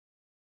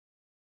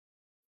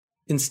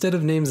Instead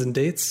of names and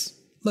dates,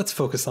 let's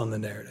focus on the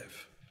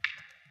narrative.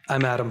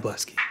 I'm Adam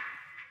Blesky.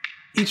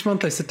 Each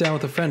month I sit down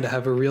with a friend to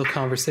have a real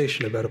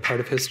conversation about a part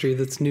of history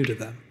that's new to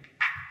them.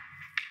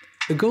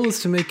 The goal is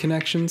to make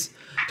connections,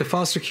 to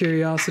foster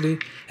curiosity,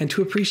 and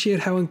to appreciate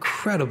how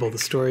incredible the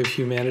story of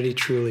humanity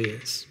truly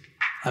is.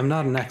 I'm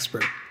not an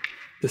expert.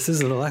 This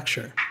isn't a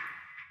lecture.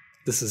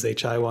 This is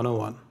HI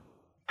 101.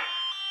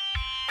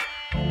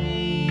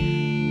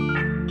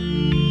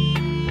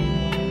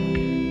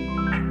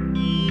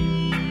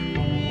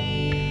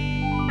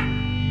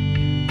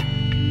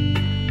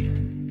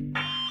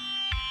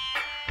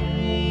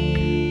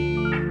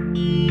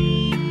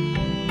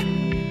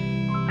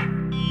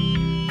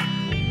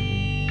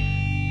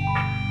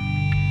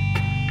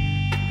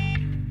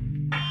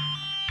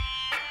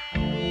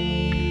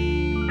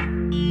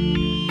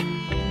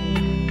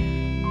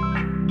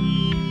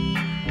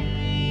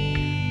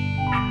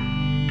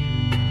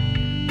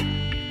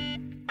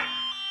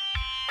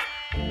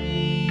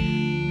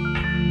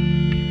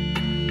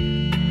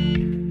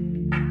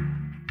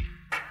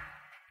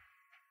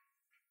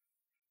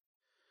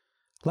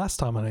 Last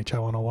time on HI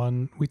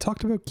 101, we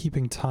talked about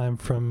keeping time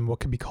from what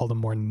could be called a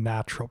more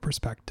natural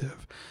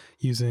perspective,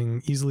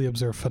 using easily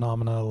observed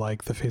phenomena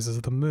like the phases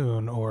of the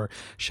moon or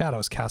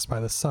shadows cast by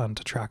the sun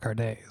to track our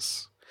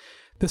days.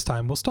 This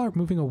time, we'll start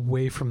moving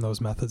away from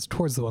those methods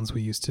towards the ones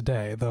we use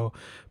today, though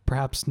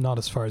perhaps not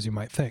as far as you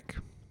might think.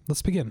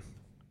 Let's begin.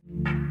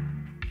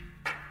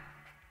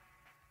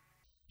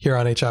 Here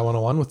on HI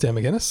 101 with Dan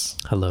McGinnis.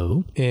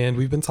 Hello. And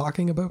we've been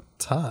talking about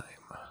time.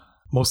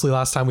 Mostly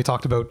last time we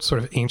talked about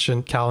sort of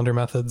ancient calendar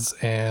methods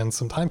and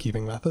some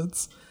timekeeping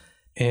methods.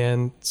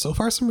 And so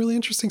far, some really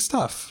interesting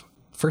stuff.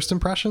 First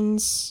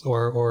impressions,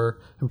 or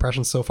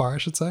impressions so far, I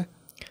should say.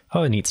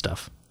 Oh, neat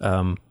stuff.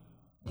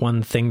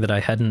 One thing that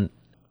I hadn't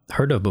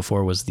heard of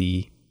before was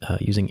the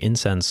using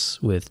incense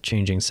with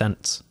changing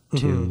scents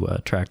to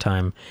track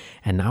time.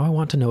 And now I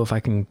want to know if I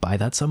can buy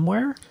that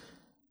somewhere.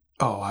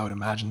 Oh, I would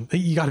imagine.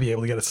 You got to be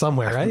able to get it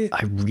somewhere, right?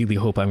 I really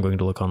hope I'm going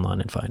to look online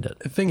and find it.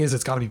 The thing is,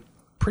 it's got to be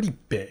pretty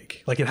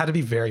big. Like, it had to be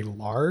very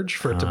large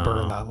for it to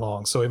burn that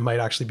long, so it might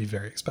actually be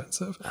very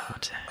expensive.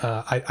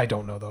 I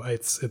don't know though.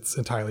 It's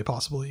entirely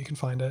possible that you can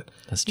find it.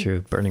 That's true.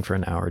 Burning for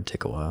an hour would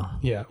take a while.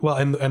 Yeah, well,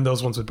 and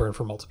those ones would burn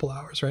for multiple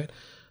hours, right?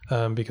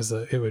 Because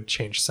it would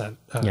change scent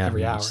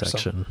every hour.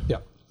 Section. So, yeah.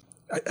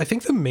 I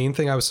think the main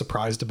thing I was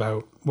surprised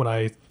about when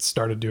I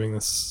started doing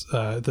this,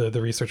 the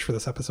research for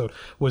this episode,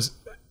 was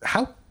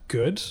how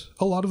good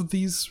a lot of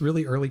these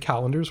really early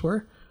calendars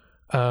were.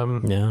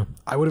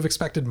 I would have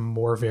expected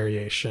more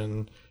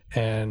variation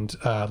and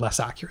less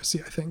accuracy,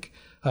 I think,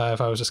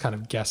 if I was just kind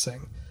of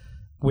guessing,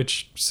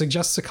 which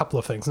suggests a couple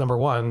of things. Number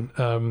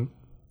one,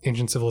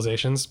 ancient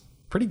civilizations,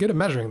 pretty good at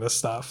measuring this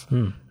stuff.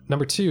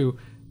 Number two,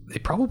 they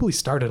probably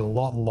started a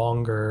lot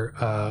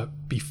longer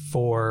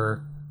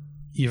before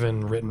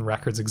even written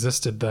records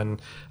existed than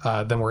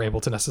we're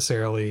able to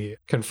necessarily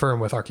confirm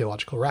with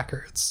archaeological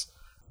records.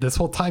 This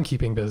whole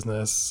timekeeping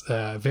business,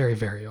 very,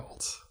 very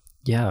old.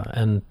 Yeah,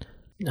 and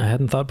I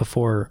hadn't thought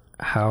before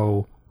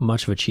how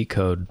much of a cheat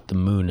code the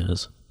moon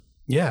is.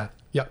 Yeah.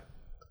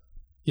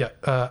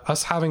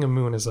 Us having a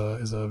moon is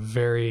a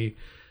very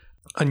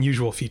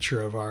unusual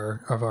feature of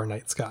our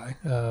night sky.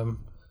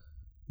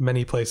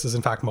 Many places,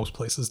 in fact, most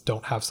places,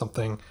 don't have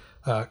something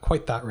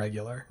quite that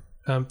regular.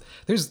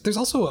 There's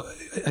also,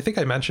 I think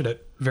I mentioned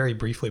it very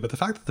briefly, but the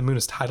fact that the moon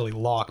is tidally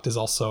locked is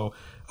also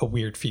a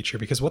weird feature,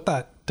 because what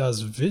that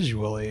does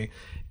visually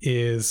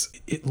is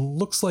it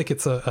looks like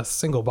it's a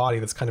single body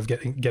that's kind of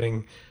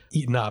getting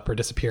eaten up or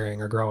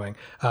disappearing or growing,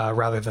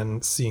 rather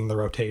than seeing the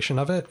rotation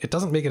of it. It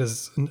doesn't make it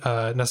as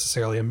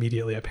necessarily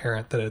immediately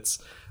apparent that it's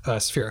a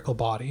spherical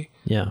body.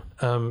 Yeah.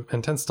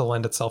 And tends to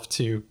lend itself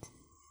to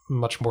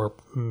much more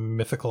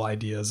mythical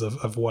ideas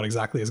of what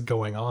exactly is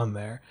going on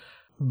there.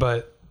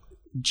 But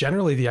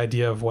generally the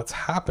idea of what's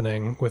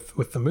happening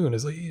with the moon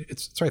is,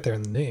 it's right there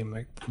in the name,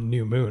 like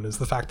new moon, is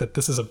the fact that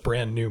this is a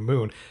brand new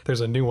moon.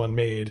 There's a new one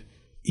made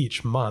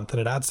each month, and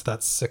it adds to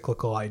that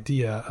cyclical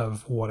idea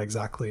of what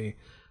exactly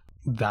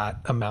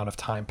that amount of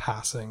time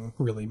passing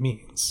really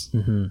means.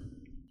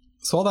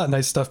 So all that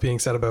nice stuff being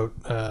said about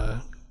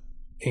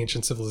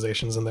ancient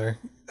civilizations and their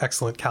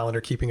excellent calendar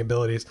keeping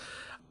abilities,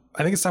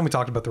 I think it's time we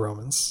talked about the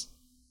Romans.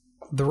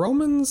 The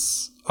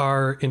Romans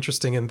are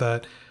interesting in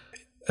that,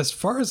 as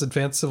far as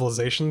advanced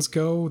civilizations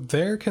go,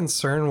 they're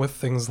concerned with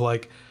things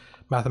like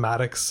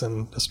mathematics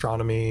and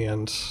astronomy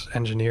and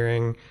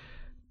engineering.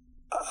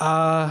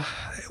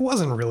 It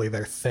wasn't really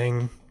their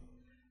thing.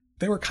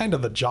 They were kind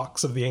of the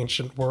jocks of the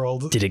ancient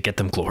world. Did it get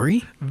them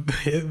glory?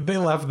 They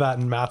left that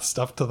math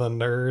stuff to the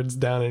nerds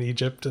down in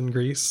Egypt and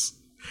Greece.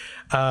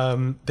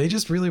 They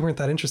just really weren't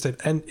that interested,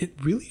 and it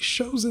really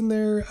shows in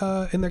their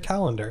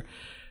calendar.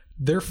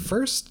 Their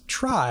first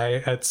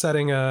try at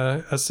setting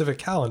a civic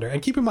calendar,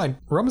 and keep in mind,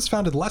 Rome was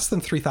founded less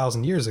than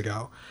 3,000 years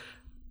ago.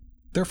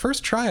 Their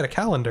first try at a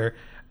calendar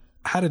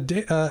had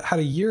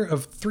a year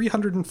of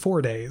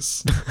 304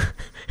 days.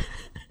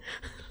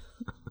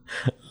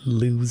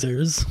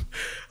 Losers.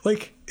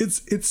 Like,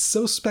 it's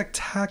so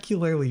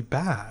spectacularly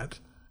bad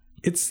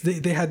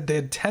They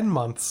had 10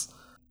 months.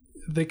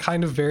 They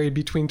kind of varied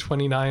between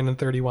 29 and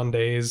 31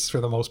 days for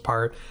the most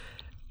part,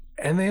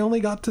 and they only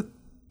got to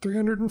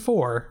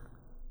 304.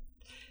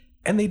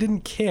 And they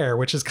didn't care,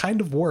 which is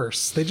kind of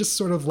worse. They just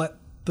sort of let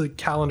the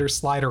calendar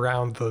slide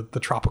around the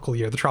tropical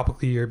year. The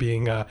tropical year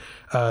being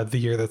the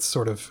year that's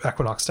sort of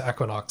equinox to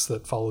equinox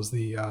that follows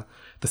the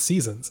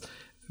seasons.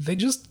 They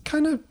just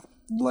kind of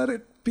let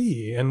it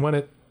be. And when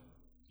it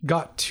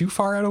got too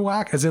far out of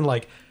whack, as in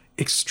like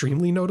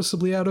extremely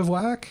noticeably out of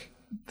whack,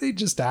 they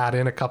just add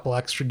in a couple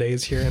extra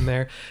days here and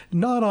there,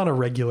 not on a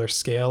regular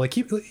scale. Like,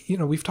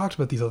 we've talked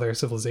about these other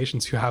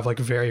civilizations who have like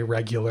very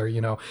regular,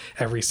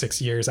 every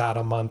 6 years add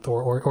a month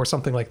or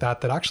something like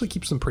that actually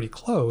keeps them pretty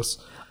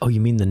close. Oh, you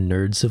mean the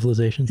nerd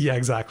civilizations? Yeah,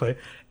 exactly.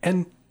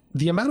 And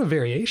the amount of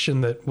variation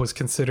that was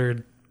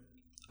considered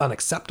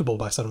unacceptable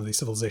by some of these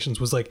civilizations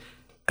was like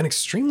an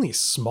extremely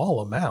small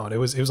amount. It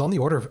was on the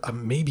order of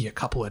maybe a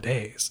couple of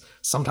days,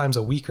 sometimes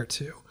a week or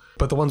two.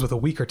 But the ones with a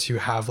week or two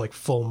have like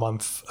full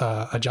month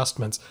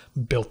adjustments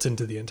built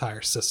into the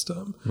entire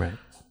system. Right.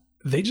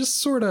 They just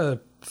sort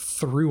of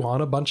threw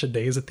on a bunch of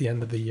days at the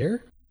end of the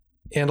year.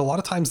 And a lot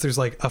of times there's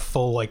like a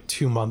full like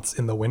 2 months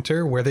in the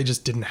winter where they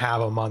just didn't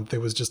have a month. It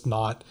was just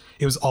not,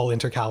 it was all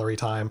intercalary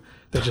time.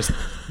 They just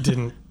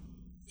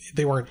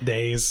they weren't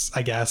days,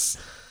 I guess.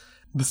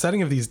 The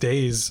setting of these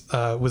days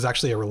was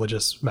actually a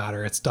religious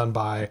matter. It's done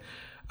by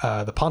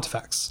the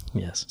pontifex.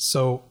 Yes.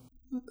 So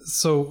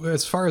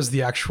as far as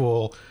the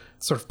actual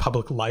sort of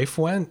public life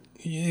went,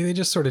 they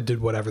just sort of did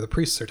whatever the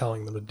priests are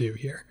telling them to do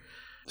here.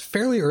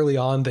 Fairly early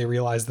on, they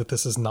realized that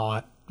this is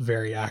not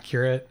very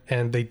accurate,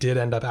 and they did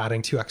end up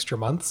adding 2 extra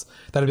months.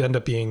 That would end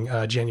up being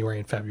January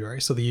and February.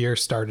 So the year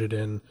started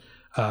in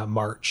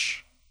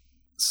March.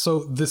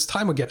 So this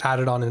time would get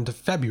added on into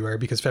February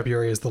because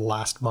February is the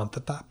last month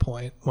at that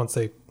point, once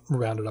they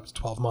rounded up to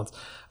 12 months,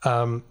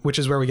 which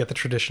is where we get the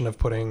tradition of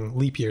putting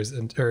leap days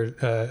into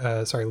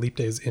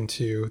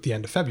the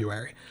end of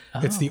February. Oh.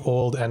 It's the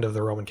old end of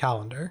the Roman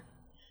calendar.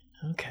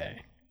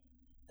 Okay.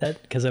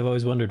 That, because I've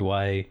always wondered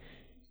why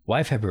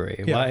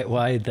February? Yeah.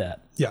 Why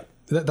that? Yeah,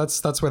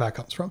 that's where that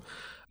comes from.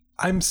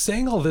 I'm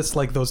saying all this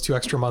like those 2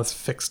 extra months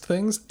fixed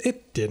things.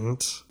 It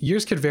didn't.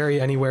 Years could vary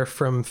anywhere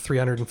from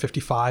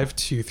 355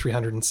 to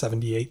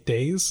 378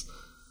 days.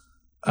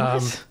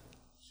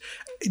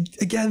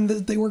 Again,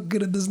 they weren't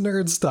good at this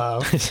nerd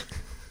stuff.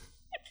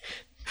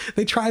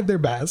 They tried their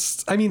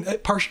best. I mean,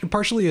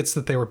 partially it's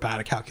that they were bad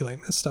at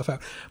calculating this stuff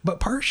out, but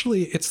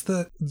partially it's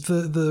the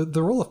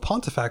role of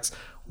pontifex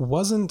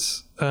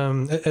wasn't,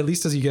 at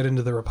least as you get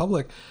into the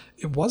Republic,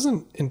 it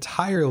wasn't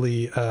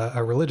entirely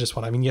a religious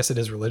one. I mean, yes, it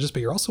is religious,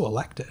 but you're also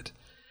elected.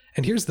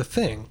 And here's the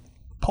thing.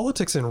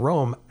 Politics in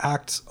Rome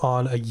act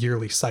on a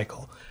yearly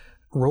cycle.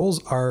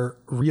 Roles are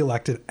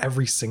reelected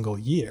every single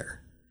year.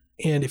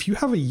 And if you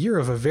have a year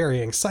of a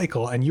varying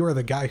cycle and you are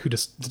the guy who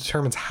just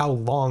determines how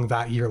long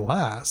that year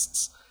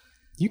lasts,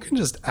 you can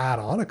just add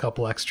on a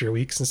couple extra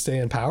weeks and stay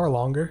in power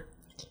longer.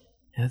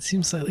 Yeah, it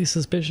seems slightly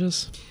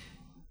suspicious.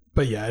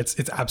 But yeah, it's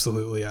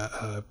absolutely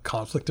a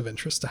conflict of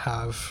interest to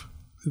have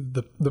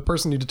the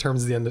person who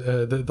determines the end,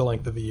 the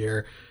length of the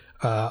year,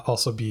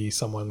 also be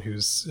someone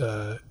whose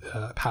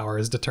power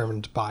is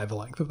determined by the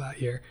length of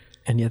that year.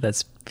 And yeah,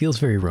 that feels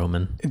very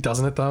Roman.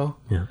 Doesn't it though?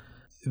 Yeah.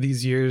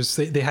 These years,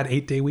 they had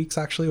 8-day weeks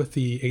actually, with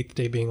the 8th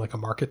day being like a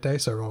market day,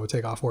 so everyone would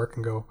take off work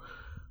and go,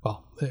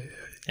 well,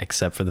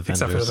 except for the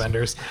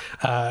vendors,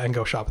 and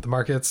go shop at the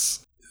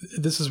markets.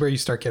 This is where you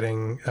start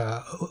getting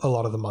a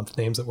lot of the month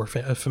names that we're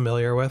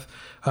familiar with.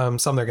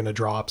 Some they're going to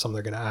drop, some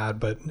they're going to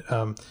add, but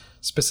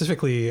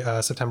specifically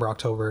September,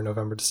 October,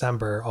 November,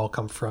 December all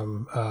come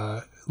from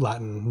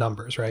Latin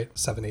numbers, right?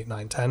 7, 8,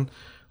 9, 10,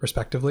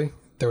 respectively.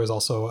 There was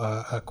also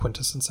a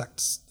Quintus and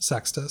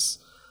Sextus,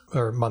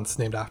 or months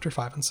named after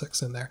 5 and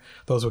 6 in there.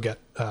 Those will get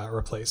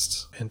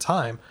replaced in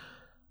time.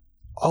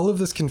 All of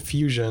this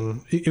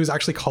confusion, it was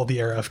actually called the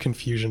era of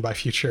confusion by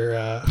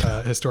future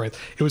historians.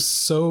 It was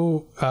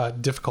so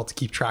difficult to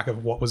keep track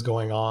of what was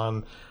going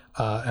on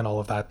and all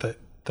of that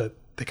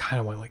they kind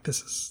of went like,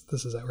 this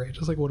is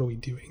outrageous. Like, what are we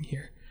doing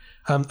here?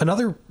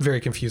 Another very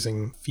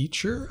confusing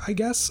feature, I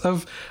guess,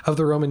 of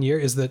the Roman year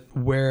is that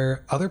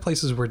where other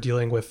places were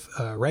dealing with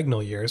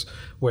regnal years,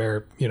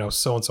 where,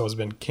 so-and-so has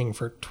been king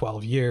for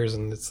 12 years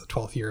and it's the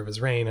 12th year of his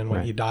reign, and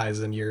when he dies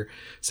in year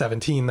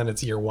 17, then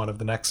it's year 1 of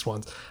the next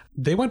ones.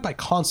 They went by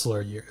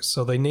consular years.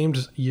 So they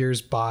named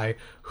years by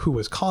who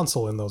was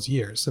consul in those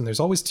years. And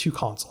there's always 2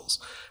 consuls.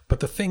 But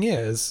the thing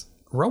is,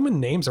 Roman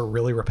names are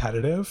really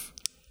repetitive.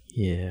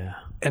 Yeah.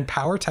 And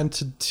power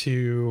tended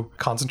to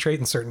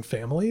concentrate in certain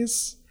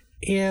families.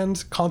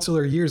 And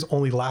consular years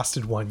only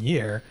lasted 1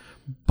 year,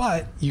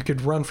 but you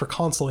could run for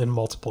consul in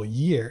multiple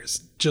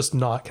years, just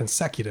not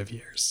consecutive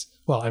years.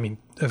 Well, I mean,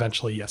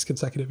 eventually, yes,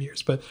 consecutive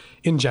years, but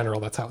in general,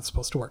 that's how it's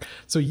supposed to work.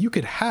 So you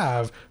could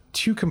have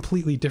 2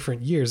 completely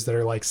different years that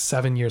are like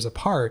 7 years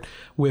apart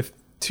with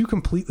 2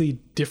 completely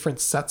different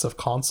sets of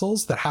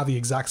consuls that have the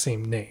exact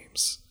same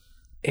names.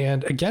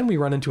 And again, we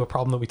run into a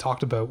problem that we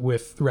talked about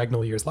with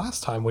regnal years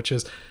last time, which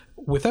is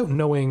without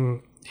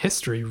knowing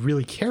history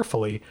really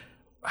carefully,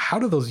 how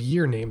do those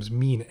year names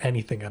mean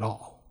anything at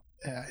all?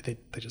 They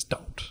just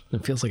don't.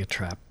 It feels like a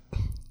trap.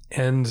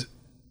 And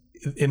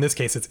in this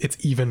case, it's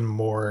even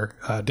more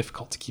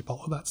difficult to keep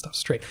all of that stuff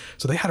straight.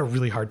 So they had a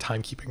really hard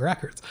time keeping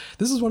records.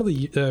 This is one of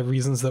the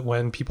reasons that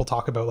when people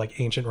talk about like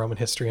ancient Roman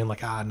history and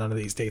like, none of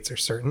these dates are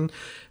certain,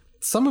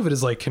 some of it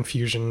is like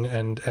confusion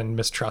and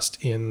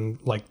mistrust in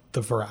like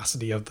the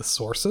veracity of the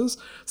sources.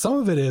 Some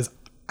of it is,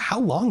 how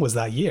long was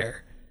that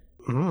year?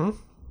 Mm-hmm.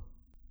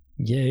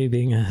 Yay,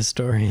 being a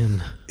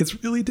historian.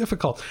 It's really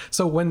difficult.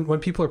 So when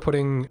people are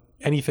putting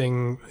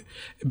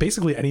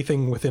basically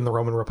anything within the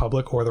Roman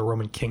Republic or the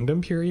Roman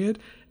Kingdom period,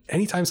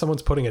 anytime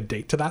someone's putting a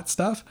date to that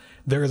stuff,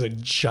 there is a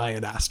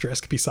giant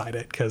asterisk beside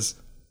it, because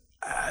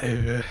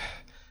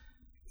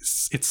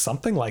it's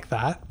something like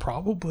that,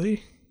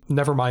 probably.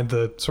 Never mind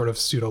the sort of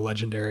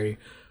pseudo-legendary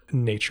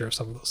nature of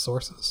some of those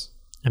sources.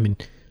 I mean,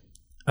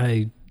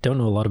 I don't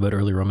know a lot about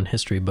early Roman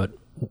history, but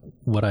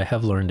what I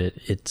have learned,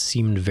 it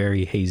seemed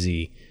very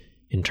hazy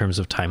in terms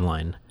of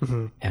timeline.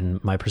 Mm-hmm.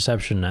 And my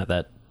perception at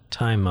that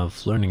time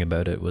of learning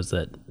about it was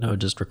that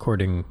just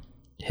recording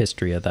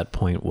history at that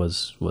point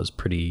was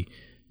pretty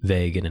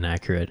vague and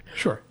inaccurate.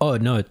 Sure. Oh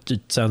no,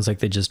 it sounds like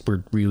they just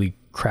were really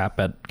crap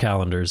at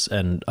calendars,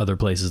 and other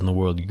places in the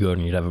world you go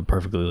and you'd have a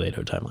perfectly laid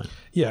out timeline.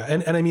 Yeah,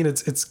 and I mean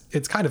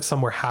it's kind of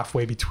somewhere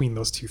halfway between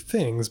those two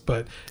things,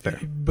 but Fair.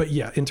 But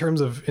yeah, in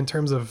terms of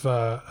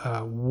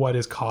what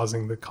is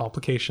causing the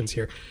complications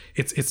here,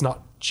 it's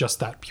not just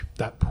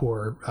that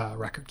poor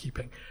record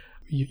keeping.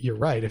 You're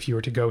right. If you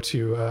were to go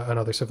to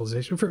another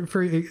civilization,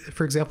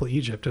 for example,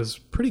 Egypt is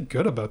pretty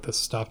good about this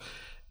stuff.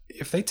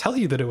 If they tell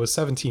you that it was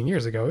 17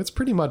 years ago, it's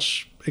pretty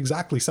much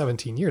exactly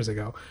 17 years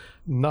ago,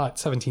 not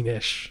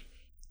 17-ish.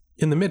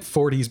 In the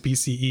mid-40s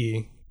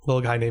BCE, a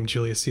little guy named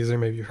Julius Caesar,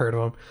 maybe you've heard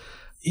of him,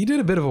 he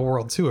did a bit of a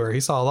world tour. He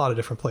saw a lot of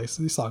different places.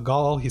 He saw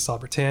Gaul, he saw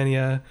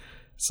Britannia,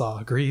 he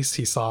saw Greece,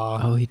 he saw...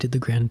 Oh, he did the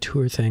grand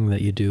tour thing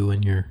that you do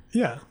when you're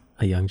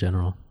a young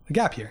general. A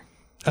gap year.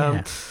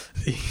 Yeah.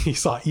 He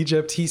saw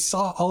Egypt. He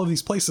saw all of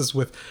these places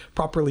with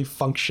properly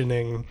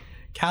functioning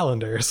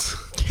calendars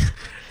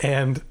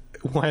and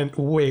went,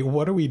 wait,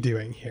 what are we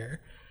doing here?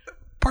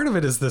 Part of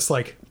it is this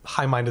like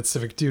high-minded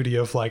civic duty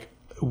of like,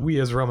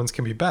 we as Romans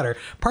can be better.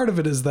 Part of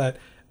it is that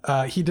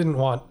he didn't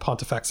want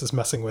Pontifexes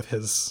messing with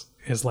his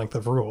length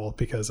of rule,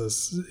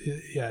 because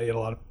he had a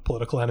lot of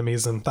political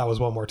enemies, and that was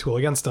one more tool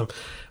against him.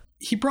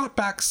 He brought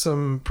back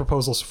some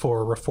proposals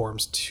for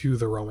reforms to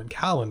the Roman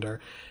calendar,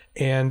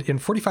 and in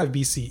 45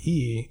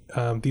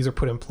 BCE, these are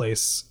put in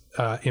place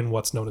in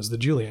what's known as the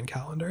Julian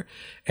calendar.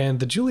 And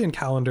the Julian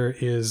calendar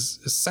is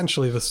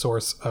essentially the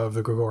source of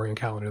the Gregorian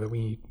calendar that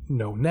we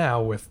know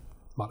now, with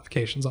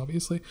modifications,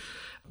 obviously.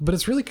 But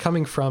it's really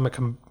coming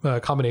from a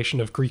combination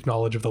of Greek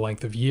knowledge of the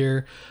length of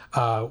year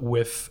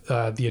with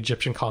the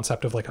Egyptian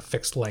concept of like a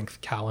fixed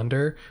length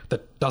calendar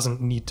that doesn't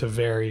need to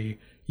vary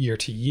year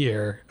to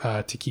year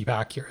to keep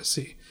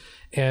accuracy.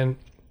 And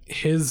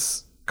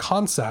his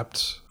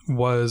concept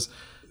was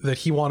that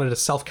he wanted a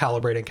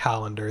self-calibrating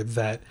calendar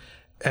that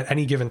at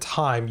any given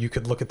time you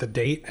could look at the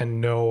date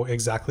and know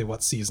exactly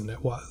what season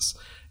it was,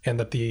 and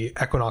that the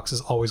equinox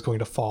is always going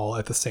to fall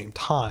at the same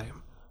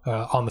time,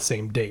 on the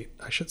same date,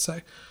 I should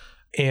say.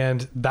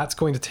 And that's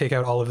going to take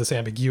out all of this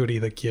ambiguity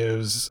that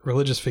gives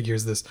religious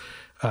figures this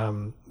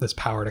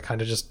power to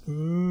kind of just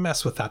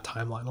mess with that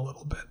timeline a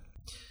little bit.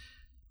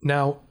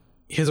 Now,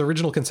 his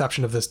original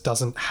conception of this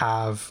doesn't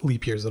have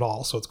leap years at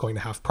all, so it's going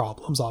to have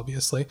problems,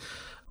 obviously.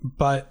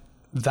 But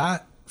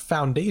that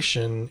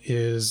foundation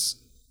is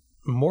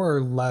more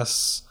or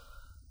less,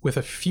 with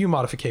a few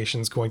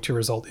modifications, going to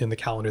result in the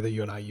calendar that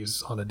you and I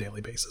use on a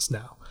daily basis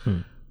now.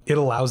 It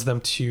allows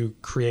them to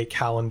create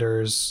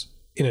calendars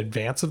in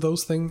advance of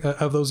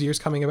those years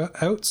coming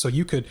out. So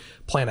you could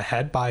plan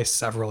ahead by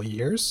several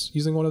years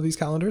using one of these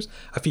calendars,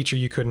 a feature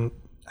you couldn't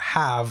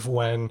have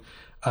when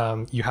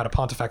you had a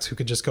pontifex who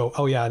could just go,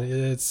 oh yeah,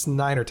 it's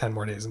 9 or 10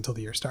 more days until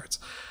the year starts.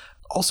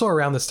 Also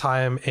around this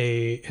time,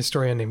 a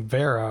historian named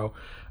Varro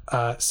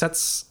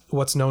sets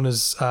what's known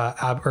as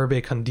ab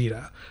urbe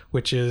condita,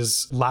 which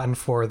is Latin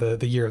for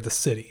the year of the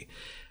city.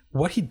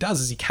 What he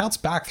does is he counts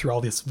back through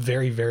all this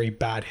very, very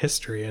bad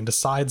history and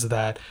decides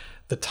that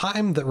the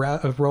time that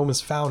Rome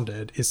is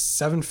founded is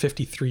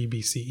 753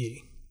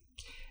 BCE.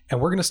 And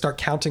we're going to start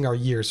counting our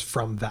years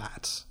from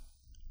that.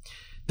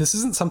 This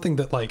isn't something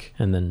that like...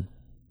 And then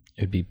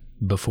it would be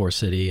before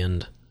city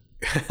and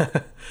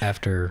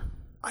after...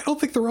 I don't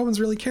think the Romans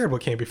really cared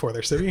what came before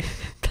their city.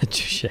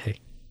 Touche.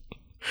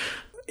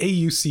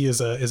 AUC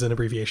is an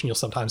abbreviation you'll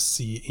sometimes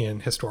see in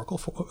historical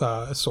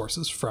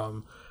sources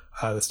from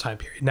this time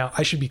period. Now,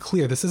 I should be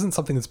clear, this isn't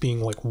something that's being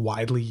like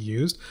widely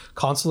used.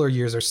 Consular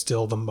years are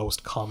still the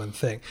most common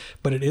thing,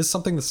 but it is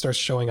something that starts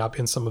showing up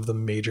in some of the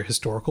major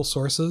historical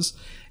sources.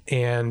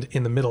 And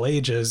in the Middle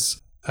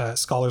Ages,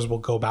 scholars will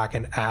go back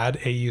and add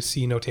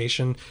AUC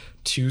notation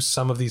to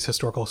some of these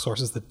historical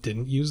sources that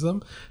didn't use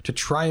them to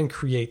try and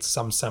create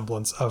some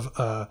semblance of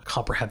a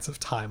comprehensive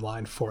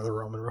timeline for the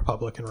Roman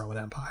Republic and Roman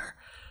Empire.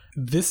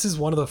 This is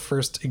one of the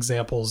first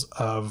examples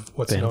of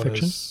what's known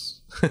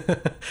as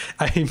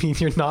I mean,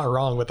 you're not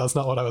wrong, but that's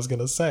not what I was going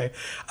to say.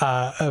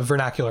 A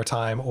vernacular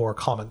time or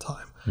common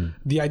time.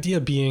 The idea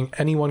being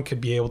anyone could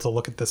be able to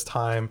look at this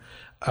time,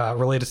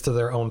 relate it to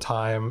their own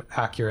time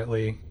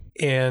accurately,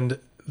 and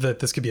that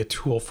this could be a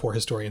tool for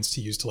historians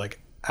to use to like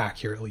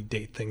accurately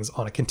date things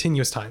on a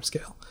continuous time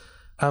scale.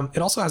 It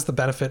also has the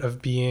benefit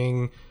of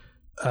being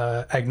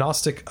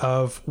agnostic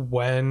of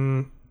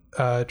when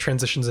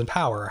transitions in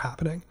power are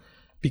happening,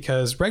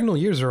 because regnal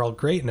years are all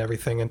great and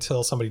everything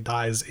until somebody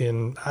dies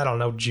in, I don't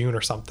know, June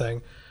or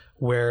something,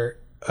 where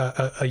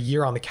a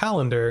year on the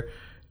calendar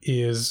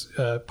is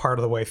part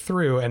of the way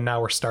through, and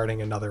now we're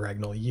starting another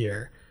regnal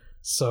year.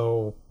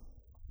 So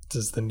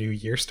does the new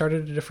year start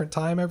at a different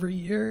time every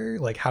year?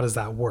 Like, how does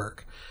that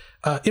work?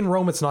 In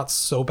Rome, it's not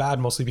so bad,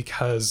 mostly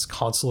because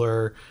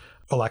consular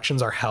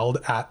elections are held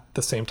at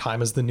the same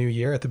time as the new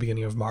year at the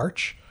beginning of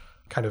March,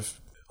 kind of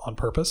on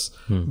purpose.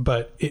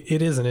 But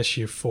it is an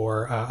issue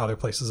for other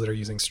places that are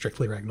using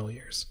strictly regnal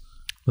years.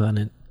 Well,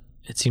 and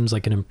it seems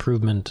like an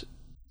improvement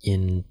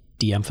in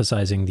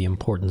de-emphasizing the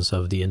importance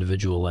of the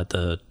individual at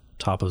the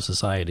top of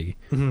society,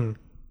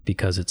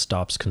 because it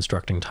stops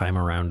constructing time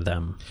around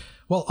them.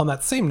 Well, on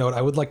that same note,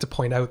 I would like to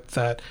point out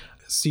that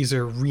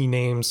Caesar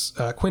renames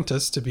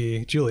Quintus to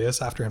be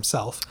Julius after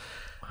himself.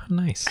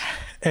 Nice.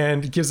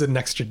 And gives it an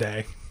extra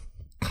day.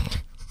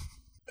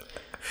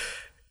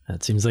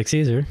 That seems like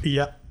Caesar.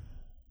 Yeah.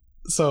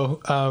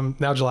 So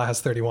now July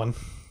has 31.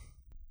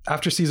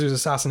 After Caesar's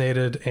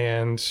assassinated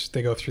and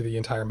they go through the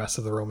entire mess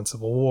of the Roman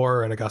Civil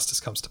War and Augustus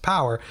comes to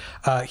power,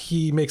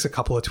 he makes a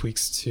couple of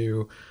tweaks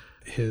to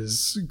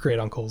his great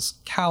uncle's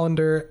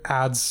calendar,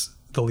 adds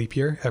the leap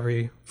year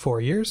every 4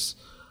 years,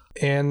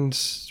 and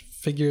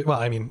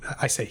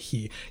I say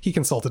he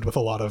consulted with a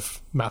lot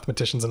of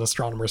mathematicians and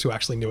astronomers who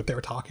actually knew what they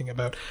were talking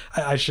about.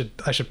 I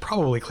should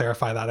probably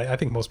clarify that. I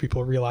think most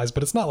people realize,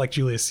 but it's not like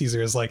Julius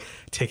Caesar is like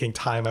taking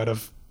time out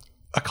of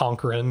a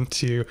conqueror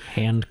to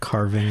hand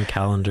carving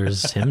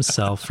calendars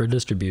himself for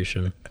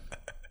distribution.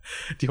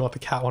 Do you want the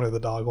cat one or the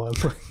dog one?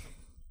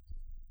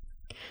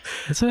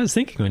 That's what I was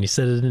thinking when you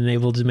said it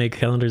enabled to make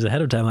calendars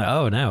ahead of time. Like,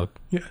 oh, now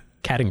yeah,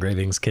 cat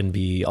engravings can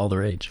be all the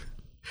rage.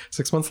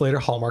 6 months later,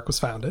 Hallmark was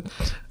founded.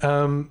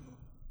 The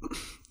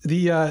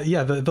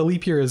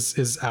leap year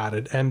is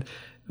added, and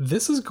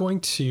this is going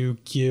to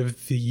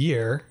give the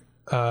year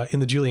in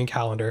the Julian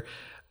calendar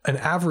an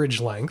average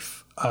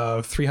length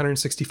of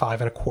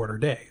 365 and a quarter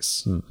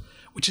days,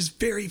 which is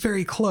very,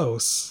 very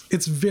close.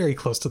 It's very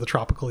close to the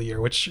tropical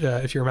year, which,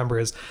 if you remember,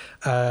 is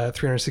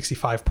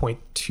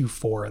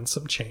 365.24 and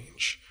some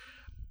change.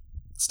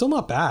 Still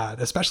not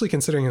bad, especially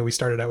considering that we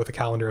started out with a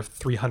calendar of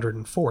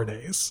 304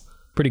 days.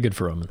 Pretty good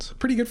for Romans.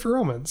 Pretty good for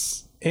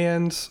Romans.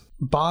 And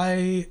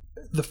by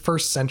the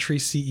 1st century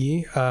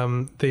CE,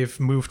 they've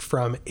moved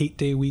from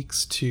 8-day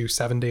weeks to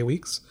 7-day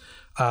weeks,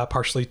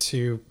 partially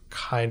to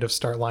kind of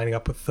start lining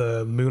up with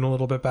the moon a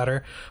little bit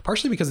better,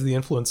 partially because of the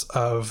influence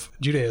of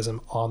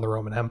Judaism on the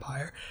Roman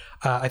Empire.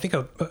 I think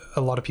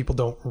a lot of people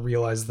don't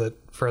realize that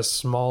for as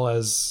small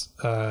as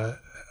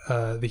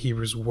the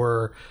Hebrews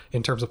were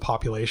in terms of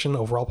population,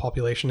 overall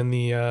population in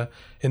the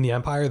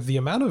empire, the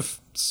amount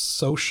of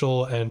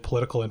social and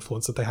political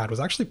influence that they had was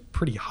actually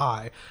pretty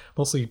high,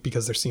 mostly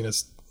because they're seen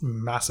as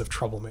massive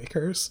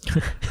troublemakers.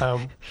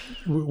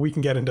 We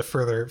can get into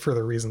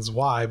further reasons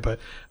why, but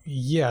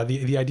yeah,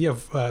 the idea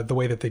of the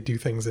way that they do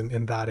things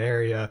in that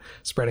area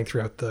spreading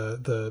throughout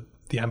the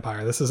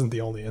empire, this isn't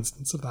the only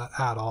instance of that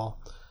at all.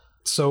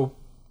 So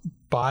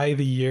by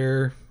the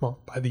year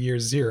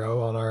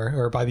 0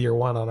 on by the year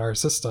 1 on our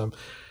system,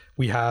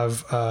 we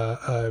have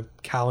a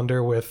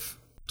calendar with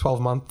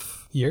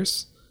 12-month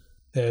years.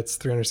 It's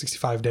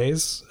 365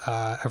 days.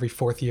 Every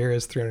 4th year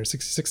is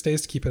 366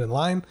 days to keep it in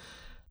line.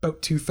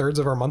 About 2/3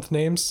 of our month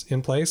names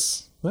in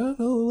place. Well,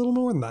 a little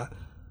more than that,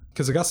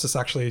 because Augustus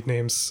actually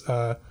names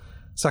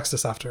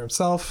Sextus after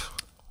himself.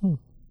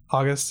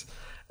 August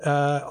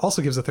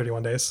also gives it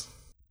 31 days.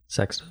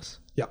 Sextus.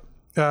 Yeah.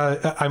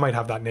 I might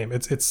have that name.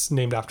 It's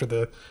named after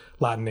the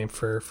Latin name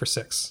for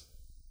 6.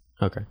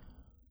 Okay.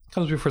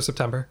 Comes before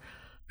September.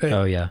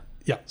 Oh yeah.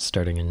 Yeah.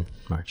 Starting in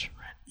March.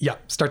 Right. Yeah.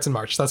 Starts in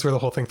March. That's where the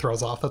whole thing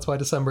throws off. That's why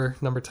December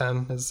number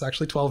 10 is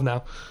actually 12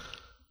 now.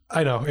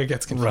 I know it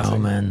gets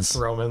confusing.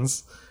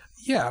 Romans.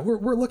 Yeah.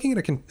 We're looking at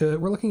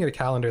a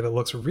calendar that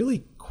looks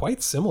really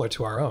quite similar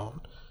to our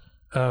own.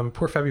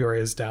 Poor February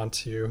is down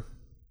to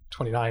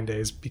 29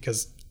 days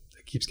because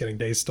it keeps getting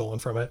days stolen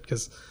from it,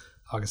 because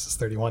August is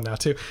 31 now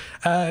too.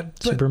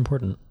 Super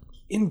important.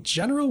 In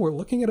general, we're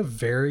looking at a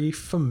very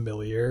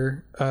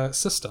familiar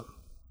system.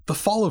 The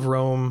fall of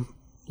Rome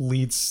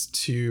leads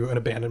to an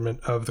abandonment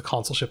of the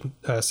consulship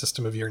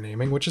system of year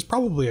naming, which is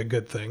probably a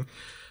good thing.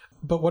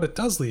 But what it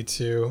does lead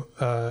to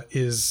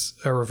is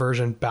a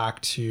reversion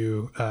back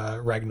to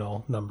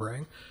regnal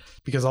numbering,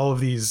 because all of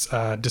these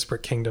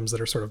disparate kingdoms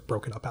that are sort of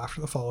broken up after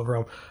the fall of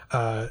Rome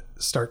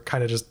start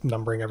kind of just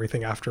numbering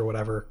everything after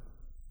whatever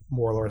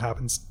warlord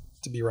happens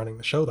to be running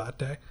the show that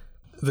day.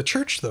 The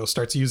church, though,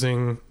 starts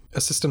using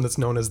a system that's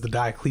known as the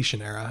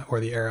Diocletian era, or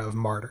the era of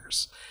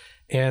martyrs.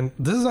 And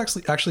this is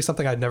actually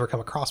something I'd never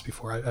come across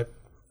before.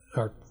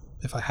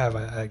 If I have,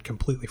 I'd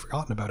completely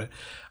forgotten about it.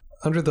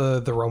 Under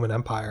the Roman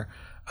Empire,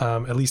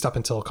 at least up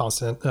until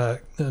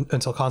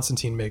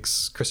Constantine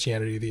makes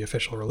Christianity the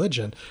official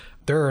religion,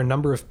 there are a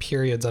number of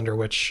periods under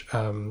which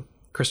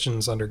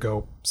Christians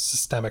undergo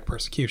systemic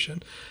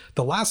persecution.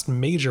 The last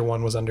major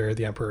one was under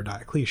the Emperor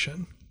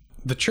Diocletian.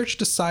 The church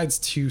decides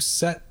to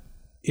set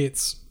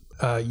its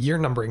year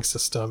numbering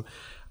system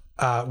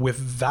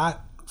with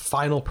that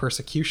final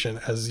persecution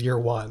as year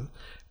one,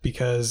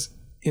 because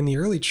in the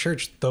early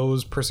church,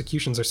 those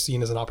persecutions are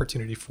seen as an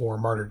opportunity for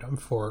martyrdom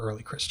for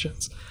early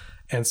Christians.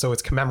 And so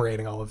it's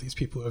commemorating all of these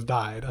people who have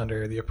died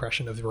under the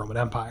oppression of the Roman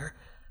Empire.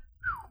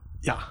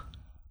 Yeah,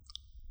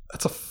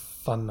 that's a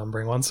fun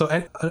numbering one.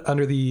 So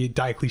under the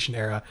Diocletian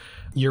era,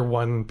 year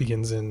one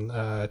begins in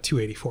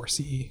 284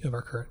 CE of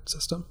our current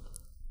system.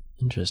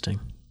 Interesting.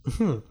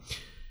 Mm-hmm.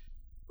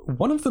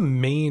 One of the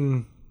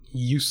main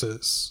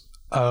uses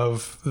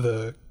of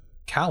the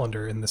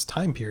calendar in this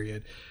time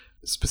period,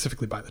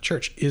 specifically by the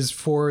church, is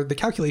for the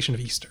calculation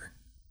of Easter.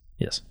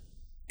 Yes.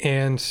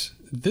 And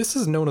this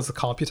is known as the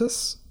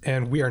Computus,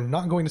 and we are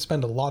not going to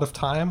spend a lot of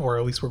time, or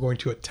at least we're going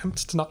to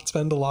attempt to not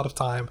spend a lot of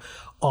time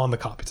on the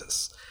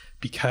Computus,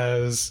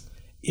 because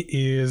it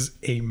is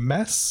a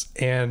mess,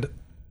 and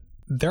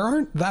there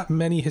aren't that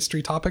many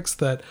history topics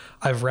that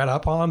I've read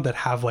up on that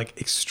have like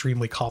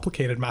extremely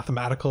complicated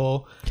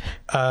mathematical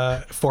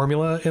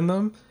formula in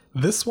them.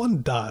 This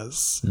one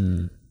does.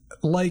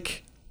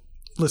 Like,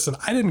 listen,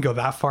 I didn't go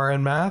that far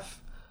in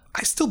math.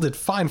 I still did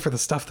fine for the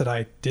stuff that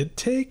I did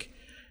take.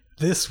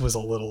 This was a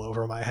little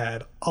over my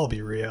head. I'll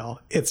be real.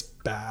 It's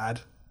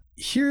bad.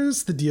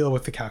 Here's the deal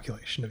with the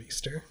calculation of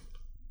Easter.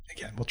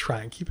 Again, we'll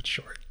try and keep it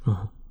short.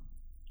 Uh-huh.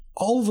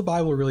 All the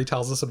Bible really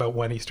tells us about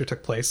when Easter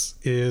took place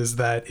is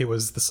that it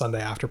was the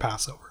Sunday after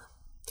Passover.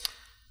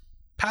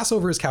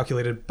 Passover is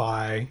calculated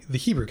by the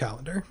Hebrew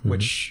calendar,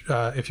 which,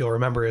 if you'll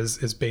remember,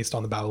 is based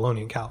on the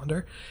Babylonian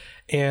calendar.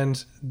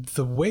 And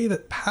the way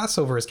that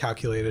Passover is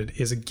calculated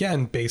is,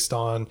 again, based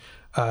on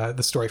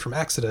the story from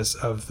Exodus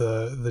of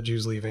the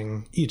Jews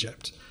leaving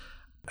Egypt.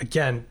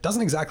 Again,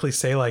 doesn't exactly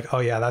say like, oh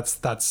yeah,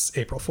 that's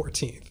April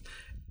 14th.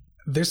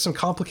 There's some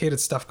complicated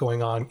stuff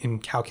going on in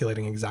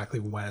calculating exactly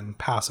when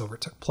Passover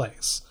took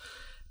place.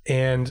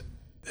 And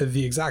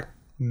the exact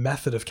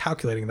method of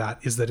calculating that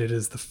is that it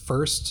is the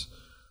first,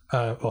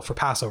 for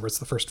Passover, it's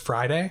the first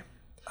Friday,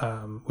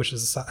 which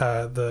is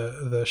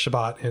the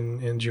Shabbat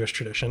in Jewish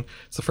tradition.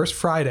 It's the first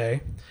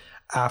Friday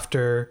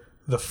after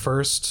the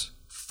first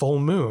full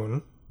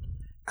moon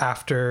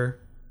after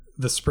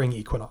the spring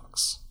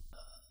equinox.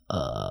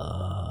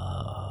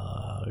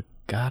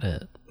 Got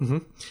it. Mm-hmm.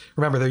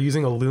 Remember, they're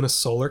using a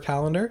lunisolar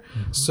calendar,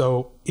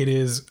 so it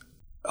is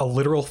a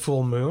literal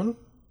full moon,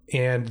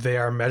 and they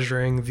are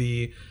measuring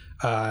the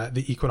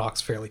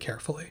equinox fairly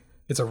carefully.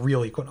 It's a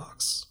real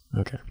equinox.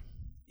 Okay.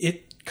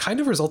 It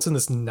kind of results in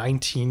this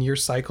 19-year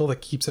cycle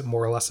that keeps it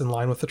more or less in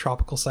line with the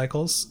tropical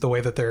cycles, the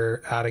way that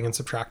they're adding and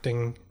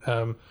subtracting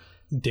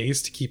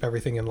days to keep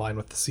everything in line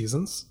with the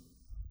seasons.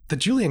 The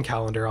Julian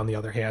calendar, on the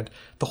other hand,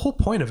 the whole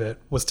point of it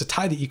was to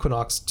tie the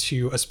equinox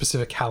to a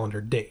specific calendar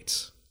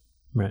date.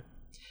 Right.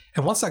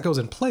 And once that goes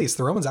in place,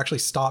 the Romans actually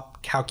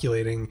stop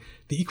calculating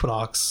the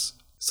equinox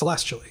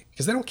celestially,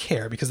 because they don't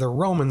care, because they're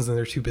Romans and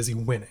they're too busy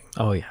winning.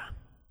 Oh, yeah.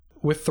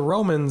 With the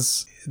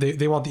Romans,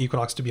 they want the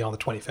equinox to be on the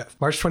 25th.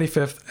 March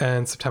 25th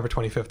and September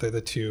 25th are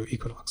the two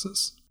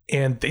equinoxes.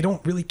 And they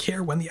don't really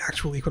care when the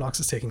actual equinox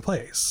is taking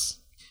place.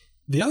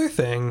 The other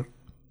thing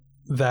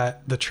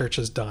that the church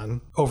has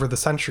done over the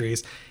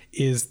centuries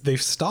is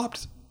they've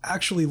stopped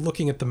actually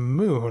looking at the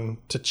moon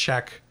to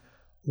check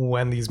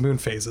when these moon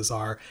phases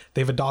are.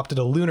 They've adopted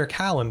a lunar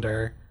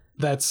calendar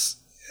that's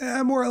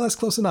more or less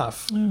close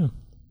enough.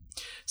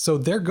 So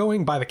they're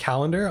going by the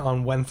calendar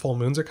on when full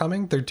moons are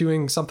coming. They're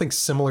doing something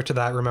similar to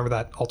that. Remember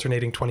that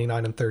alternating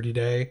 29 and 30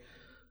 day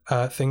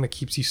thing that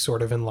keeps you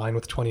sort of in line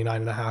with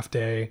 29 and a half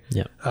day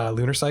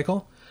lunar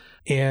cycle.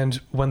 And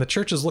when the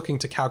church is looking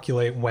to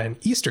calculate when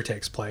Easter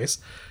takes place,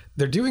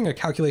 they're doing a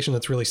calculation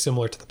that's really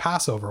similar to the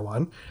Passover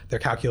one. They're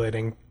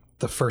calculating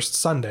the first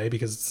Sunday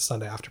because it's the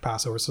Sunday after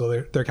Passover.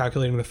 So they're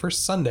calculating the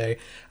first Sunday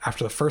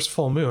after the first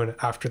full moon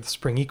after the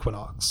spring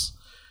equinox.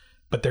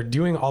 But they're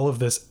doing all of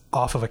this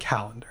off of a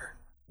calendar.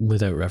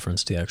 Without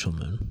reference to the actual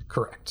moon.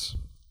 Correct.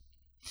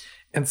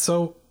 And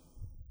so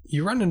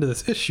you run into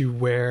this issue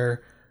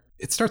where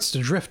it starts to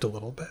drift a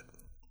little bit.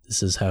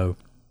 This is how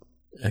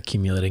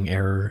accumulating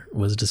error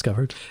was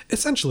discovered?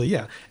 Essentially,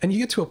 yeah. And you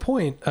get to a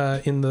point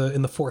in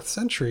the 4th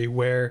century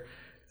where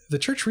the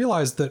church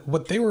realized that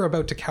what they were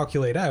about to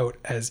calculate out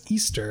as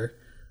Easter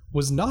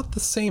was not the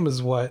same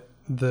as what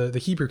the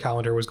Hebrew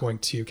calendar was going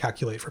to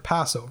calculate for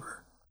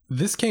Passover.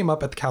 This came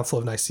up at the Council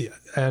of Nicaea.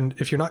 And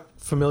if you're not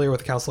familiar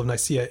with the Council of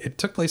Nicaea, it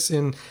took place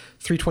in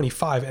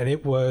 325, and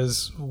it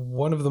was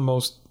one of the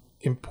most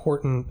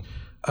important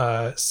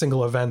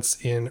single events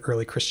in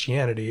early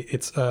Christianity.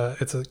 It's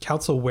a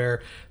council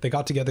where they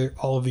got together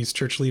all of these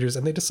church leaders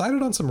and they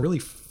decided on some really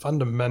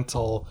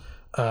fundamental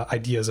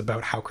ideas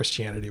about how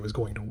Christianity was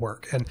going to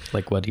work. And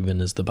Like what even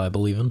is the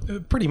Bible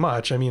even? pretty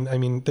much, I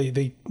mean,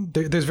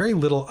 there's very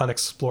little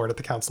unexplored at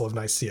the Council of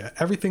Nicaea.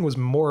 Everything was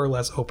more or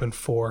less open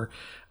for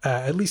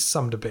at least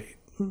some debate,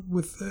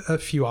 with a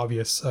few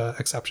obvious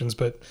exceptions,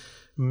 but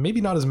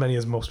maybe not as many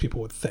as most people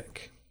would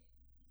think.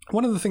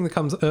 One of the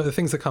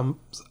things that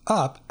comes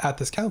up at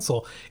this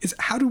council is,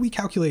 how do we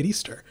calculate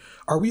Easter?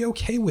 Are we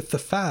okay with the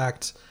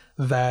fact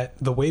that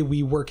the way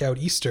we work out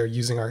Easter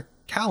using our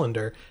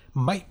calendar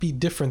might be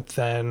different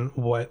than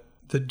what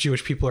the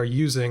Jewish people are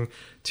using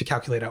to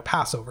calculate out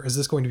Passover? Is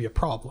this going to be a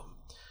problem?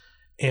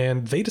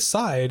 And they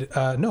decide,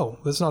 no,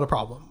 this is not a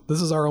problem.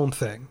 This is our own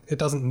thing. It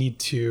doesn't need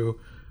to,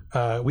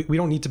 we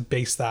don't need to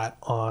base that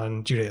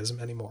on Judaism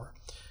anymore.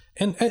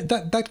 And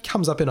that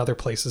comes up in other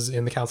places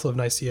in the Council of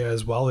Nicaea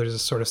as well. There's a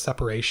sort of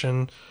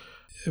separation,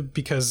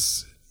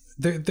 because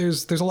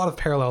there's a lot of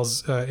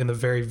parallels in the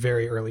very,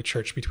 very early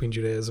church between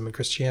Judaism and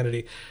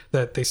Christianity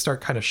that they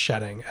start kind of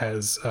shedding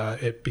as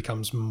it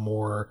becomes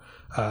more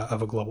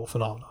of a global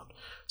phenomenon.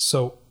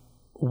 So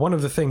one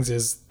of the things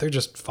is they're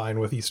just fine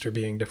with Easter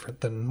being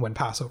different than when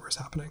Passover is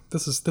happening.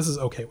 This is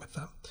okay with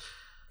them,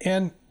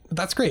 and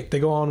that's great. They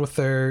go on with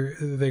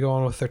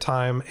their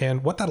time,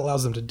 and what that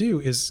allows them to do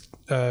is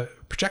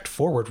project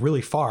forward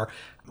really far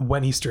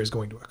when Easter is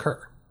going to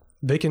occur.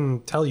 They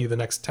can tell you the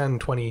next 10,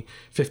 20,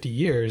 50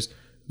 years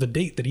the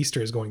date that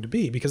Easter is going to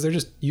be, because they're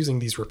just using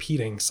these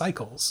repeating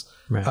cycles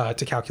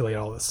to calculate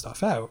all this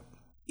stuff out.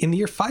 In the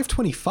year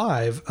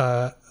 525,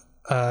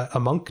 a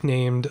monk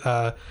named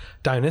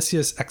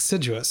Dionysius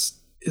Exiguus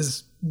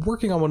is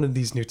working on one of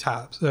these new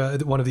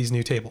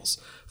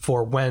tables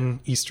for when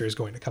Easter is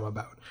going to come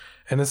about.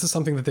 And this is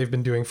something that they've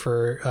been doing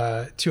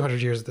for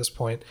 200 years at this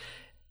point.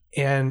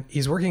 And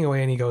he's working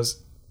away, and he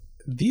goes,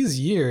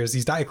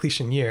 these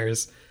Diocletian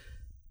years,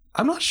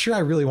 I'm not sure I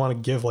really want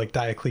to give like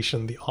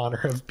Diocletian the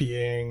honor of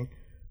being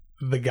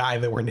the guy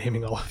that we're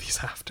naming all of these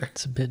after.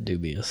 It's a bit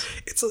dubious.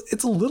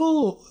 It's a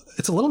little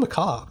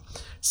macabre.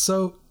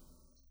 So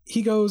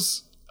he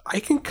goes, I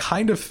can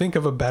kind of think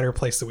of a better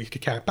place that we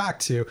could count back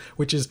to,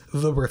 which is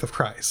the birth of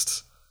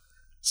Christ.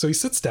 So he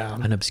sits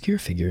down. An obscure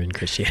figure in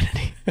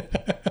Christianity.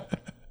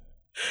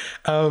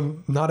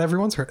 Not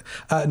everyone's heard.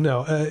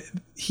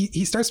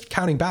 He starts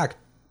counting back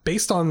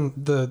based on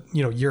the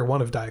year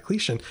one of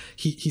Diocletian.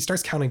 He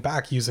starts counting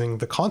back using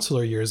the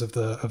consular years of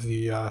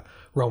the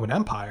Roman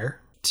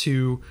Empire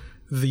to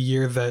the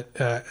year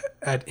that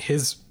at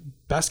his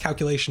best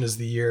calculation is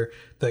the year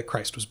that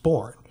Christ was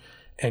born,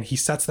 and he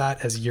sets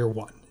that as year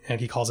one,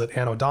 and he calls it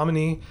Anno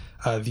Domini,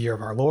 the year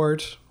of our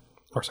Lord,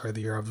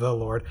 the year of the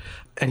Lord,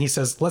 and he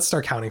says, let's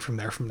start counting from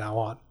there from now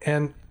on.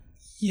 And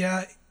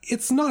yeah,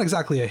 it's not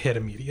exactly a hit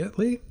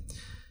immediately.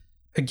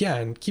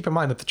 Again, keep in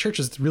mind that the church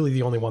is really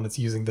the only one that's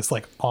using this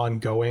like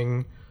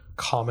ongoing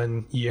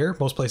common year.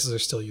 Most places are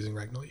still using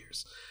regnal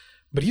years.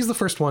 But he's the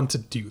first one to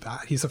do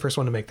that. He's the first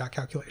one to make that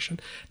calculation.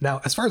 Now,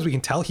 as far as we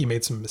can tell, he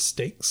made some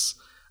mistakes.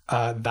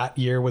 That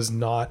year was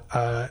not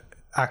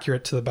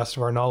accurate to the best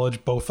of our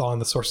knowledge, both on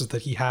the sources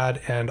that he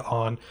had and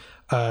on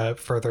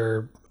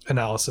further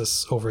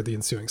analysis over the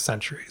ensuing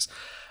centuries.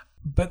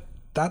 But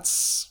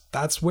that's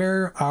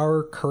where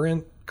our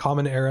current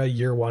Common Era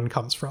year one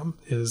comes from,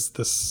 is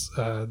this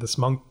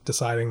monk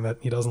deciding that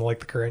he doesn't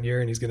like the current year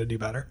and he's going to do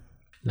better.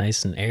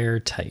 Nice and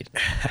airtight.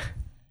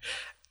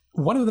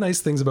 One of the nice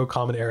things about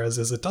Common Eras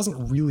is it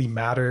doesn't really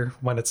matter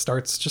when it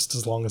starts, just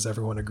as long as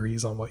everyone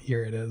agrees on what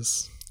year it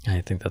is.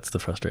 I think that's the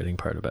frustrating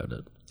part about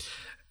it.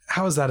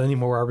 How is that any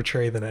more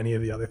arbitrary than any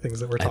of the other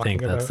things that we're talking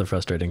about? I think that's the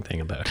frustrating thing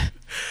about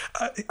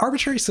it.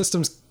 Arbitrary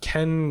systems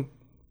can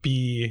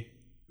be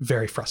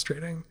very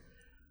frustrating.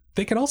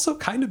 They can also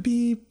kind of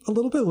be a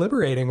little bit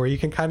liberating, where you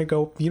can kind of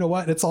go, you know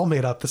what, it's all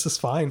made up. This is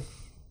fine.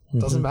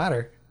 Doesn't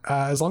matter.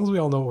 As long as we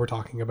all know what we're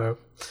talking about.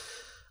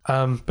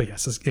 But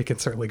yes, it can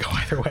certainly go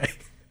either way.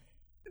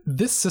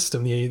 This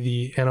system,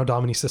 the Anno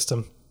Domini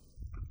system,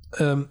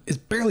 is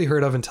barely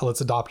heard of until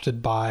it's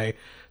adopted by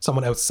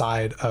someone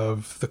outside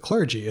of the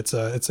clergy. It's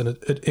an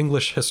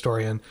English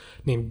historian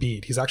named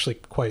Bede. He's actually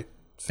quite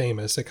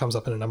famous. It comes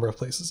up in a number of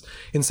places.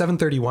 In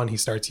 731, he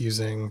starts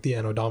using the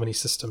Anno Domini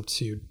system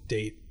to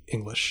date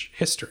English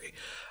history,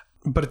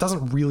 but it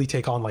doesn't really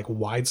take on like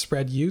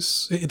widespread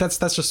use. That's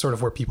just sort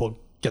of where people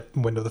get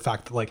wind of the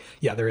fact that like,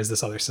 yeah, there is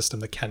this other system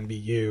that can be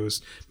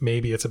used.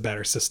 Maybe it's a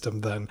better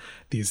system than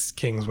these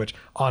kings, which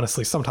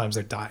honestly sometimes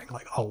they're dying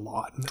like a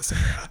lot in this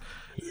era.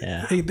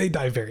 Yeah, they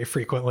die very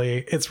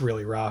frequently. It's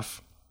really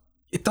rough.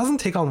 It doesn't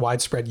take on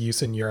widespread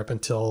use in Europe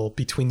until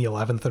between the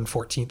 11th and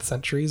 14th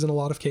centuries in a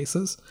lot of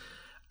cases.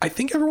 I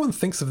think everyone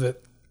thinks of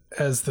it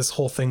as this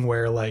whole thing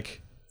where,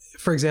 like,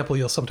 for example,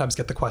 you'll sometimes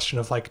get the question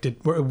of like,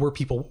 were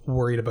people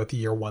worried about the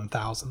year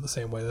 1000 the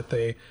same way that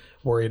they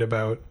worried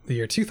about the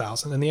year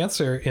 2000? And the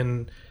answer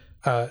in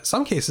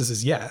some cases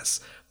is yes,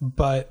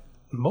 but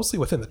mostly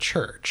within the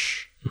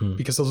church,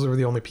 because those are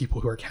the only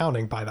people who are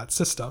counting by that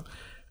system.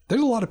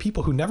 There's a lot of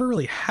people who never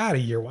really had a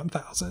year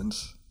 1000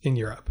 in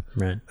Europe.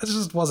 Right. That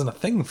just wasn't a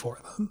thing for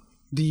them.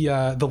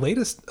 The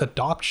latest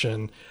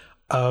adoption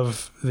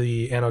of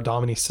the Anno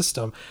Domini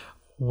system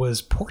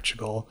was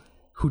Portugal,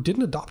 who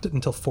didn't adopt it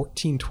until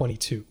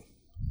 1422.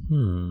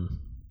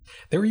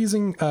 They were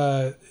using,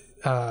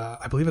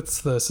 I believe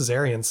it's the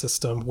Caesarean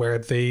system, where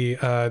they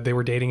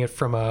were dating it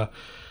from an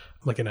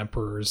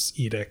emperor's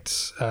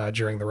edict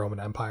during the Roman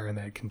Empire, and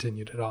they had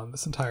continued it on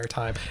this entire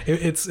time.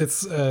 Its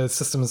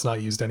system is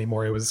not used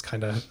anymore. It was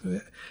kind of,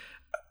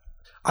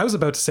 I was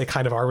about to say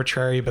kind of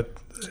arbitrary, but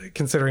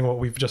considering what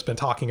we've just been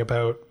talking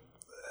about,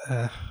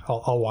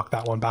 I'll walk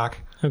that one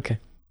back. Okay.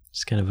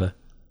 Just kind of a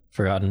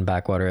forgotten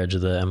backwater edge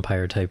of the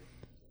empire type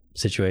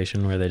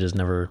situation where they just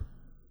never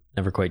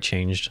quite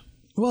changed.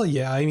 Well,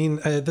 yeah, I mean,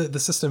 the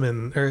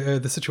system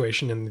the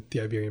situation in the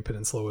Iberian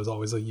Peninsula was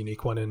always a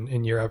unique one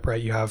in Europe,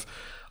 right? You have,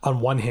 on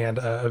one hand,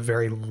 a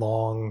very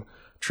long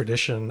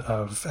tradition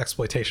of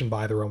exploitation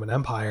by the Roman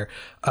Empire.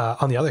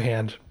 On the other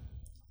hand,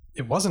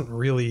 it wasn't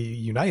really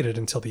united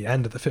until the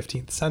end of the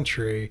 15th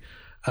century.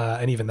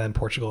 And even then,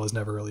 Portugal is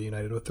never really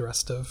united with the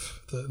rest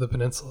of the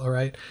peninsula,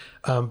 right?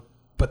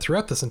 But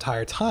throughout this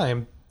entire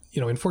time,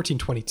 in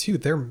 1422,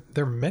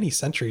 they're many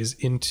centuries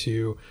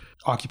into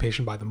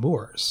occupation by the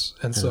Moors,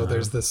 and so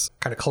there's this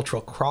kind of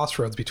cultural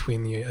crossroads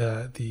between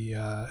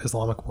the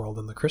Islamic world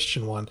and the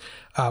Christian one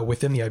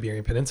within the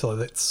Iberian Peninsula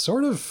that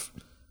sort of,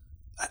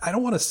 I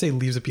don't want to say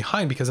leaves it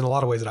behind, because in a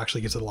lot of ways it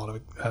actually gives it a lot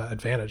of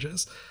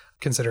advantages,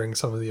 considering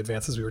some of the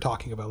advances we were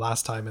talking about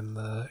last time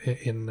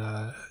in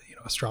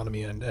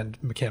astronomy and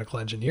mechanical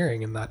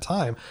engineering in that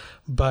time.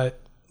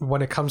 But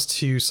when it comes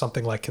to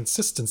something like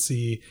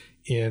consistency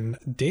in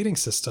dating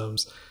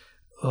systems,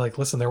 like,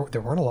 listen, there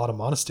weren't a lot of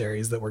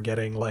monasteries that were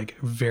getting like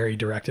very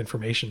direct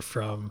information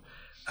from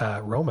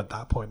Rome at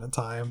that point in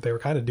time. They were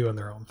kind of doing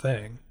their own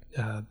thing.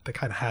 They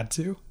kind of had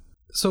to.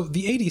 So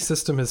the AD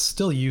system is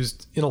still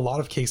used in a lot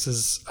of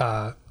cases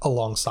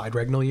alongside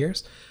regnal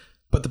years,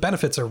 but the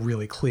benefits are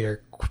really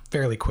clear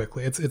fairly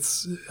quickly.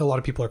 It's a lot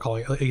of people are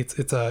calling it,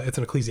 it's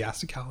an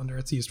ecclesiastic calendar.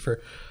 It's used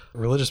for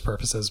religious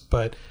purposes,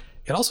 but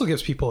it also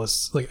gives people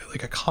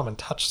a common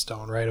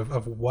touchstone, right?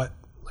 Of what,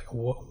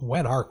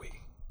 when are we?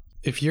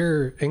 If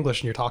you're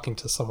English and you're talking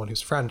to someone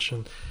who's French,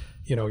 and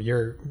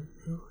you're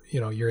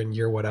in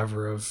year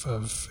whatever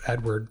of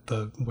Edward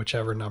the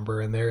whichever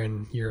number, and they're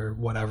in year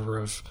whatever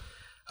of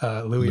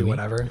Louis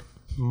whatever,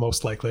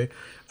 most likely,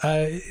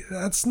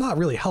 that's not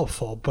really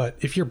helpful. But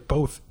if you're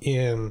both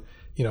in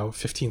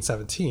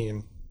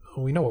 1517,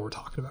 we know what we're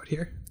talking about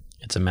here.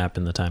 It's a map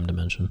in the time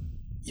dimension.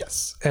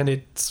 Yes, and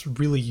it's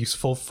really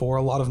useful for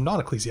a lot of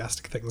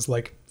non-ecclesiastic things,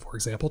 like, for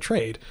example,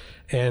 trade.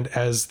 And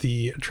as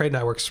the trade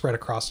networks spread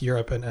across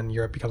Europe and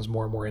Europe becomes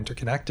more and more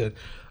interconnected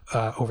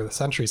over the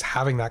centuries,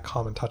 having that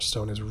common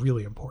touchstone is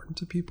really important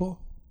to people.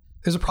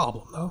 There's a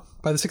problem, though.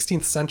 By the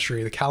 16th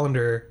century, the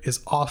calendar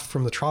is off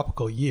from the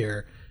tropical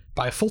year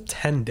by a full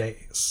 10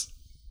 days.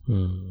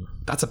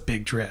 That's a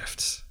big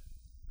drift.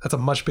 That's a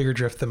much bigger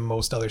drift than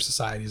most other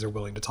societies are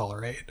willing to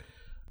tolerate.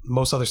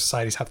 Most other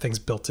societies have things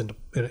built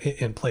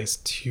in place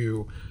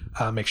to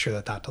make sure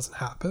that doesn't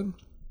happen.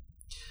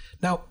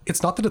 Now,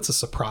 it's not that it's a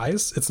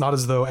surprise. It's not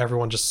as though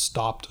everyone just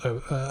stopped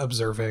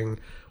observing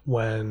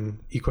when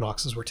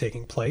equinoxes were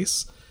taking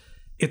place.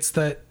 It's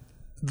that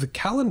the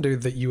calendar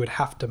that you would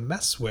have to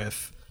mess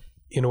with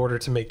in order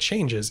to make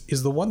changes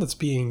is the one that's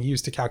being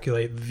used to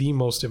calculate the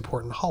most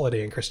important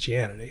holiday in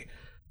Christianity.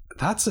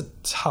 That's a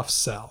tough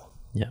sell.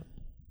 Yeah.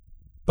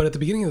 But at the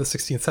beginning of the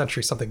 16th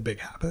century, something big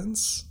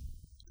happens.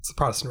 It's the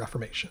Protestant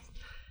Reformation.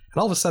 And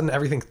all of a sudden,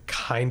 everything's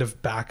kind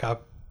of back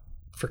up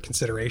for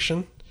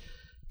consideration,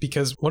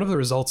 because one of the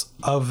results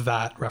of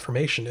that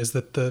Reformation is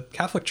that the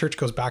Catholic Church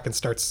goes back and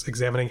starts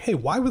examining, hey,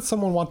 why would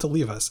someone want to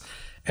leave us?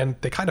 And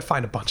they kind of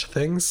find a bunch of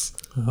things.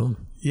 Oh.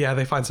 Yeah,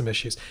 they find some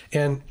issues.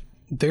 And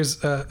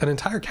there's an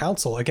entire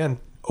council, again,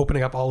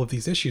 opening up all of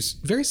these issues,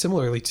 very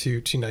similarly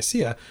to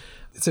Nicaea.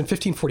 It's in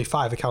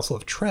 1545, the Council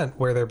of Trent,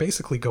 where they're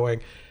basically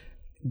going,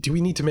 do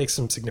we need to make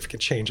some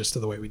significant changes to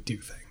the way we do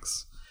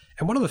things?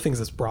 And one of the things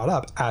that's brought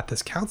up at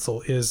this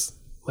council is,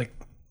 like,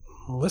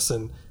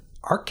 listen,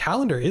 our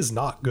calendar is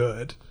not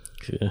good.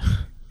 Yeah.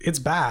 It's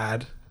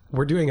bad.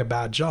 We're doing a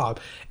bad job.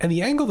 And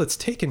the angle that's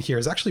taken here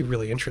is actually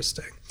really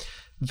interesting.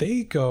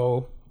 They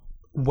go,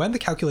 when the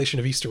calculation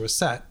of Easter was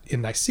set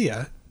in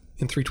Nicaea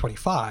in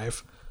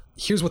 325,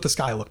 here's what the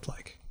sky looked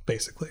like,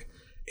 basically.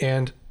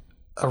 And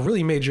a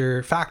really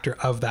major factor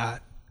of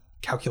that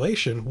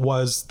calculation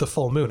was the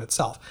full moon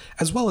itself,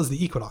 as well as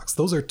the equinox.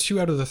 Those are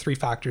 2 out of the 3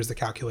 factors that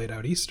calculate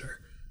out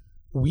Easter.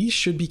 We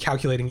should be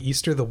calculating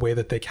Easter the way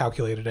that they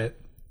calculated it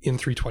in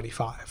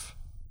 325.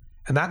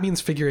 And that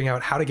means figuring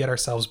out how to get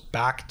ourselves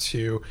back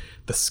to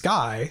the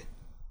sky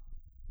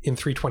in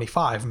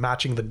 325,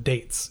 matching the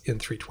dates in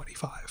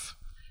 325.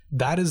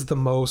 That is the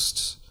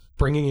most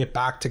bringing it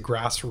back to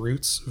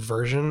grassroots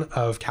version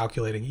of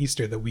calculating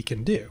Easter that we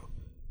can do.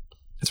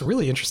 It's a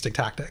really interesting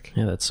tactic.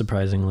 Yeah, that's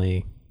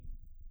surprisingly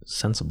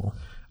sensible.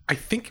 I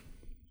think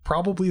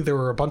probably there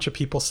were a bunch of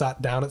people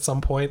sat down at some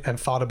point and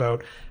thought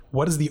about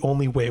what is the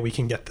only way we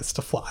can get this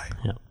to fly.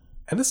 Yeah.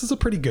 And this is a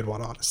pretty good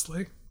one,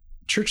 honestly.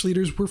 Church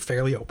leaders were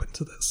fairly open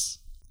to this.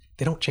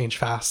 They don't change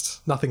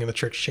fast. Nothing in the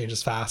church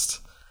changes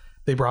fast.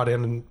 They brought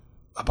in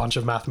a bunch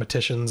of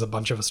mathematicians, a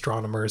bunch of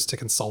astronomers to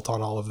consult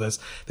on all of this.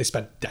 They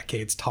spent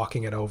decades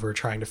talking it over,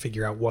 trying to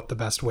figure out what the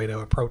best way to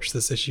approach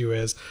this issue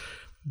is.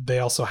 They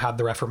also had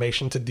the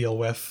Reformation to deal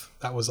with.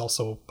 That was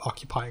also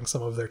occupying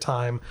some of their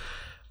time.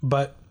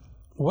 But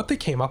what they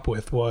came up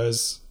with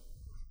was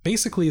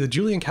basically the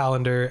Julian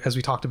calendar, as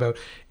we talked about,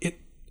 it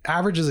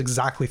averages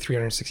exactly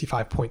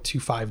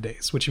 365.25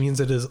 days, which means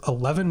it is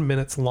 11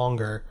 minutes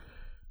longer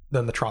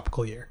than the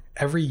tropical year.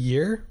 Every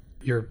year,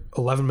 you're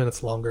 11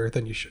 minutes longer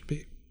than you should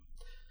be.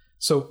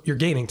 So you're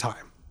gaining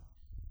time.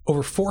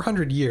 Over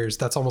 400 years,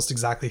 that's almost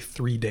exactly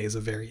 3 days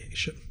of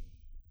variation.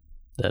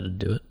 That'd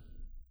do it.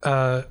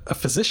 A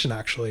physician,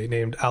 actually,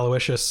 named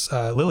Aloysius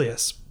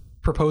Lilius,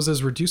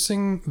 proposes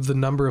reducing the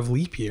number of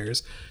leap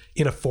years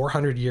in a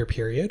 400-year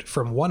period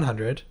from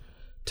 100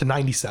 to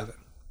 97.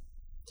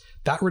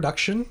 That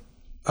reduction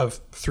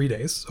of 3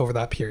 days over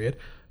that period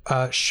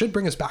should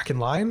bring us back in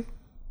line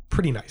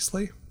pretty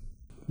nicely.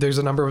 There's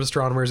a number of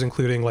astronomers,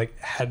 including like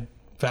head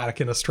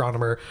Vatican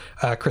astronomer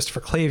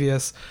Christopher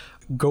Clavius,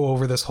 go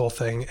over this whole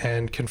thing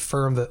and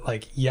confirm that,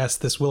 like, yes,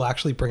 this will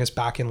actually bring us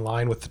back in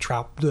line with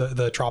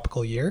the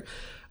tropical year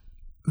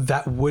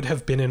that would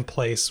have been in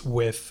place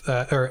with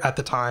or at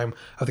the time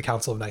of the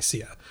Council of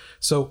Nicaea.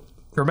 So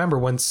remember,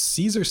 when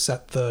Caesar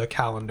set the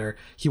calendar,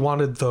 he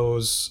wanted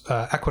those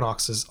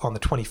equinoxes on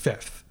the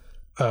 25th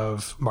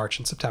of March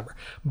and September.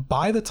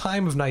 By the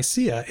time of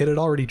Nicaea, it had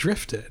already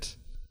drifted.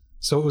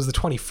 So it was the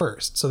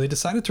 21st. So they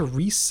decided to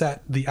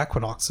reset the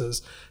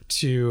equinoxes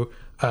to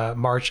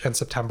March and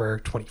September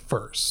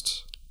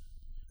 21st.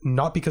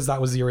 Not because that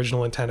was the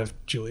original intent of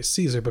Julius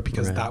Caesar, but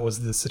because that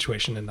was the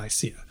situation in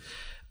Nicaea.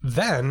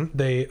 Then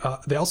they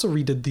also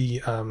redid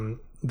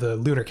the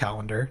lunar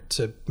calendar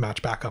to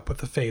match back up with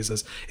the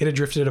phases. It had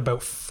drifted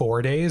about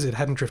 4 days. It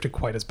hadn't drifted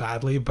quite as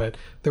badly, but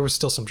there was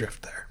still some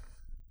drift there.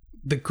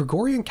 The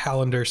Gregorian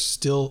calendar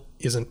still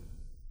isn't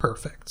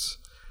perfect.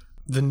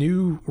 The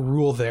new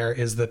rule there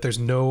is that there's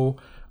no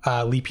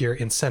leap year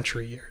in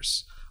century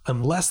years,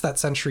 unless that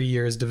century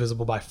year is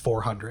divisible by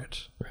 400.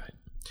 Right.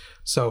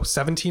 So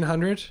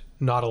 1700,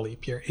 not a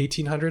leap year.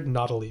 1800,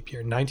 not a leap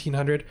year.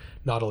 1900,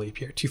 not a leap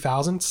year.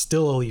 2000,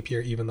 still a leap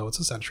year, even though it's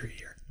a century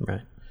year.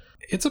 Right.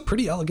 It's a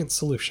pretty elegant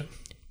solution.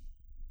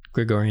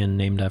 Gregorian,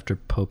 named after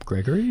Pope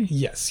Gregory?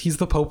 Yes, he's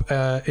the Pope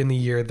in the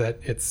year that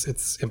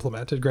it's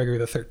implemented, Gregory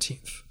the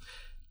 13th.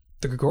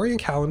 The Gregorian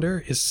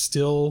calendar is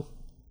still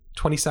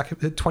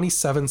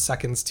 27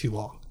 seconds too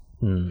long.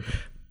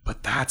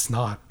 But that's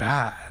not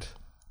bad.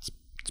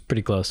 It's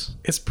pretty close.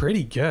 It's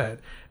pretty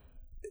good.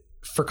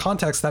 For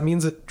context, that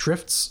means it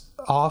drifts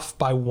off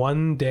by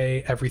 1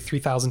 day every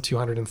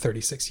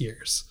 3,236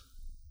 years.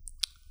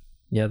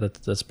 Yeah,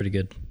 that's pretty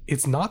good.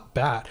 It's not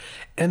bad.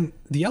 And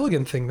the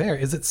elegant thing there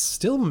is it's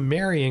still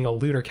marrying a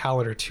lunar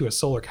calendar to a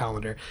solar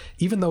calendar,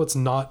 even though it's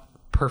not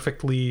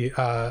perfectly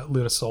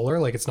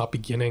lunisolar, like it's not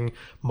beginning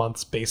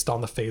months based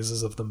on the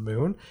phases of the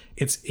moon.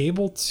 It's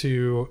able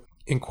to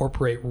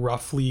incorporate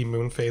roughly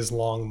moon phase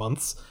long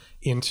months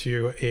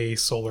into a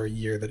solar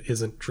year that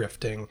isn't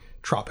drifting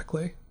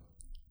tropically.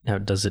 Now,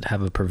 does it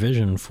have a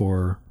provision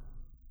for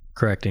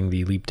correcting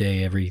the leap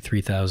day every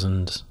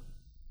 3,000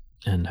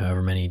 and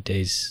however many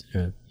days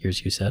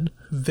years you said?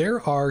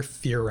 There are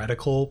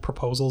theoretical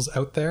proposals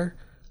out there.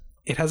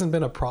 It hasn't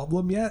been a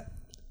problem yet.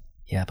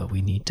 Yeah, but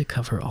we need to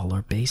cover all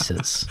our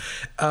bases.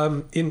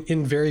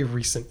 In very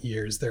recent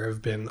years, there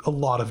have been a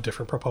lot of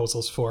different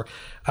proposals for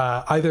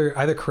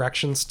either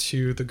corrections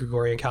to the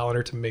Gregorian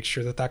calendar to make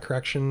sure that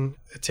correction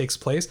takes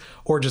place,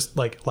 or just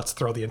like, let's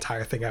throw the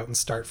entire thing out and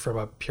start from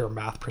a pure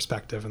math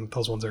perspective. And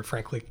those ones are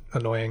frankly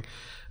annoying.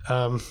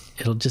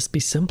 It'll just be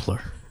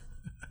simpler.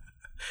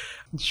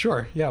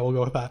 Sure. Yeah, we'll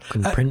go with that.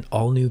 And print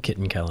all new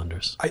kitten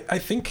calendars. I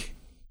think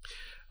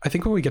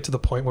when we get to the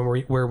point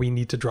where we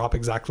need to drop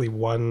exactly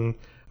one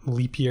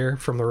leap year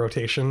from the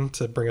rotation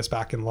to bring us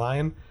back in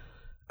line,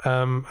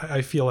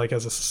 I feel like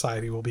as a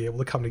society we'll be able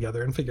to come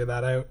together and figure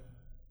that out.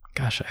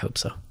 Gosh, I hope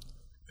so.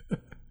 I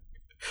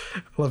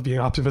love being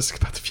optimistic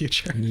about the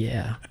future.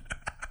 Yeah.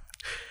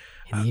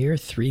 In the year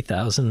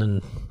 3000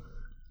 and...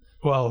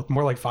 Well,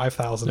 more like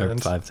 5,000. Or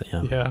 5,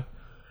 yeah. Yeah.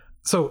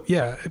 So,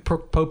 yeah,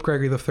 Pope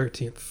Gregory the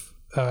 13th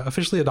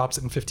officially adopts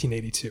it in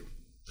 1582.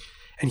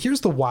 And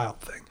here's the wild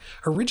thing.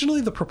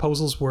 Originally, the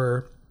proposals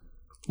were,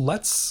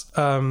 let's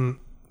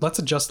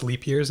adjust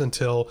leap years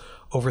until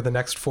over the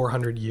next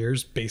 400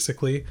 years,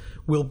 basically.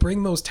 We'll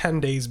bring those 10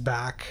 days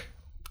back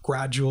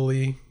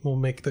gradually. We'll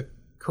make the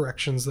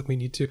corrections that we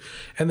need to.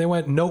 And they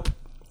went, nope,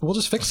 we'll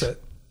just fix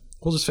it.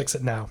 We'll just fix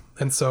it now.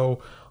 And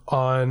so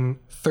on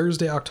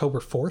Thursday, October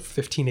 4th,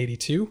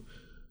 1582,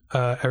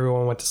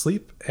 everyone went to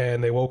sleep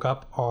and they woke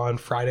up on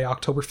Friday,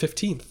 October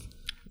 15th.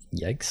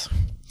 Yikes.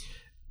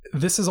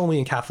 This is only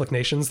in Catholic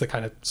nations that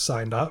kind of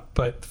signed up,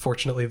 but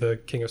fortunately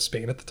the King of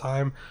Spain at the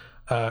time,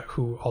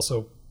 who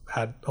also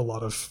had a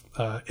lot of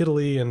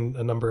Italy and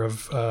a number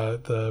of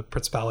the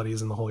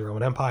principalities in the Holy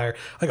Roman Empire,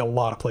 like a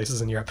lot of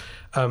places in Europe,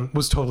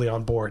 was totally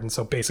on board. And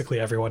so basically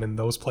everyone in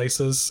those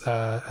places,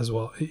 as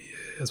well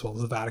as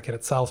the Vatican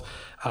itself,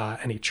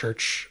 any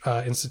church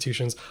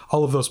institutions,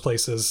 all of those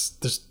places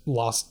just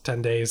lost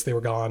 10 days. They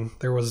were gone.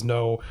 There was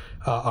no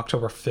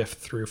October 5th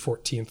through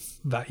 14th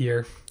that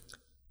year.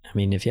 I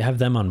mean, if you have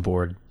them on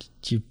board,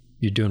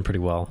 you're doing pretty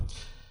well.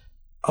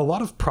 A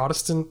lot of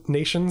Protestant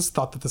nations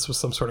thought that this was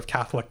some sort of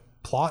Catholic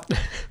plot.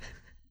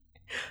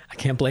 I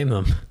can't blame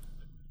them.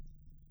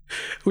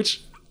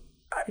 Which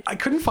I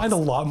couldn't find a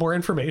lot more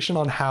information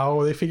on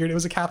how they figured it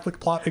was a Catholic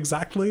plot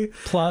exactly.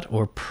 Plot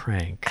or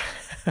prank?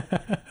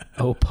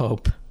 Oh,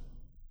 Pope.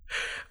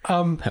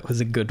 That was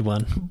a good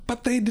one.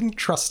 But they didn't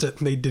trust it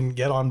and they didn't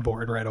get on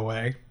board right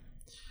away.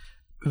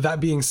 That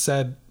being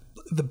said,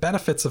 the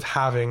benefits of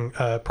having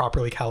a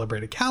properly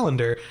calibrated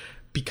calendar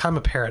become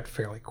apparent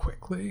fairly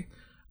quickly.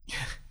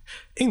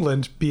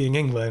 England, being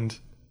England,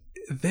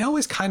 they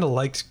always kind of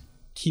liked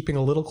keeping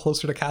a little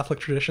closer to Catholic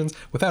traditions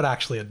without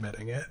actually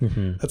admitting it.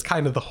 Mm-hmm. That's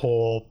kind of the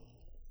whole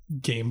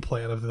game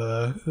plan of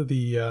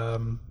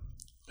the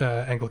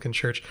Anglican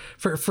Church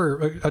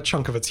for a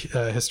chunk of its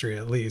history,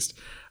 at least.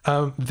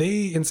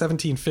 They in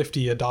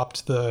 1750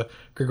 adopt the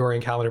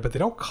Gregorian calendar, but they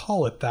don't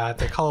call it that.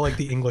 They call it like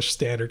the English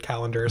Standard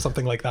Calendar or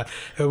something like that.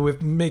 It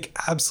would make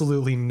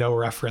absolutely no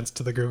reference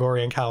to the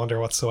Gregorian calendar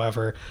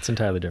whatsoever. It's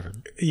entirely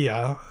different.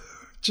 Yeah.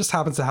 Just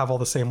happens to have all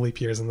the same leap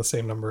years and the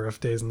same number of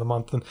days in the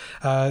month. And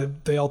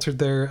they altered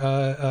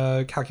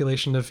their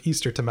calculation of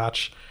Easter to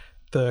match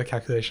the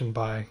calculation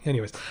by...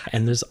 Anyways.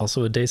 And there's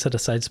also a day set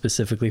aside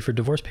specifically for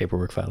divorce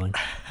paperwork filing.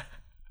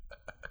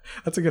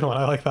 That's a good one.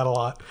 I like that a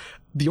lot.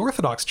 The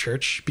Orthodox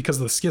Church, because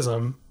of the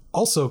schism,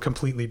 also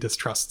completely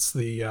distrusts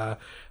the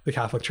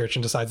Catholic Church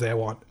and decides they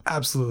want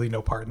absolutely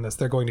no part in this.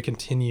 They're going to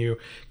continue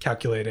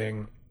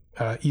calculating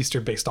Easter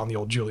based on the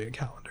old Julian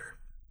calendar.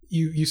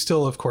 You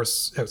still, of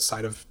course,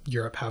 outside of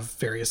Europe, have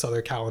various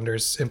other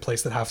calendars in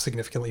place that have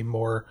significantly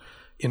more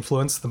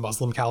influence. The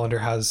Muslim calendar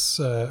has,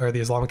 or the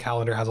Islamic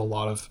calendar has a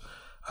lot of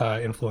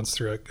influence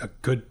through a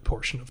good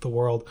portion of the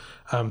world.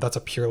 That's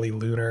a purely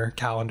lunar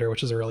calendar,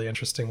 which is a really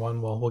interesting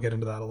one. We'll get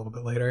into that a little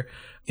bit later.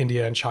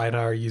 India and China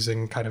are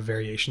using kind of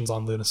variations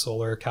on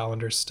lunisolar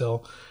calendars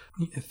still,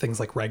 things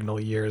like regnal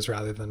years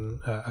rather than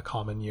a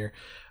common year.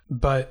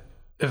 But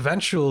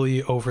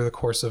eventually, over the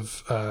course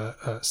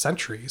of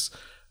centuries,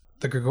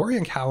 the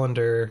Gregorian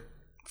calendar,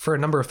 for a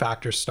number of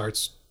factors,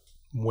 starts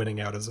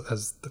winning out as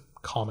the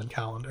common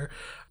calendar.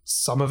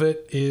 Some of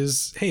it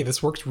is, hey,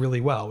 this works really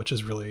well, which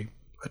is really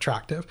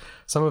attractive.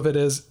 Some of it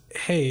is,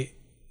 hey,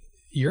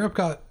 Europe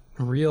got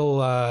real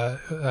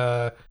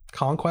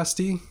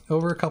conquesty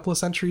over a couple of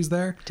centuries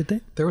there. Did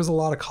they? There was a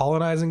lot of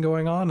colonizing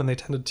going on, and they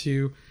tended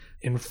to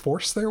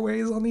enforce their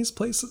ways on these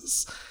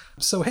places.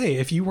 So, hey,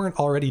 if you weren't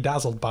already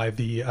dazzled by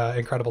the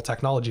incredible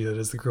technology that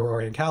is the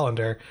Gregorian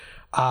calendar,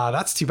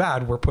 that's too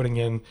bad. We're putting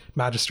in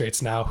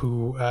magistrates now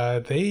who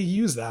they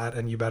use that,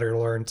 and you better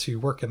learn to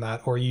work in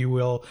that, or you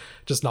will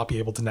just not be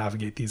able to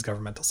navigate these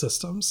governmental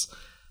systems.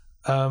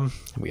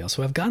 We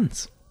also have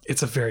guns.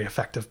 It's a very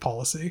effective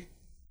policy.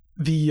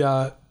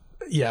 The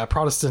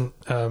Protestant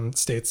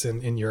states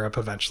in Europe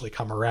eventually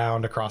come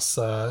around across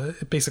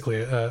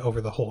basically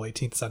over the whole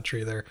 18th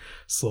century. They're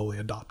slowly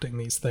adopting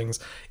these things.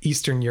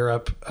 Eastern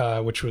Europe,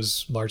 which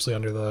was largely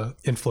under the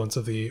influence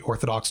of the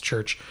Orthodox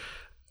Church,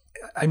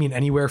 I mean,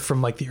 anywhere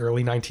from like the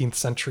early 19th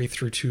century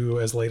through to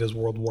as late as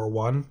World War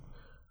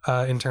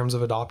I in terms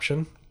of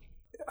adoption.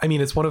 I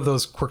mean, it's one of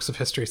those quirks of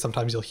history.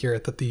 Sometimes you'll hear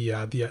it that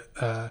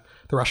the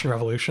Russian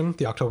Revolution,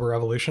 the October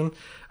Revolution,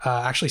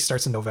 actually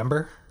starts in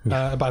November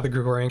by the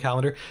Gregorian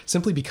calendar,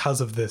 simply because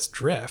of this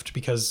drift,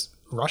 because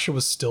Russia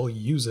was still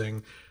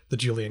using the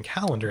Julian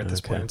calendar at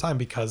this point in time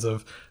because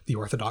of the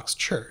Orthodox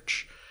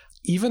Church.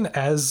 Even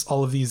as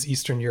all of these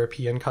Eastern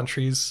European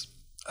countries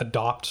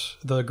adopt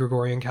the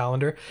Gregorian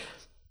calendar,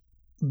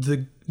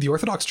 the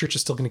Orthodox Church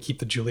is still going to keep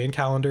the Julian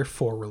calendar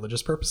for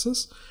religious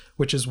purposes,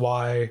 which is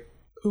why,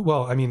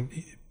 well, I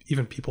mean,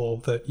 even people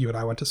that you and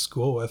I went to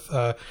school with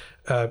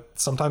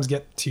sometimes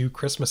get 2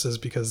 Christmases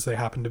because they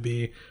happen to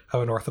be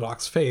of an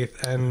Orthodox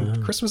faith.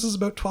 And Christmas is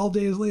about 12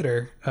 days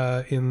later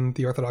in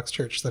the Orthodox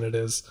Church than it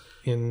is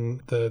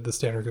in the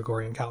standard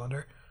Gregorian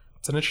calendar.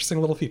 It's an interesting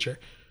little feature.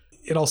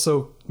 It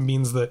also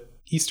means that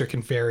Easter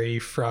can vary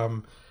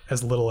from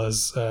as little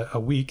as a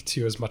week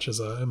to as much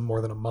as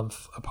more than a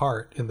month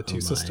apart in the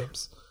two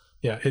systems.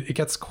 Yeah, it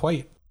gets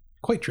quite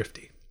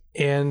drifty.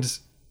 And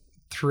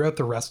throughout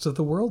the rest of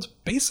the world,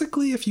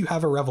 basically, if you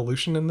have a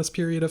revolution in this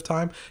period of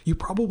time, you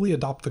probably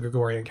adopt the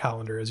Gregorian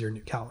calendar as your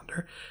new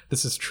calendar.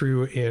 This is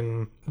true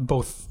in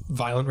both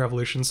violent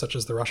revolutions, such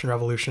as the Russian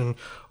Revolution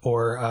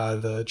or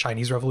the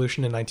Chinese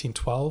Revolution in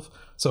 1912.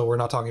 So we're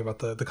not talking about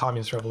the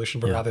Communist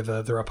Revolution, but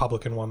rather the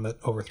Republican one that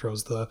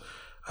overthrows the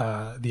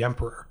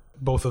emperor.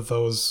 Both of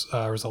those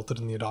resulted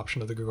in the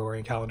adoption of the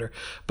Gregorian calendar.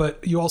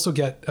 But you also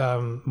get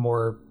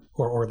more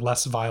or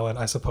less violent,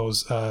 I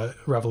suppose,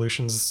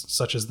 revolutions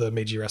such as the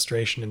Meiji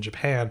Restoration in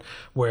Japan,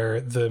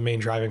 where the main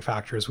driving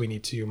factor is we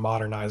need to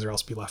modernize or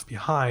else be left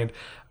behind.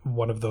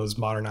 One of those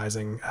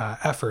modernizing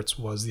efforts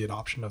was the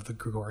adoption of the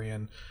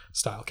Gregorian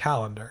style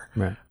calendar.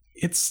 Right.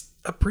 It's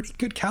a pretty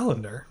good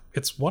calendar.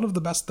 It's one of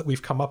the best that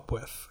we've come up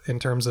with in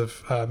terms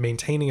of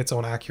maintaining its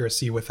own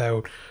accuracy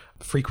without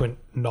frequent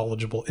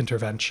knowledgeable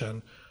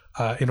intervention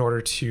in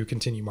order to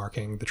continue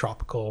marking the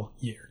tropical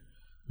year.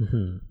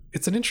 Mm-hmm.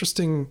 It's an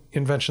interesting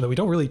invention that we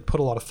don't really put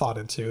a lot of thought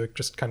into. It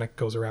just kind of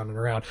goes around and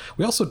around.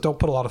 We also don't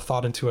put a lot of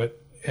thought into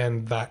it,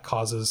 and that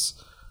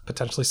causes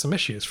potentially some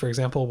issues. For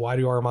example, why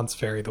do our months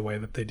vary the way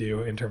that they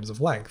do in terms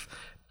of length?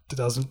 It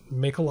doesn't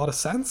make a lot of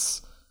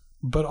sense,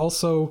 but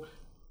also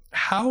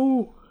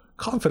how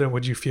confident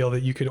would you feel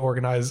that you could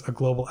organize a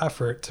global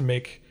effort to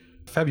make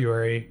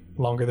February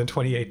longer than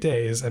 28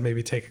 days and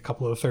maybe take a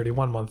couple of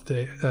 31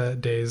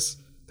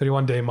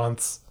 day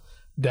months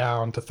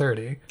down to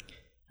 30?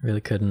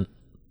 Really couldn't,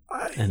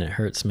 and it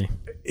hurts me.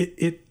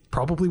 It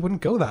probably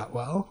wouldn't go that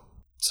well.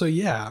 So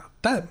yeah,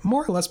 that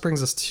more or less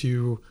brings us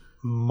to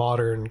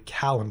modern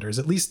calendars,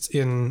 at least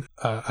in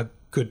a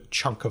good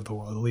chunk of the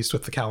world, at least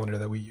with the calendar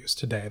that we use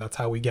today. That's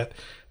how we get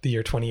the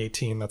year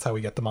 2018. That's how we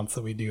get the months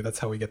that we do. That's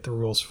how we get the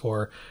rules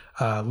for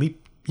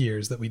leap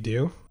years that we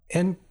do.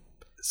 And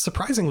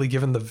surprisingly,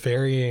 given the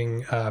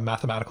varying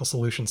mathematical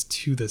solutions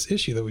to this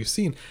issue that we've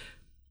seen,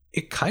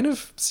 it kind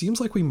of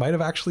seems like we might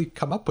have actually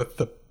come up with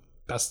the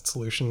best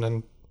solution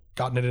and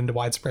gotten it into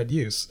widespread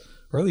use,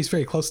 or at least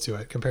very close to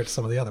it compared to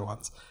some of the other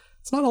ones.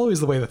 It's not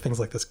always the way that things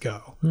like this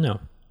go. No.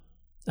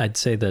 I'd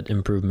say that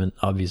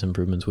obvious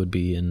improvements would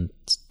be in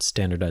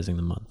standardizing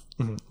the month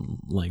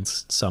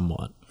lengths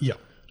somewhat. Yeah.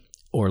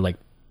 Or like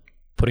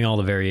putting all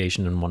the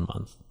variation in one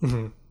month.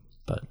 Mm-hmm.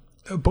 But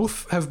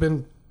both have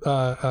been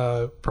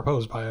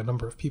proposed by a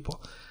number of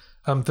people.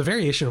 The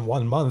variation in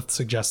 1 month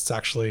suggests,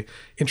 actually,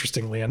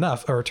 interestingly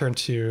enough, a return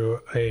to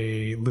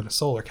a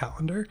lunisolar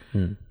calendar,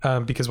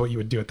 because what you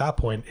would do at that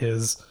point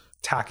is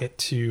tack it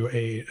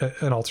to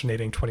an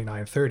alternating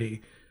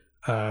 29-30,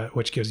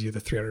 which gives you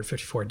the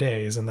 354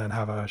 days, and then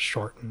have a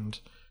shortened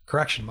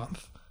correction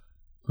month.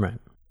 Right.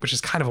 Which is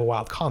kind of a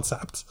wild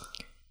concept.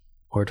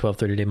 Or 12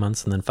 30-day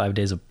months and then 5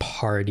 days of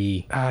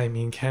party. I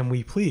mean, can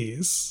we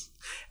please?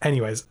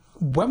 Anyways,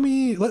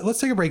 let's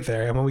take a break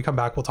there, and when we come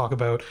back, we'll talk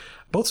about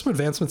both some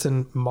advancements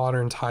in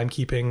modern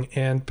timekeeping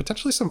and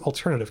potentially some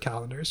alternative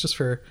calendars, just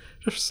for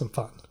some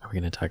fun. Are we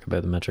going to talk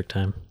about the metric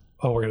time?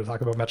 Oh, we're going to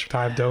talk about metric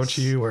time. Don't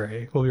you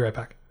worry. We'll be right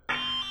back.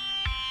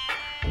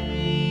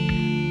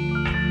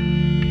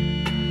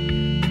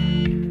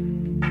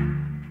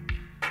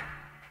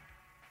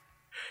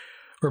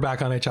 We're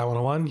back on HI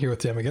 101 here with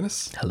Dan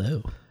McGinnis.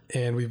 Hello.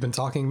 And we've been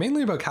talking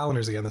mainly about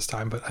calendars again this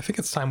time, but I think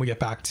it's time we get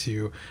back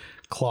to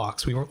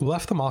clocks. We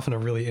left them off in a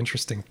really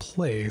interesting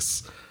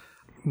place,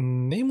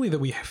 namely that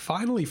we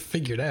finally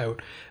figured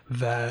out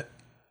that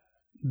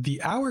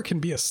the hour can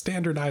be a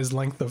standardized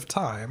length of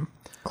time.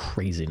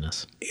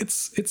 Craziness.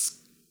 It's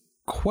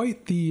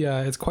quite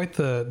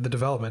the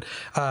development.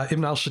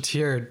 Ibn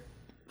al-Shatir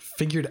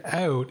figured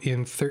out in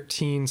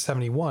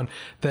 1371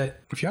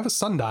 that if you have a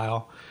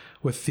sundial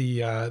with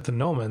the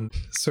gnomon,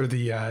 sort of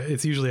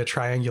it's usually a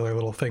triangular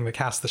little thing that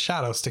casts the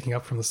shadow sticking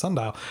up from the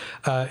sundial.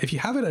 If you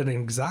have it at an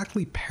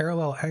exactly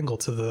parallel angle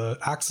to the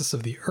axis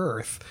of the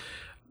Earth,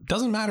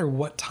 doesn't matter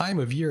what time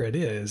of year it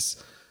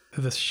is,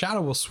 the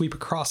shadow will sweep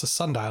across a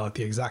sundial at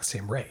the exact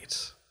same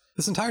rate.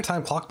 This entire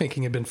time,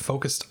 clockmaking had been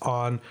focused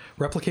on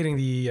replicating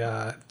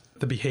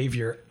the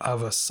behavior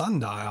of a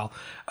sundial,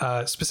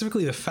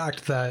 specifically the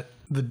fact that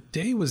the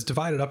day was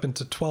divided up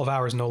into 12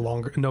 hours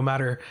no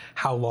matter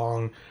how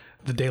long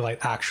the daylight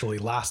actually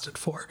lasted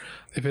for.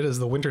 If it is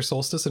the winter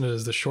solstice and it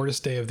is the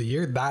shortest day of the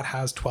year, that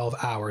has 12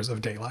 hours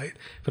of daylight.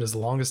 If it is the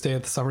longest day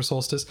at the summer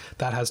solstice,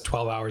 that has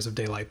 12 hours of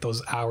daylight.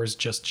 Those hours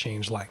just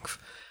change length.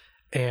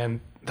 And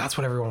that's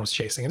what everyone was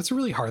chasing. And it's a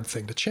really hard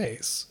thing to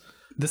chase.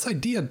 This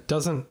idea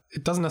doesn't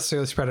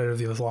necessarily spread out of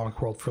the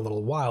Islamic world for a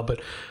little while,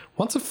 but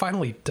once it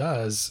finally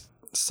does,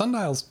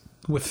 sundials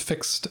with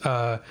fixed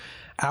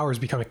hours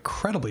become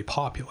incredibly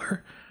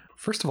popular.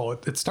 First of all,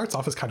 it starts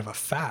off as kind of a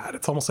fad.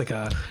 It's almost like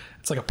a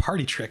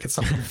party trick. It's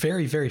something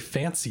very, very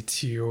fancy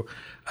to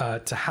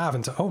have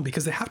and to own,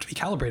 because they have to be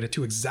calibrated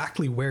to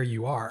exactly where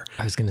you are.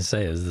 I was going to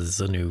say, is this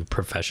a new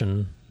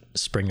profession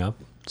spring up?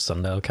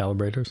 Sundial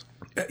calibrators?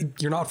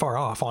 You're not far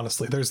off,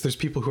 honestly. There's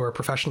people who are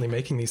professionally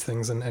making these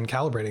things and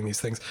calibrating these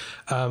things.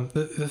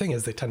 The thing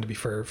is, they tend to be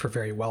for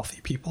very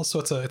wealthy people, so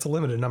it's a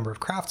limited number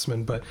of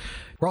craftsmen. But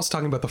we're also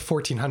talking about the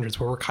 1400s,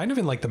 where we're kind of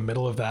in like the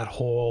middle of that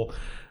whole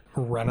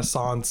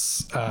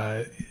Renaissance.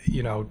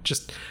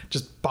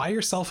 Just buy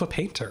yourself a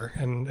painter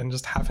and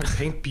just have him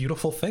paint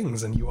beautiful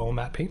things, and you own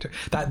that painter.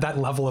 That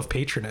level of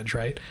patronage,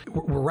 right?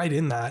 We're right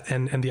in that,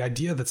 and the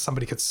idea that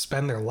somebody could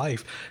spend their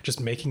life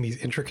just making these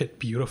intricate,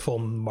 beautiful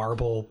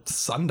marble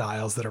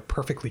sundials that are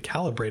perfectly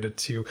calibrated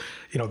to,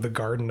 the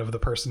garden of the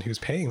person who's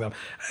paying them.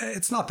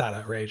 It's not that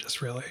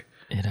outrageous, really.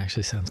 It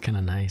actually sounds kind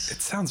of nice.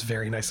 It sounds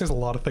very nice. There's a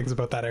lot of things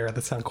about that era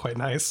that sound quite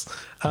nice.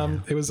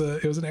 It was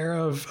an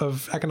era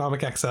of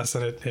economic excess,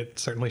 and it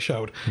certainly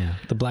showed. Yeah,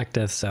 the Black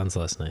Death sounds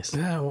less nice.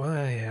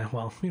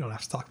 Well, we don't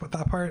have to talk about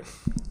that part.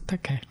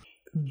 Okay.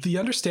 The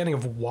understanding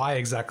of why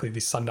exactly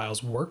these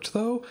sundials worked,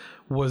 though,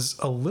 was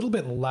a little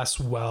bit less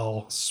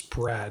well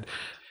spread.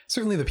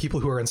 Certainly the people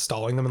who are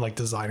installing them and like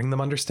designing them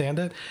understand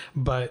it,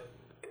 but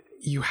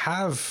you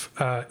have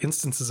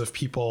instances of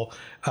people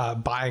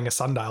buying a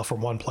sundial from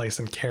one place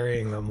and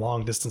carrying them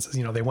long distances.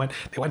 You know, they went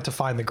to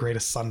find the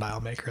greatest sundial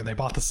maker, and they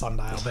bought the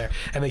sundial there,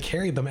 and they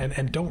carried them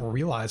and don't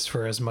realize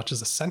for as much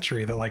as a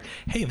century that like,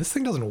 hey, this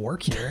thing doesn't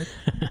work here.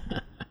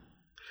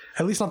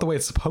 At least not the way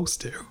it's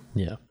supposed to.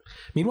 Yeah.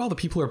 Meanwhile, the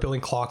people who are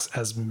building clocks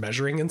as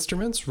measuring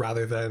instruments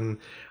rather than,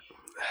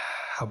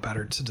 how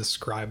better to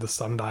describe the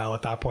sundial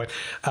at that point,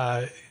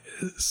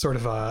 sort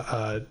of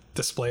a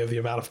display of the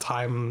amount of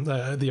time,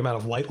 the amount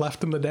of light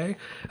left in the day.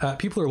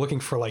 People are looking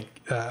for like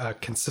a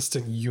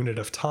consistent unit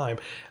of time.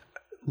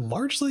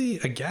 Largely,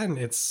 again,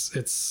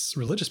 it's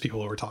religious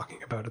people who we're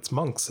talking about. It's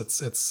monks.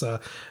 It's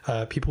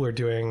people who are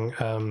doing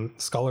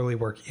scholarly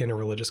work in a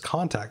religious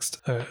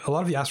context. A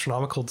lot of the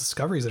astronomical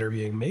discoveries that are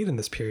being made in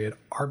this period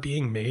are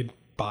being made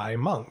by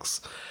monks.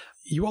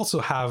 You also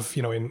have,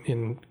 you know,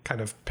 in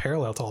kind of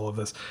parallel to all of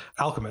this,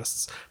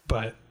 alchemists,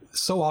 but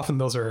so often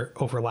those are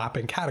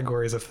overlapping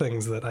categories of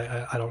things that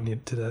I don't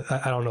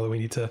know that we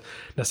need to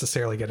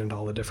necessarily get into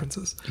all the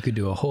differences. You could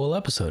do a whole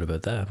episode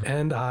about that.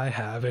 And I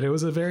have, and it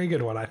was a very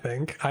good one, I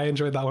think. I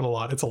enjoyed that one a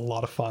lot. It's a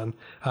lot of fun.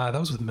 That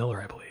was with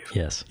Miller, I believe.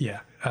 Yes.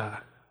 Yeah.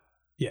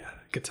 Yeah,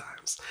 good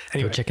times.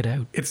 Anyway, go check it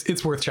out.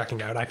 It's worth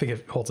checking out. I think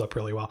it holds up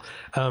really well.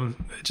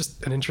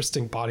 Just an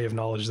interesting body of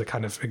knowledge that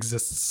kind of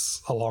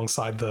exists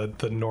alongside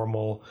the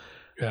normal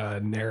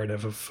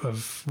narrative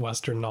of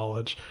Western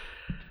knowledge.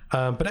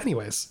 But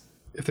anyways,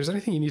 if there's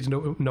anything you need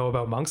to know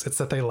about monks, it's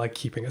that they like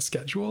keeping a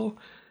schedule.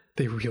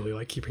 They really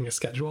like keeping a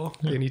schedule.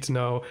 They need to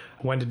know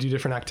when to do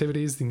different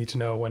activities. They need to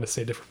know when to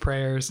say different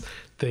prayers.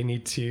 They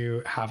need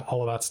to have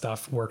all of that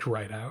stuff worked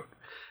right out.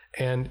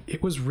 And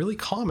it was really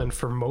common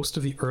for most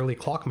of the early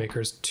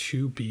clockmakers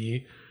to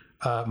be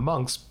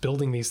monks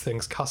building these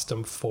things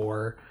custom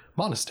for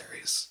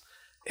monasteries.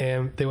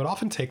 And they would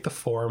often take the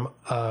form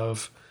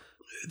of,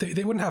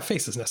 they wouldn't have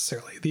faces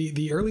necessarily.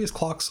 The earliest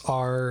clocks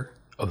are...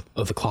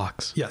 Oh, the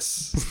clocks.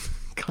 Yes.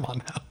 Come on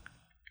now.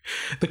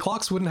 The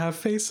clocks wouldn't have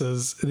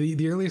faces.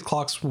 The earliest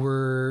clocks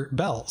were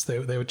bells. They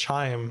would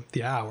chime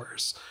the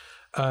hours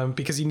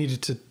because you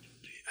needed to,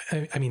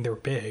 I mean, they were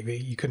big.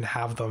 You couldn't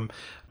have them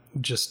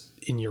just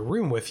in your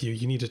room with you.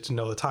 You needed to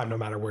know the time no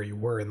matter where you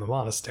were in the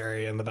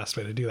monastery. And the best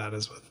way to do that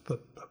is with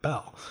a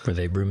bell. Were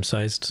they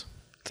broom-sized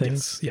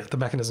things? Yes. Yeah, the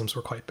mechanisms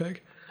were quite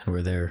big. And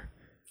were there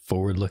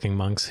forward-looking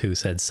monks who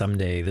said,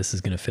 someday this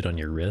is going to fit on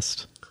your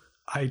wrist?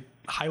 I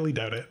highly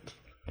doubt it.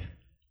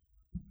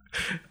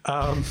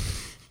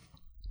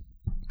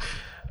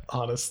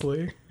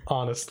 Honestly.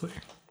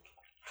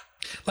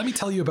 Let me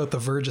tell you about the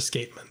Verge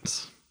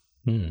escapement.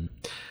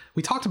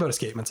 We talked about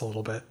escapements a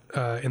little bit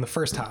in the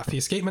first half. The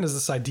escapement is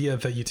this idea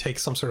that you take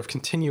some sort of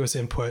continuous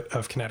input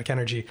of kinetic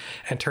energy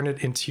and turn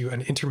it into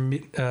an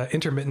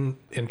intermittent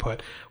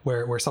input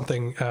where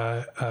something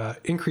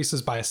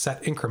increases by a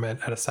set increment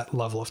at a set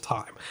level of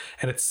time.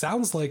 And it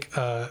sounds like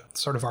a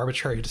sort of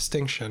arbitrary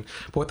distinction,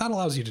 but what that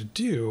allows you to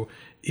do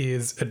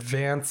is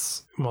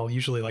advance, well,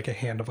 usually like a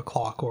hand of a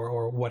clock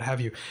or what have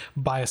you,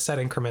 by a set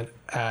increment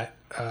at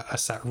a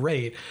set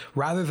rate,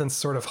 rather than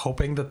sort of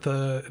hoping that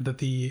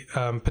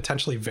the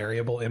potentially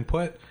variable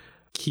input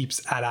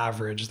keeps at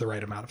average the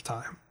right amount of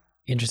time.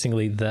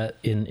 Interestingly, that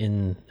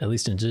in at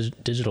least in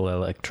digital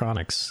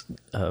electronics,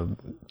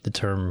 the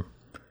term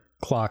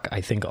clock,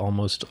 I think,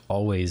 almost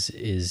always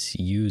is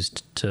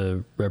used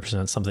to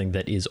represent something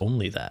that is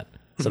only that,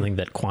 something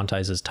that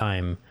quantizes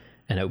time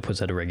and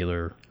outputs at a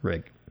regular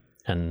rig.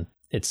 And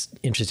it's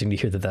interesting to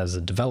hear that is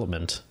a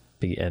development,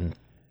 and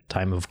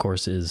time, of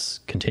course, is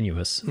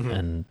continuous,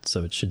 and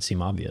so it should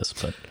seem obvious.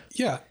 But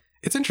yeah,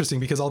 it's interesting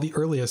because all the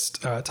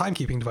earliest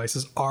timekeeping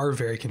devices are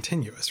very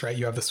continuous, right?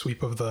 You have the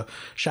sweep of the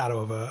shadow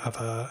of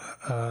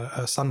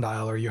a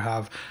sundial, or you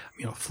have,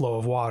 you know, flow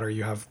of water,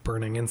 you have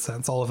burning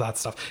incense, all of that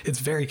stuff. It's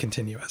very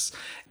continuous.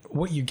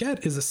 What you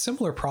get is a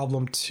similar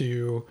problem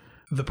to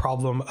the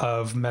problem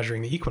of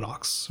measuring the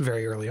equinox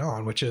very early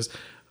on, which is,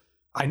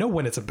 I know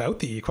when it's about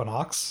the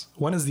equinox.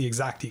 When is the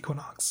exact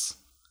equinox?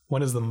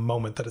 When is the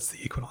moment that it's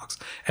the equinox?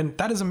 And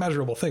that is a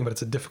measurable thing, but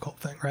it's a difficult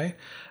thing, right?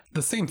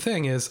 The same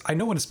thing is, I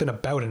know when it's been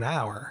about an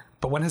hour,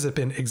 but when has it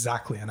been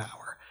exactly an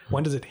hour?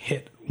 When does it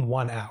hit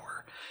 1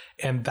 hour?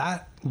 And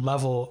that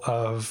level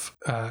of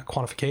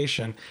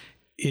quantification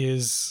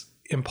is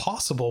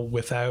impossible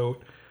without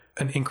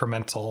an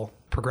incremental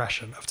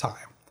progression of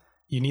time.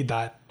 You need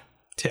that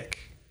tick.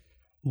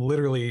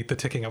 Literally, the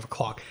ticking of a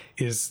clock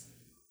is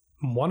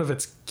one of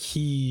its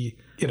key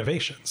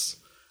innovations.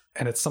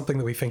 And it's something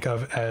that we think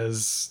of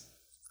as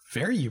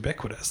very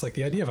ubiquitous. Like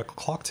the idea of a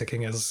clock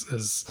ticking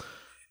is,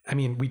 I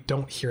mean, we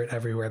don't hear it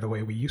everywhere the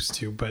way we used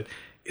to, but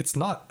it's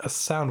not a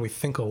sound we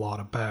think a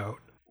lot about.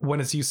 when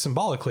it's used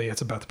symbolically,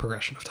 it's about the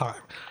progression of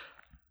time.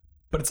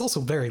 But it's also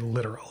very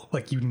literal.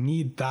 Like, you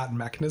need that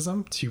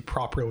mechanism to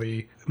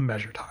properly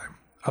measure time.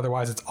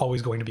 Otherwise, it's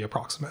always going to be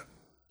approximate.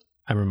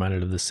 I'm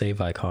reminded of the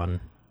save icon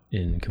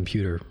in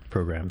computer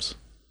programs.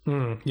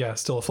 Yeah,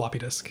 still a floppy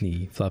disk.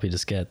 The floppy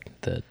diskette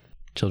that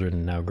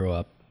children now grow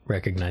up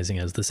recognizing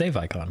as the save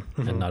icon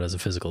and not as a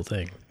physical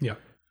thing. Yeah.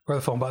 Or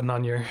the phone button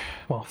on your,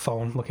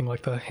 phone looking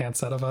like the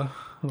handset of an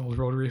old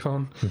rotary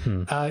phone.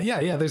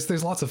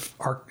 There's lots of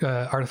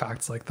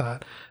artifacts like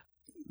that.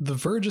 The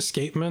Verge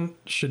escapement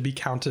should be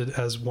counted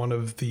as one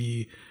of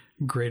the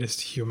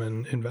greatest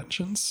human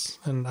inventions,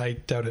 and I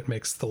doubt it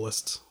makes the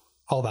list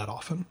all that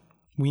often.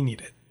 We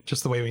need it,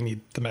 just the way we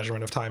need the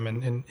measurement of time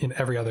in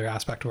every other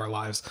aspect of our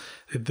lives.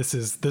 This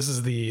is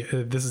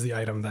the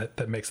item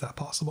that makes that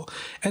possible.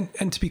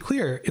 And to be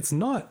clear, it's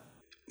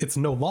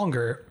no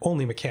longer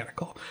only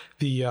mechanical.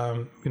 The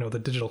the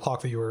digital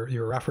clock that you were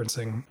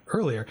referencing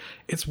earlier,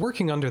 it's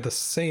working under the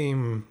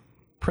same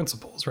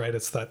principles, right?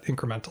 It's that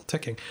incremental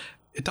ticking.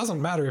 It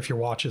doesn't matter if your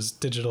watch is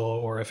digital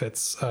or if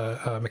it's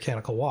a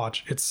mechanical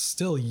watch. It's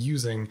still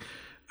using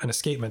an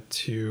escapement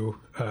to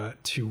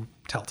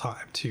tell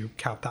time, to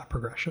count that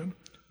progression.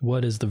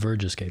 What is the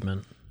Verge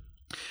escapement?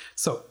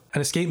 So an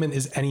escapement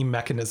is any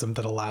mechanism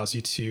that allows you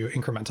to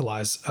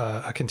incrementalize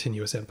a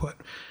continuous input.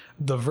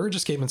 The Verge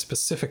escapement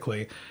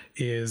specifically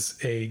is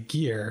a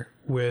gear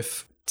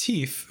with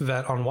teeth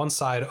that on one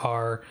side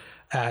are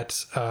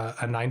at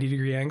a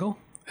 90-degree angle,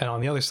 and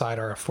on the other side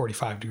are a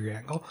 45-degree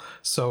angle.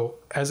 So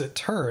as it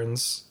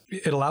turns,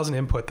 it allows an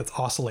input that's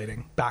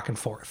oscillating back and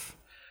forth.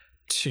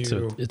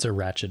 So it's a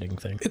ratcheting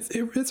thing.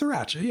 It's a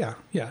ratchet, yeah.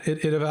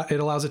 It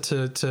allows it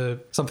to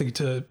something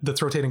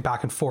that's rotating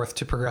back and forth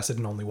to progress it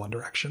in only one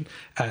direction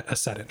at a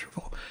set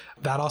interval.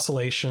 That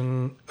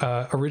oscillation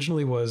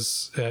originally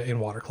was in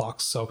water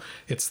clocks, so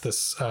it's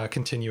this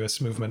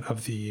continuous movement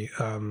of the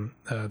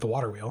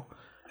water wheel,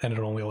 and it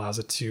only allows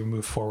it to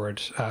move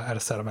forward at a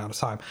set amount of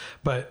time.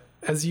 But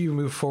as you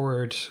move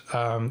forward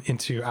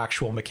into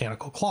actual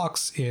mechanical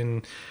clocks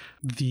in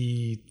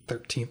the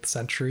 13th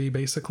century,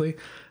 basically,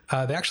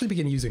 they actually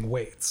begin using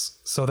weights.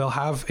 So they'll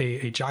have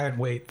a giant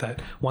weight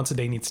that once a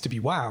day needs to be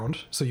wound.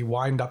 So you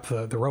wind up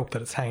the rope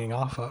that it's hanging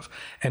off of,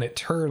 and it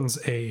turns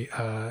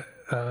a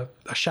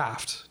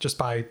shaft just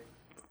by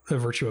the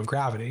virtue of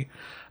gravity.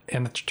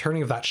 And the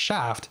turning of that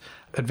shaft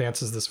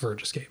advances this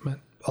Verge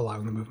escapement,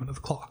 allowing the movement of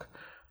the clock.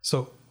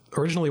 So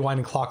originally,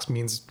 winding clocks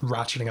means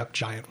ratcheting up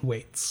giant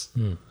weights.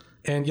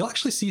 And you'll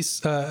actually see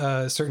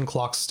certain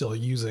clocks still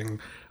using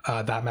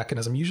that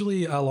mechanism,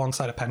 usually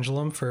alongside a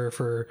pendulum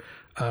for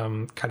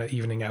kind of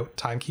evening out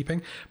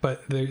timekeeping.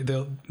 But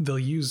they'll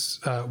use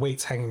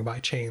weights hanging by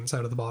chains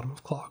out of the bottom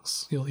of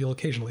clocks. You'll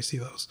occasionally see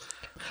those.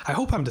 I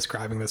hope I'm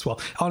describing this well.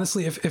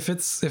 Honestly, if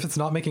it's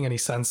not making any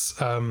sense,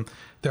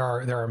 there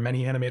are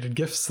many animated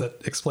GIFs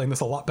that explain this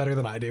a lot better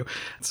than I do.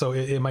 So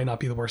it might not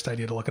be the worst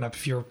idea to look it up.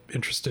 If you're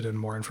interested in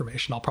more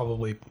information, I'll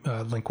probably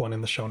link one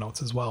in the show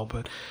notes as well.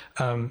 But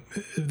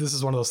this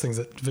is one of those things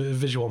that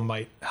visual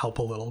might help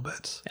a little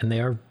bit. And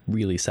they are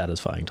really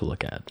satisfying to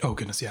look at. Oh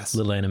goodness, yes.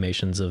 Little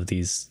animations of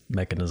these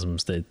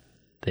mechanisms, they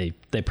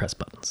press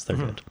buttons. They're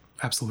good.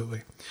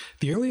 Absolutely.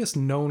 The earliest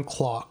known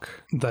clock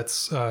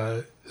that's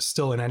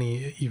still in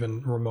any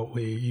even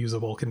remotely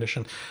usable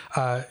condition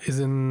is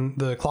in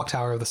the clock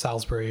tower of the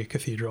Salisbury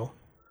Cathedral,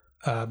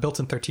 built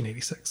in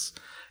 1386.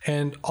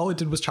 And all it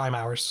did was chime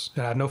hours.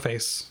 It had no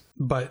face,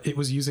 but it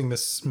was using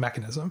this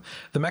mechanism.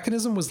 The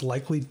mechanism was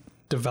likely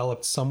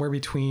developed somewhere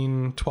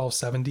between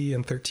 1270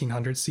 and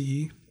 1300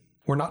 CE.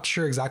 We're not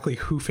sure exactly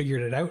who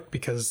figured it out,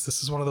 because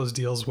this is one of those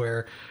deals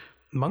where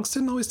monks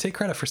didn't always take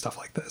credit for stuff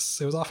like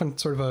this. It was often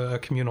sort of a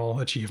communal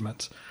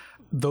achievement.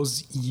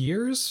 Those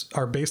years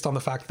are based on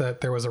the fact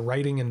that there was a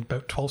writing in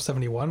about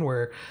 1271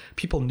 where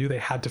people knew they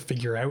had to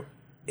figure out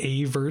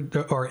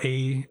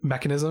a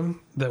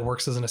mechanism that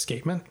works as an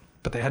escapement,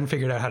 but they hadn't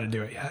figured out how to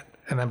do it yet.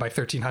 And then by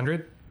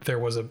 1300, there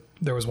was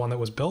one that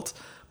was built,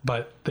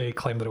 but they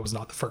claimed that it was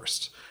not the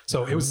first.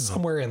 So it was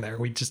somewhere in there.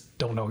 We just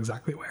don't know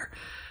exactly where.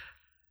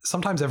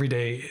 Sometimes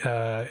everyday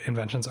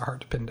inventions are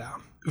hard to pin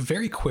down.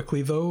 Very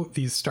quickly, though,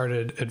 these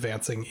started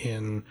advancing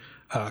in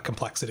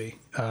complexity,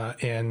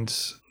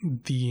 and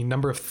the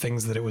number of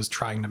things that it was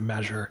trying to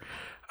measure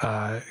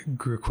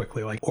grew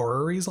quickly. Like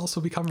orreries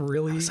also become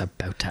really... I was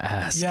about to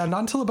ask. Yeah, not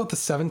until about the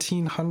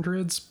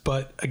 1700s,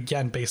 but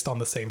again, based on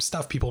the same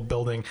stuff, people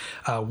building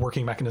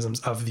working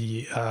mechanisms of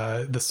the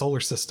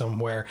solar system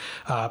where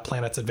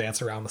planets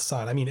advance around the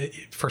sun. I mean,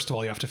 first of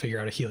all, you have to figure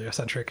out a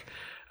heliocentric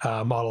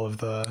model of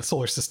the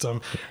solar system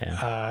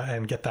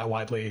and get that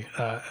widely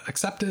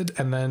accepted.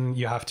 And then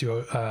you have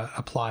to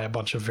apply a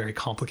bunch of very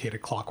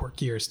complicated clockwork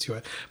gears to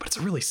it. But it's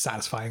a really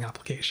satisfying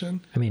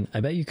application. I mean, I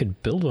bet you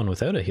could build one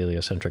without a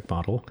heliocentric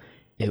model.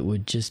 It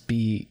would just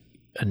be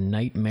a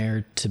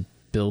nightmare to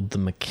build the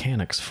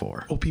mechanics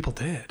for. Well, people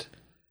did.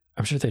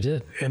 I'm sure they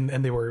did. And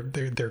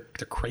they're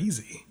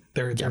crazy.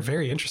 They're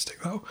very interesting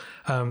though.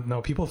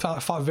 No, people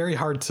fought very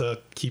hard to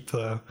keep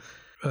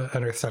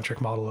an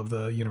Earth-centric model of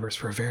the universe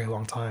for a very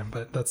long time,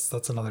 but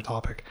that's another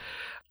topic.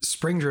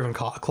 spring-driven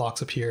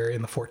clocks appear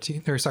in the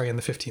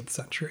 15th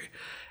century.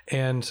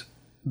 And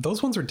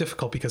those ones are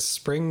difficult because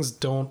springs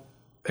don't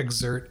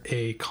exert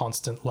a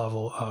constant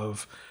level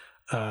of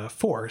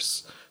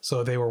force.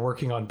 So they were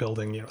working on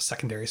building,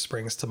 secondary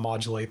springs to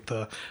modulate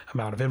the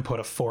amount of input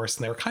of force,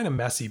 and they were kind of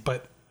messy,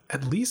 but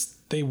at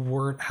least they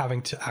weren't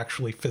having to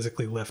actually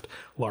physically lift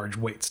large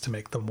weights to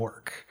make them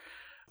work.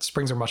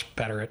 Springs are much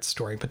better at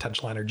storing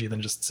potential energy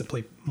than just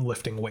simply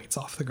lifting weights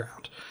off the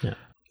ground. Yeah.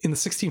 In the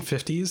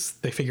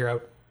 1650s, they figure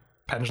out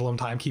pendulum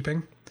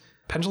timekeeping.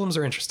 Pendulums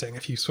are interesting.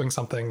 If you swing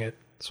something, it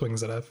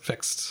swings at a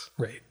fixed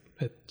rate.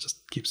 It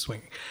just keeps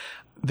swinging.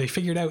 They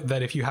figured out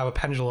that if you have a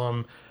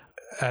pendulum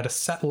at a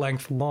set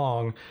length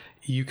long,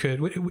 you could,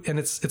 and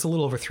it's a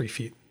little over 3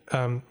 feet.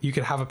 You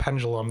could have a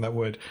pendulum that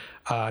would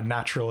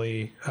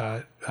naturally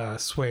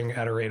swing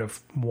at a rate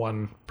of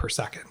 1 per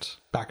second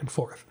back and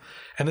forth.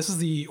 And this is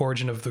the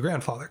origin of the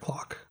grandfather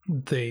clock.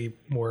 They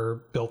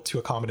were built to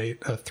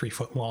accommodate a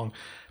 3-foot long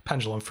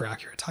pendulum for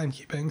accurate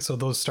timekeeping. So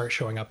those start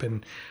showing up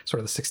in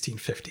sort of the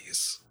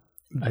 1650s.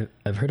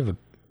 I've heard of a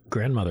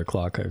grandmother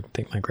clock. I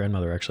think my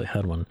grandmother actually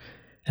had one,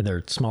 and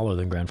they're smaller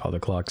than grandfather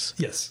clocks.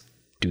 Yes.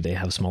 Do they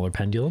have smaller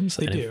pendulums?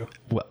 They do.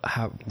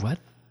 What?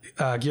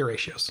 Gear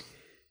ratios.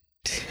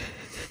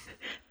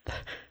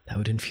 That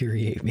would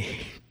infuriate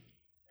me.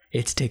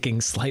 It's ticking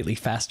slightly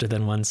faster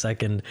than 1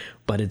 second,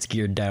 but it's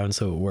geared down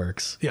so it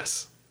works.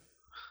 Yes.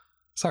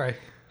 Sorry.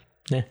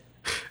 Yeah.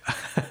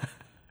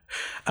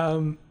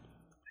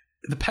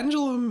 The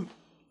pendulum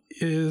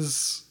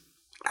is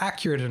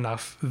accurate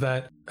enough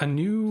that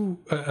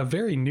a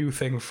very new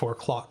thing for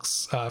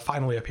clocks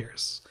finally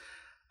appears.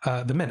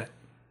 The minute.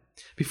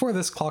 Before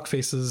this, clock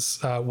faces,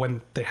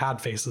 when they had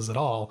faces at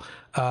all,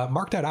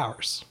 marked out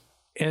hours.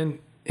 And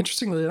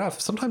interestingly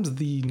enough, sometimes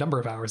the number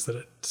of hours that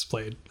it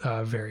displayed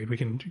varied. We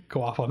can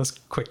go off on this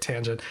quick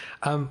tangent.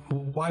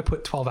 Why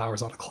put 12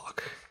 hours on a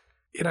clock?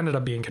 It ended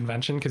up being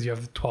convention because you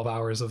have 12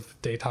 hours of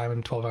daytime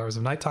and 12 hours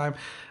of nighttime.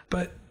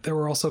 But there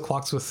were also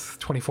clocks with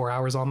 24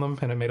 hours on them,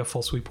 and it made a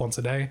full sweep once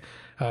a day.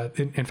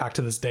 In fact,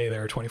 to this day,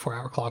 there are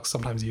 24-hour clocks,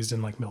 sometimes used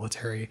in like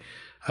military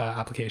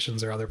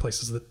applications or other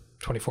places that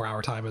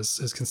 24-hour time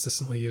is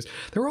consistently used.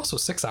 There were also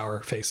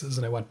 6-hour faces,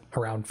 and it went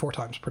around 4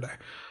 times per day.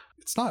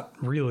 It's not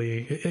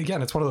really,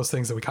 again, it's one of those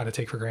things that we kind of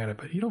take for granted,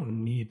 but you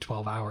don't need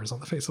 12 hours on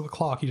the face of a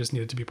clock. You just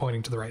need it to be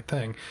pointing to the right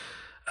thing.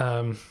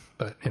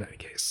 But in any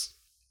case,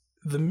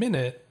 the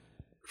minute,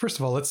 first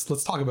of all, let's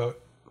talk about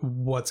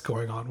what's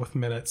going on with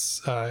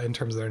minutes in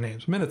terms of their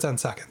names. Minutes and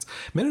seconds.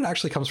 Minute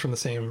actually comes from the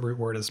same root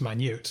word as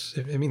minute.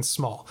 It means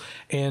small.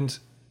 And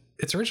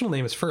its original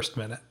name is first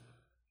minute.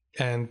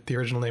 And the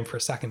original name for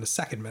a second is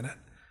second minute.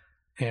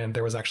 And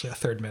there was actually a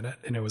third minute,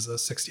 and it was a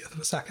 60th of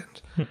a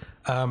second.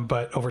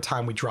 But over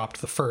time, we dropped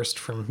the first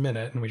from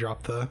minute, and we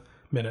dropped the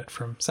minute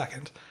from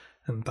second.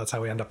 And that's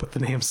how we end up with the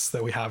names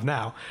that we have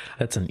now.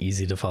 That's an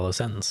easy to follow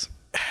sentence.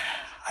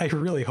 I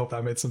really hope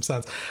that made some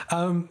sense.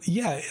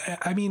 Yeah,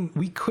 I mean,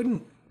 we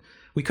couldn't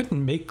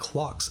make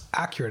clocks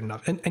accurate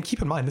enough. And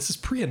keep in mind, this is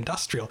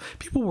pre-industrial.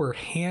 People were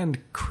hand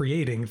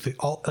creating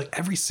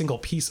every single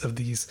piece of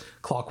these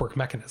clockwork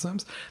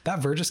mechanisms. That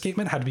verge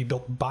escapement had to be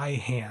built by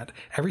hand.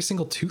 Every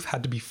single tooth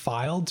had to be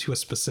filed to a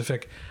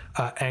specific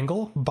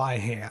angle by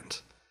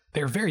hand.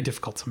 They're very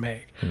difficult to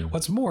make.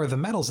 What's more, the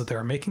metals that they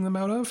were making them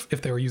out of,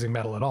 if they were using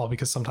metal at all,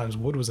 because sometimes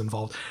wood was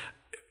involved,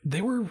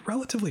 they were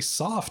relatively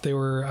soft. They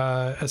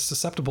were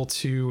susceptible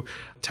to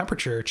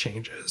temperature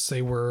changes.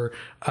 They were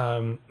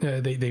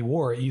they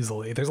wore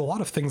easily. There's a lot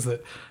of things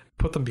that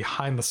put them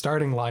behind the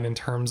starting line in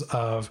terms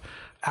of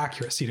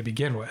accuracy to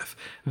begin with.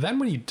 Then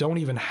when you don't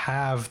even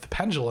have the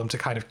pendulum to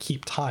kind of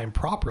keep time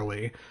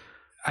properly,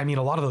 I mean,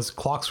 a lot of those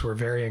clocks were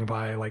varying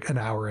by like an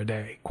hour a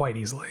day quite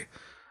easily.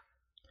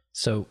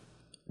 So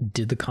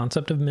did the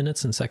concept of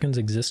minutes and seconds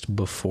exist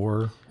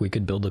before we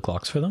could build the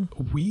clocks for them?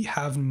 We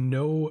have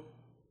no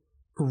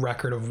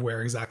record of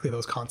where exactly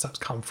those concepts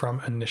come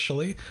from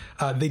initially.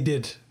 They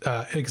did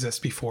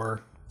exist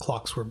before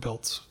clocks were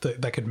built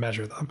that could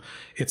measure them.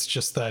 It's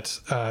just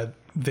that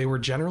they were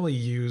generally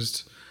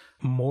used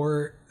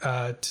more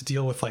to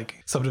deal with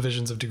like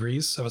subdivisions of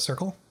degrees of a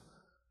circle.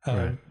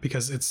 Right.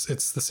 Because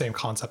it's the same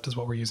concept as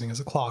what we're using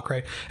as a clock,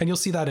 right? And you'll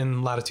see that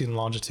in latitude and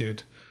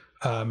longitude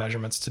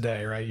measurements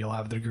today, right? You'll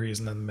have the degrees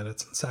and then the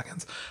minutes and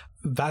seconds.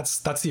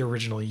 That's the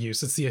original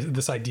use. It's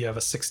this idea of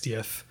a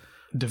 60th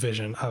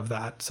division of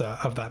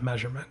that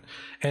measurement.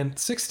 And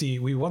 60,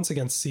 we once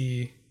again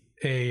see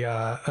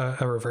a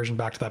reversion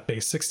back to that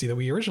base 60 that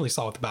we originally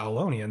saw with the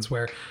Babylonians,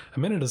 where a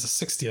minute is a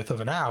 60th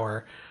of an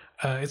hour.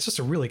 It's just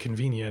a really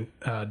convenient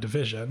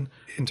division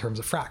in terms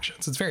of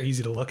fractions. It's very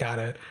easy to look at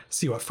it,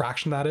 see what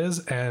fraction that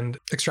is, and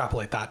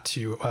extrapolate that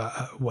to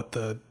what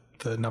the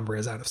number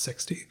is out of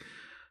 60.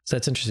 So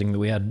that's interesting that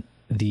we had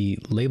the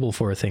label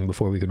for a thing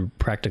before we could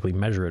practically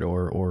measure it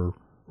or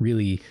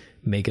really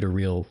make it a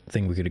real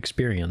thing we could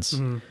experience.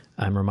 Mm-hmm.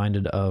 I'm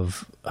reminded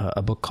of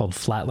a book called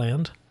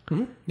Flatland.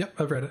 Mm-hmm. Yep,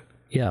 I've read it.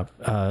 Yeah.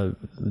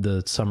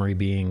 The summary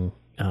being,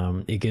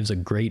 it gives a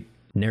great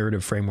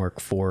narrative framework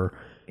for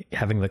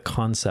having the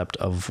concept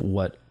of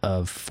what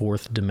a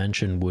fourth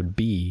dimension would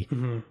be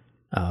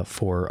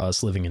for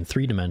us living in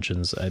 3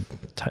 dimensions,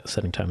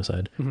 setting time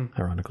aside,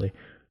 ironically,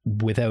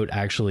 without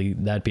actually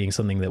that being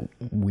something that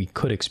we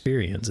could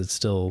experience. It's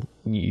still,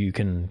 you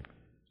can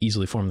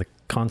easily form the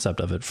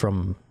concept of it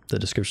from the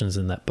descriptions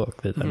in that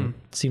book. That it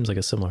seems like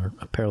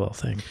a parallel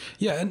thing.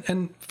 Yeah,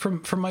 and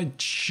from my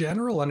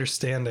general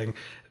understanding,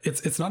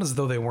 it's not as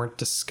though they weren't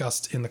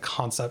discussed in the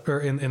concept or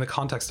in the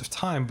context of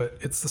time, but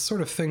it's the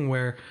sort of thing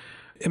where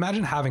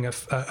imagine having a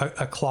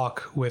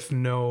clock with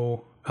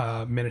no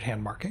minute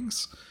hand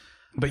markings,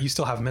 but you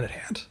still have minute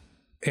hand.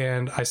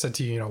 And I said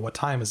to you, what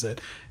time is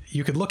it?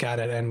 You could look at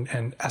it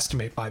and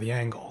estimate by the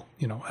angle.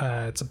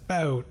 It's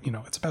about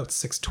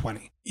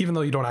 6:20, even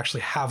though you don't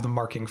actually have the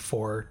marking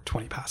for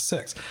 20 past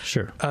 6.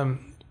 Sure.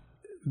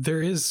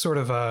 There is sort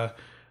of a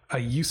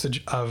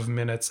usage of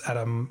minutes at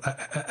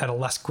a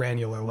less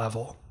granular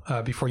level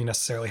before you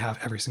necessarily have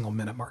every single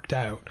minute marked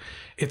out.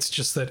 It's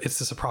just that it's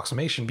this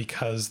approximation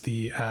because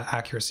the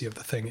accuracy of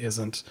the thing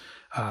isn't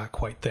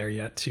quite there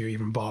yet to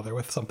even bother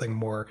with something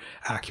more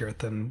accurate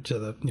than to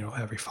the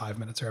every 5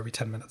 minutes or every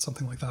 10 minutes,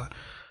 something like that.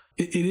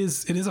 It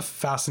is a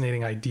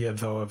fascinating idea,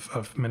 though,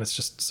 of minutes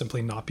just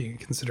simply not being a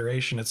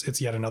consideration.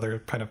 It's yet another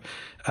kind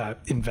of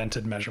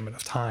invented measurement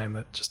of time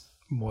that just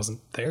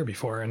wasn't there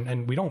before,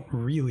 and we don't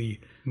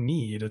really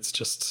need. It's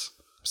just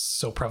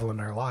so prevalent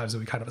in our lives that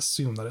we kind of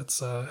assume that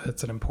it's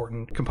an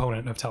important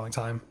component of telling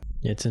time.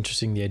 Yeah, it's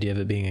interesting, the idea of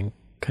it being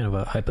kind of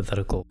a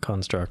hypothetical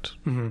construct.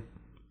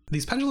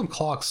 These pendulum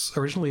clocks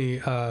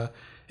originally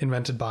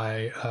invented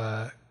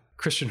by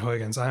Christian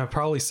Huygens. I'm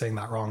probably saying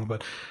that wrong,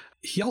 but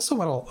he also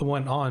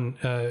went on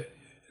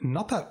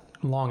not that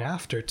long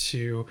after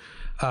to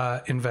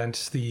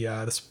invent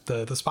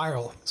the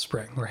spiral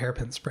spring or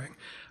hairpin spring.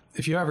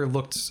 If you ever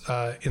looked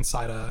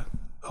inside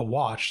a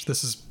watch,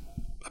 this is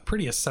a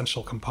pretty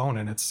essential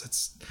component.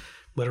 It's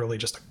literally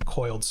just a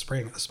coiled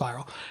spring in the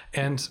spiral.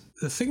 And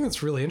the thing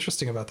that's really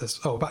interesting about this,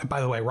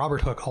 by the way,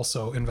 Robert Hooke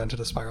also invented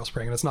a spiral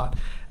spring, and it's not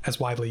as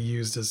widely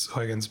used as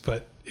Huygens,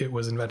 but it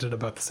was invented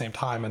about the same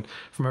time. And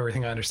from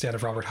everything I understand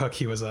of Robert Hooke,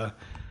 he was a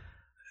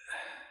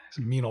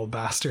mean old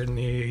bastard, and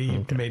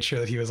he made sure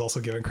that he was also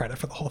given credit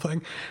for the whole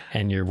thing.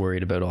 And you're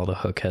worried about all the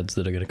hook heads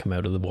that are going to come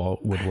out of the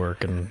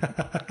woodwork and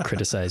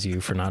criticize you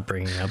for not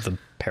bringing up the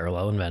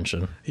parallel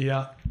invention.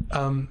 Yeah.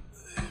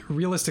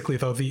 Realistically,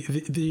 though,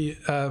 the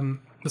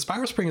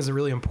spiral spring is a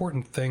really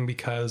important thing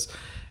because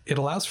it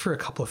allows for a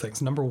couple of things.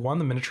 Number one,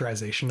 the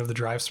miniaturization of the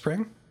drive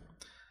spring.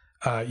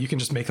 You can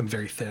just make them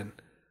very thin.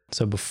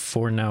 So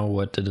before now,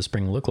 what did a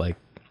spring look like?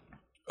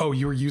 Oh,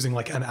 you were using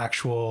like an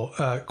actual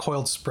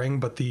coiled spring,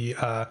 but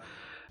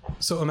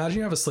so imagine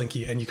you have a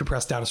slinky and you can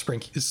press down a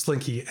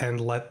slinky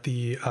and let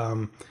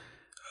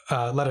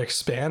let it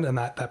expand, and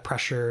that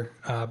pressure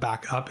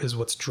back up is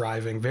what's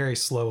driving very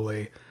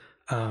slowly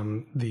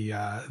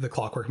the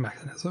clockwork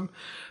mechanism.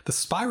 The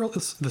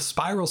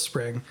spiral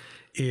spring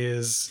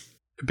is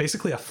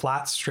basically a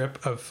flat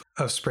strip of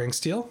spring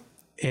steel,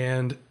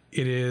 and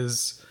it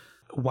is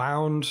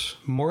wound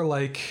more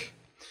like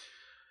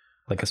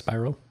a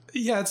spiral.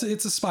 Yeah,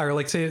 it's a spiral.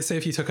 Like say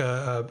if you took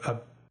a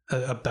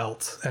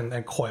belt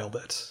and coiled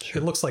it,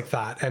 It looks like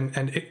that.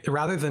 And it,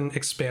 rather than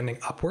expanding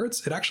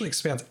upwards, it actually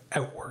expands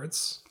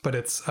outwards. But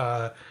it's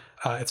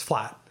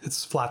flat.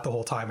 It's flat the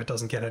whole time. It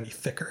doesn't get any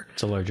thicker.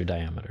 It's a larger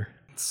diameter.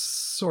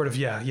 Sort of,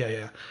 yeah.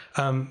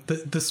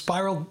 The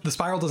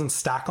spiral doesn't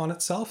stack on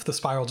itself. The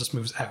spiral just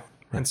moves out.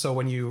 Right. And so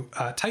when you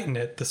tighten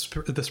it, the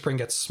spring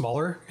gets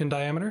smaller in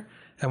diameter.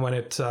 And when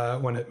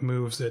it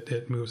moves,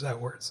 it moves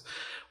outwards.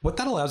 What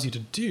that allows you to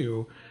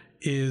do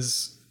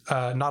is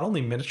not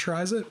only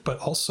miniaturize it, but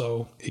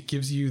also it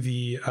gives you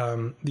the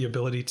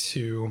ability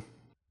to.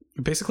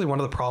 Basically, one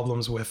of the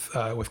problems with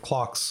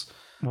clocks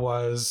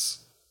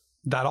was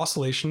that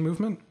oscillation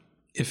movement.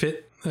 If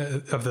it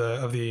of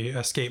the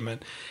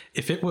escapement,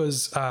 if there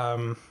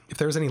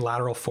was any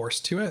lateral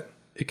force to it,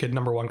 it could,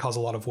 number one, cause a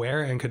lot of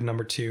wear, and could,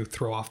 number two,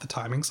 throw off the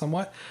timing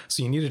somewhat.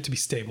 So you need it to be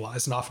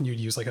stabilized, and often you'd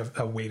use like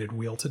a weighted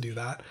wheel to do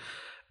that.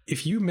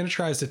 If you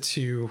miniaturized it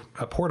to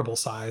a portable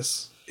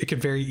size, it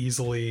could very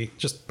easily,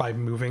 just by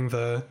moving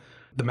the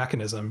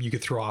mechanism, you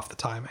could throw off the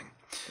timing.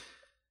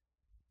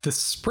 The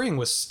spring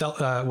was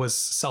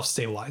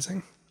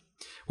self-stabilizing,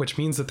 which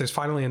means that there's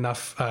finally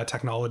enough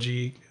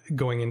technology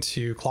going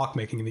into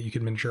clockmaking that you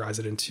can miniaturize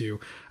it into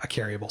a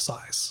carryable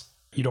size.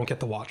 You don't get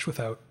the watch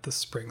without the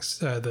springs,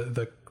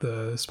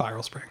 the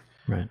spiral spring.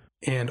 Right.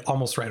 And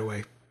almost right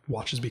away,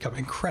 watches become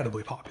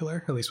incredibly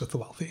popular, at least with the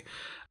wealthy.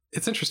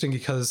 It's interesting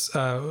because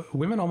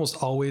women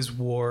almost always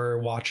wore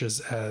watches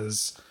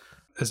as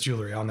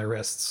jewelry on their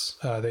wrists.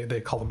 They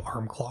call them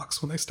arm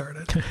clocks when they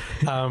started,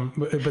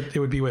 but it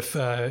would be with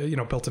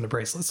built into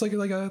bracelets, like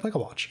a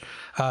watch.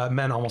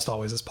 Men almost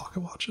always as pocket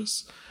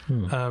watches.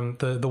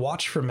 The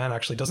watch for men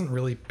actually doesn't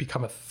really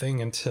become a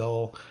thing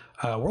until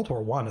World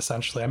War I,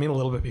 essentially. I mean, a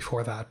little bit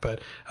before that, but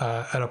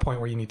at a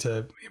point where you need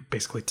to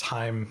basically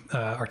time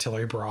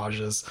artillery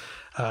barrages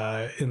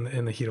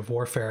in the heat of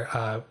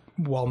warfare,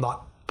 while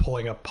not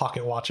pulling a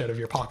pocket watch out of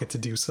your pocket to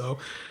do so.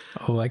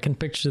 Oh, I can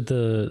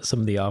picture some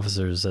of the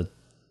officers at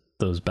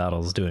those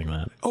battles doing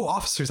that. Oh,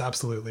 officers,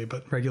 absolutely,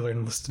 but regular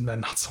enlisted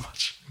men, not so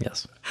much.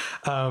 Yes.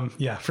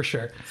 Yeah, for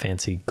sure.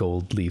 Fancy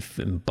gold leaf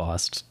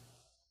embossed,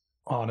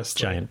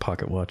 honestly, giant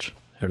pocket watch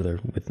out of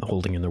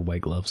holding in their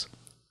white gloves.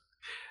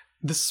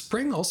 The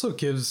spring also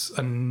gives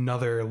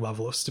another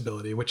level of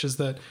stability, which is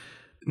that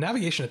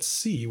navigation at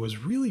sea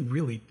was really,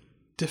 really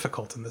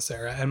difficult in this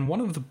era, and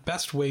one of the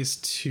best ways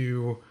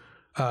to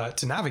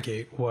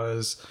navigate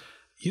was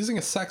using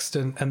a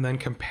sextant and then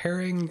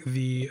comparing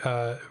the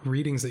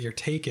readings that you're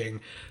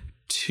taking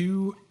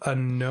to a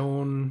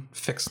known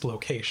fixed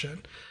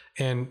location.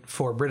 And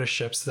for British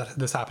ships,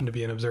 this happened to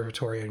be an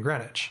observatory in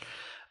Greenwich.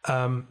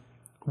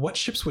 What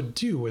ships would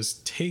do was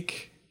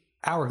take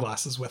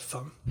hourglasses with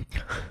them.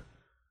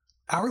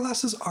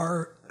 Hourglasses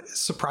are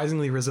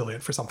surprisingly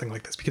resilient for something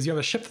like this because you have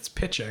a ship that's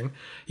pitching.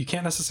 You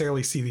can't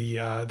necessarily see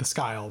the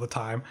sky all the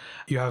time.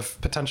 You have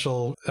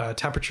potential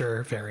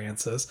temperature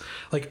variances.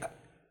 Like,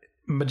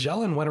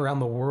 Magellan went around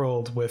the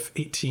world with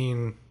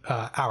 18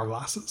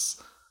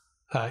 hourglasses,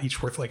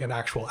 each worth like an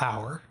actual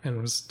hour,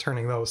 and was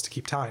turning those to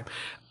keep time.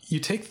 You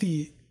take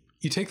the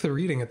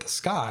reading at the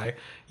sky,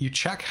 you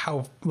check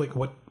how, like,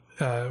 what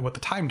the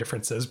time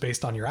difference is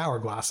based on your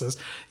hourglasses.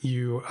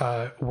 You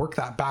work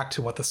that back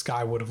to what the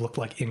sky would have looked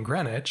like in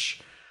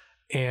Greenwich,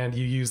 and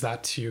you use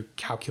that to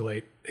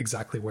calculate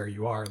exactly where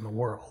you are in the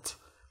world.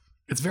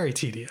 It's very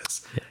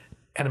tedious,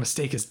 and a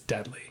mistake is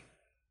deadly.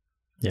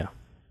 Yeah.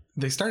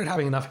 They started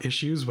having enough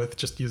issues with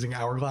just using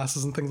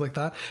hourglasses and things like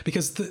that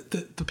because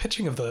the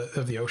pitching of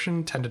the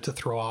ocean tended to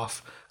throw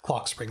off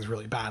clock springs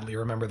really badly.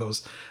 Remember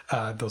those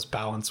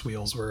balance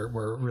wheels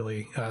were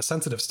really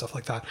sensitive, stuff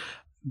like that.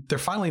 They're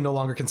finally no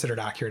longer considered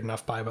accurate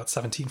enough by about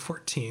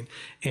 1714,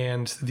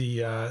 and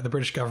the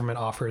British government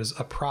offers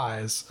a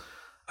prize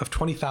of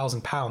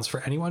 £20,000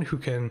 for anyone who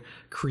can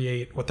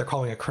create what they're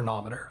calling a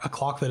chronometer, a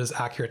clock that is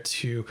accurate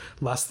to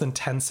less than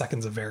 10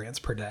 seconds of variance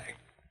per day.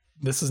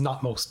 This is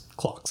not most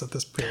clocks at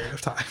this period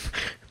of time.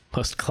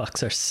 Most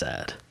clocks are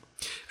sad.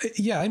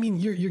 Yeah, I mean,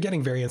 you're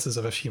getting variances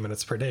of a few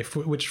minutes per day,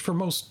 which for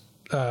most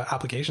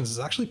applications is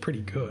actually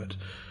pretty good.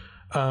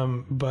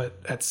 But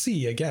at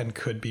sea, again,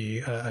 could be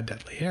a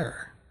deadly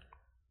error.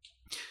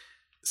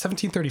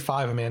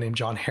 1735, a man named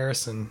John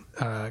Harrison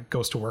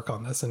goes to work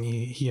on this, and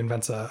he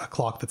invents a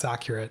clock that's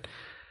accurate.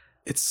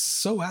 It's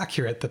so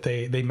accurate that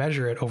they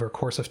measure it over a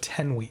course of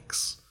 10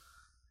 weeks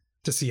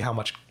to see how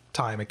much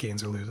time it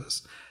gains or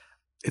loses.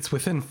 It's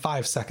within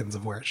 5 seconds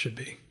of where it should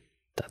be.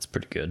 That's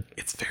pretty good.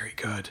 It's very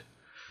good.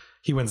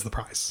 He wins the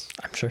prize.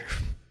 I'm sure.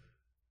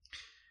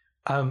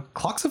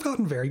 Clocks have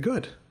gotten very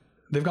good.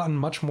 They've gotten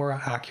much more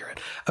accurate.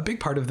 A big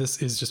part of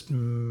this is just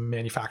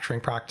manufacturing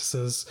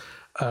practices.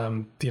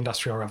 The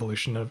Industrial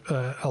Revolution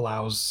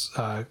allows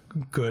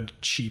good,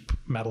 cheap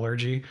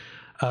metallurgy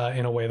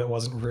in a way that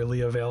wasn't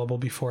really available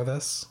before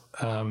this.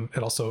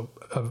 It also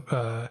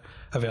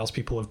avails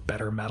people of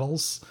better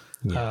metals.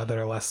 That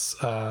are less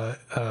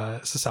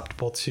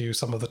susceptible to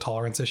some of the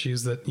tolerance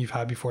issues that you've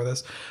had before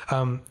this.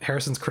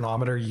 Harrison's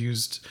chronometer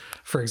used,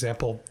 for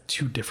example,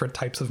 2 different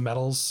types of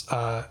metals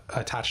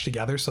attached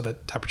together so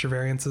that temperature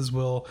variances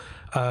will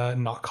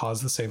not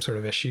cause the same sort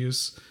of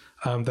issues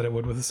that it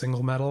would with a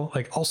single metal.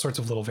 Like all sorts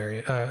of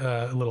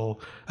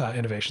little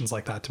innovations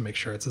like that to make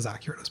sure it's as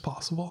accurate as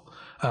possible.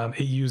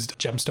 It used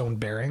gemstone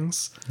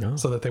bearings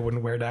so that they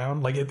wouldn't wear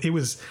down. Like it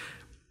was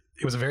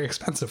a very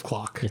expensive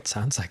clock. It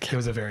sounds like it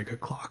was a very good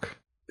clock.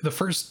 The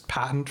first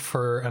patent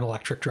for an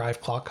electric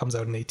drive clock comes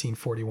out in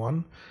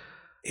 1841.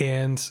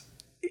 And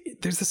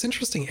there's this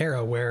interesting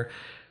era where,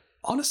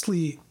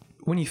 honestly,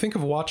 when you think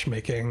of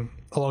watchmaking,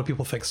 a lot of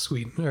people think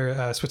Sweden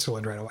or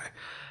Switzerland right away.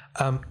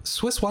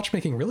 Swiss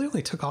watchmaking really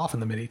only took off in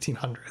the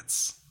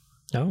mid-1800s.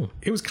 Oh.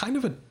 It was kind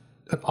of an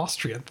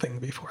Austrian thing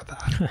before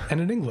that and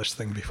an English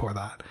thing before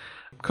that.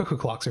 Cuckoo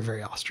clocks are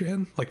very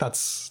Austrian. Like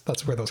that's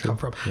where those come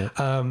from.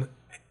 Yeah.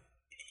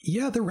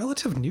 Yeah, they're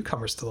relative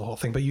newcomers to the whole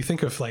thing, but you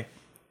think of like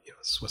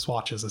Swiss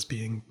watches as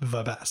being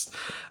the best.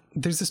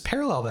 There's this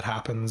parallel that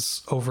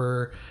happens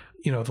over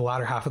the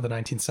latter half of the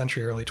 19th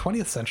century, early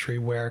 20th century,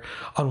 where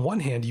on one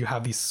hand you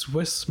have these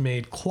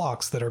Swiss-made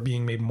clocks that are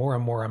being made more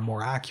and more and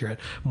more accurate.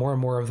 More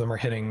and more of them are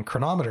hitting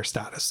chronometer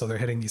status, so they're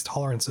hitting these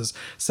tolerances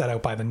set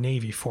out by the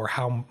Navy for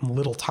how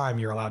little time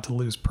you're allowed to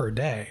lose per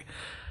day.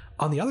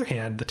 On the other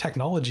hand, the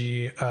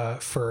technology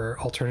for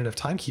alternative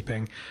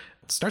timekeeping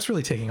starts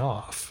really taking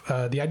off.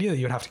 The idea that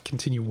you would have to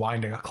continue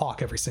winding a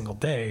clock every single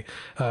day,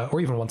 or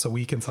even once a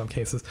week in some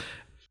cases,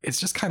 it's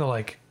just kind of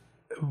like,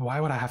 why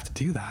would I have to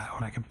do that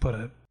when I can put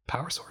a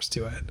power source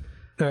to it?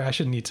 I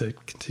shouldn't need to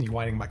continue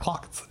winding my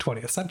clock. It's the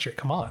 20th century.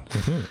 Come on.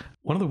 Mm-hmm.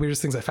 One of the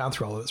weirdest things I found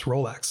through all of this,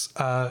 Rolex,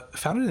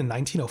 founded in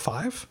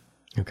 1905.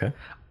 Okay.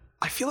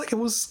 I feel like it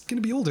was going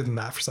to be older than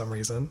that for some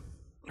reason.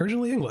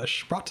 Originally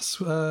English, brought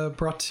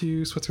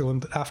to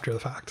Switzerland after the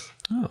fact.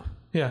 Oh.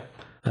 Yeah.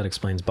 That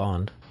explains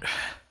Bond.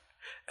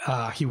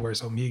 He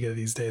wears Omega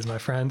these days, my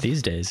friend.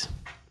 These days.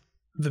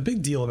 The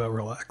big deal about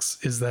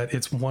Rolex is that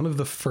it's one of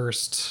the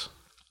first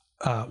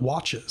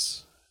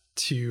watches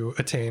to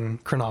attain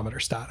chronometer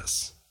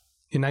status.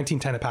 In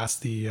 1910, it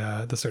passed the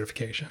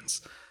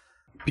certifications.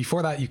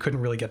 Before that, you couldn't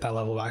really get that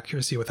level of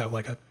accuracy without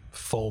like a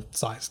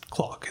full-sized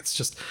clock. It's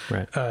just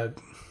Right.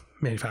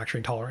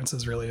 Manufacturing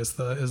tolerances really is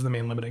the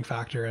main limiting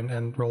factor,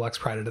 and Rolex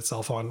prided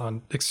itself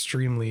on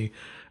extremely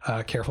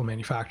careful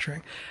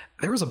manufacturing.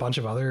 There was a bunch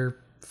of other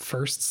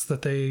firsts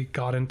that they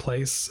got in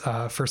place.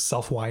 First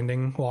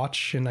self-winding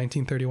watch in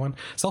 1931.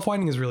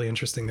 Self-winding is really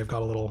interesting. They've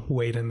got a little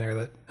weight in there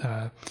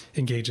that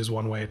engages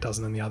one way, it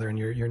doesn't in the other,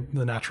 and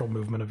the natural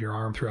movement of your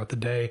arm throughout the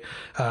day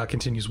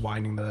continues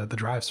winding the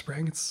drive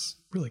spring. It's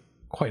really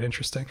quite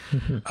interesting.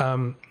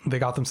 They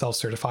got themselves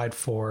certified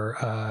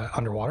for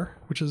underwater,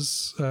 which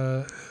is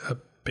a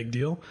big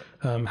deal,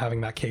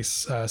 having that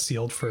case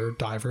sealed for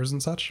divers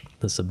and such.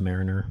 The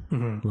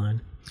Submariner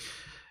line.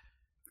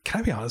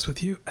 Can I be honest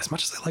with you? As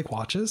much as I like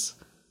watches,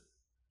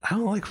 I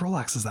don't like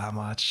Rolexes that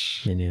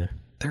much. Me neither.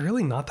 They're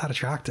really not that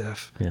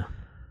attractive. Yeah.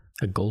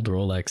 A gold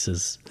Rolex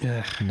is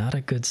not a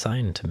good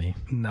sign to me.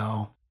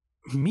 No.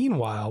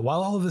 Meanwhile,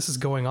 while all of this is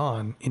going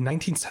on, in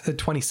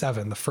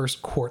 1927, the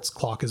first quartz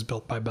clock is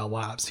built by Bell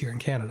Labs here in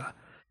Canada.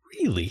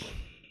 Really?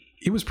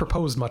 It was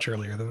proposed much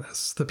earlier than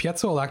this. The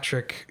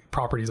piezoelectric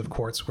properties of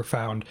quartz were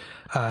found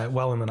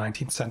well in the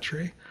 19th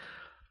century.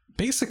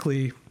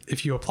 Basically,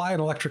 if you apply an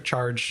electric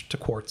charge to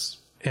quartz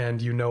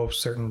and you know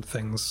certain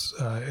things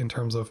in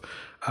terms of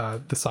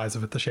the size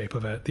of it, the shape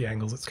of it, the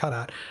angles it's cut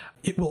at,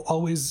 it will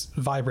always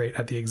vibrate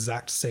at the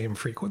exact same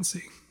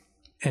frequency.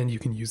 And you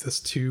can use this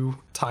to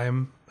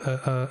time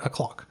a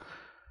clock.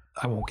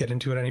 I won't get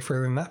into it any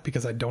further than that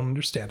because I don't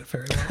understand it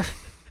very well.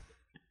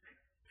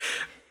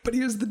 But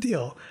here's the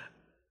deal.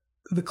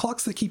 The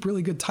clocks that keep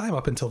really good time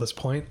up until this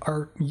point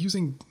are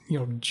using,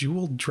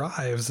 jewel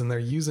drives, and they're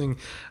using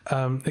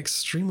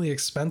extremely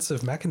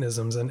expensive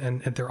mechanisms,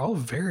 and they're all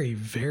very,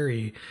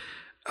 very,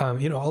 all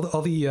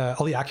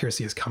the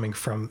accuracy is coming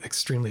from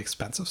extremely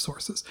expensive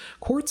sources.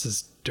 Quartz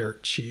is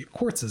dirt cheap.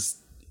 Quartz is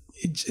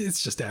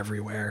it's just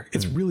everywhere.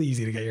 It's really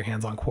easy to get your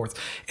hands on quartz,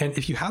 and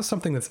if you have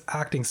something that's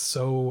acting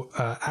so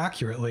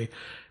accurately,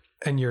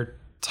 and you're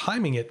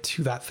timing it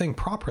to that thing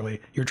properly,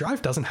 your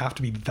drive doesn't have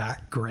to be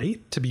that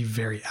great to be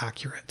very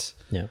accurate.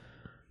 Yeah.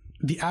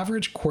 The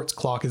average quartz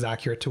clock is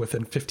accurate to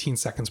within 15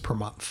 seconds per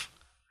month.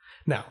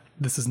 Now,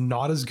 this is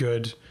not as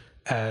good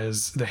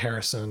as the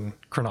Harrison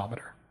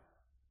chronometer.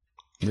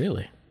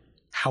 Really?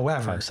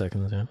 However, 5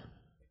 seconds, yeah.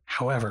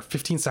 However,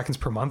 15 seconds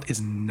per month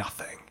is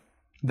nothing.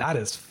 That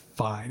is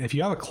fine. If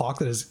you have a clock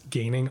that is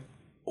gaining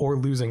or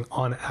losing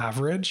on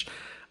average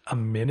a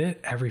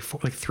minute every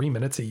 3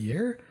 minutes a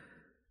year,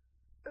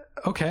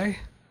 okay,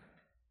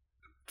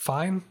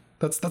 fine.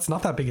 That's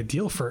not that big a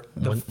deal for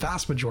the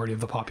vast majority of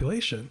the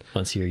population.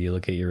 Once a year, you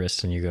look at your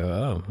wrist and you go,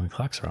 "Oh, my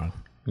clock's wrong."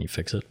 And you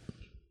fix it.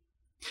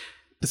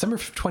 December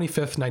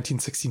 25th,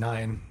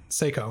 1969,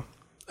 Seiko,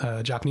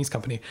 a Japanese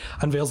company,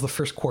 unveils the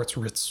first quartz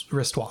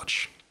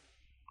wristwatch.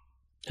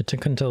 It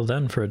took until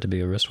then for it to be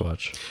a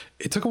wristwatch.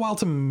 It took a while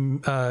to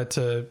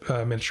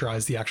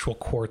miniaturize the actual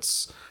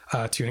quartz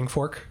tuning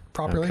fork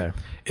properly. Okay.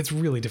 It's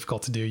really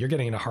difficult to do. You're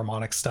getting into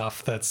harmonic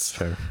stuff that's,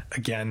 fair.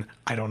 Again,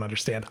 I don't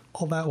understand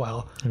all that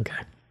well.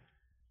 Okay.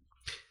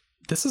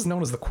 This is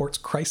known as the quartz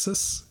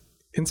crisis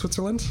in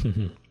Switzerland.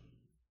 Mm-hmm.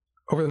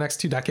 Over the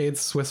next 2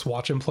 decades, Swiss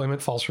watch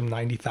employment falls from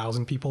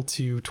 90,000 people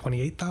to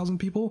 28,000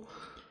 people.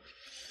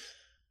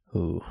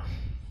 Ooh.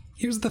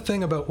 Here's the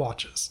thing about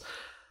watches.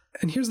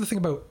 And here's the thing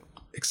about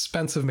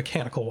expensive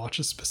mechanical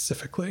watches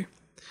specifically.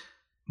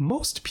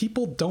 Most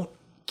people don't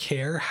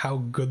care how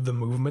good the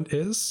movement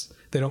is.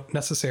 They don't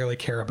necessarily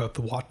care about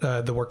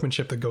the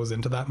workmanship that goes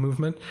into that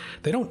movement.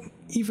 They don't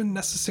even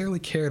necessarily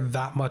care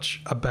that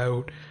much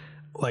about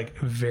like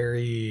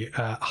very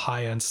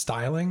high-end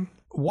styling.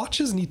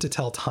 Watches need to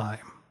tell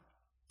time.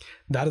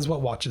 That is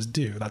what watches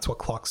do. That's what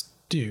clocks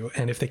do.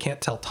 And if they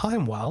can't tell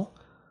time well,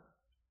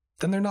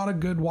 then they're not a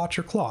good watch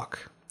or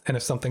clock. And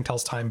if something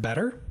tells time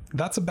better,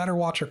 that's a better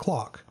watch or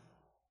clock.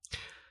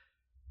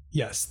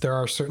 Yes, there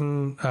are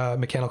certain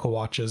mechanical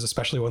watches,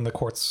 especially when the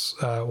quartz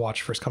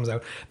watch first comes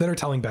out, that are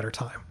telling better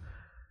time.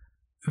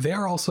 They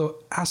are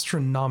also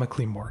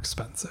astronomically more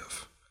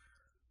expensive.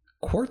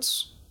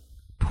 Quartz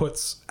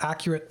puts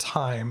accurate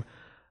time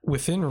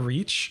within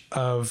reach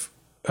of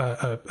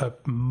a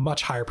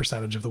much higher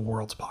percentage of the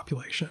world's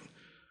population.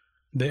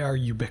 They are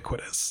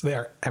ubiquitous. They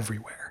are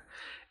everywhere.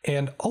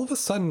 And all of a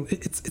sudden,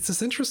 it's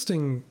this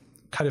interesting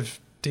kind of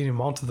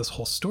denouement to this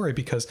whole story,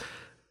 because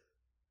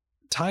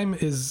time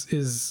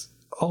is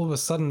all of a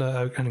sudden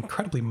an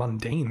incredibly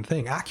mundane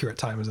thing. Accurate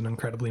time is an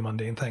incredibly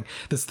mundane thing.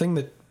 This thing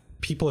that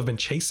people have been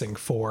chasing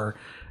for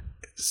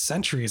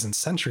centuries and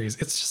centuries.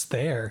 It's just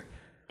there.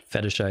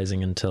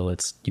 Fetishizing until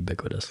it's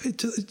ubiquitous.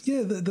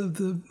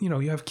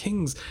 You have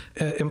kings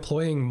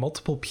employing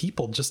multiple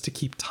people just to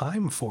keep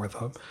time for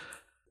them.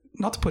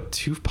 Not to put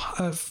too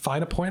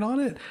fine a point on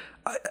it,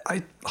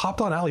 I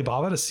hopped on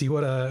Alibaba to see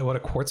what a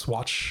quartz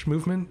watch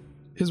movement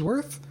is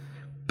worth.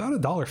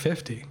 About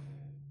 $1.50.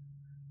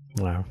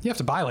 Wow. You have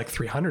to buy like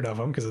 300 of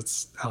them because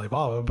it's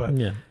Alibaba, but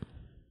yeah,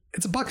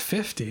 it's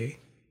 $1.50.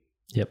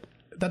 Yep.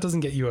 That doesn't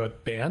get you a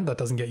band. That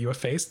doesn't get you a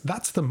face.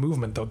 That's the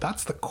movement, though.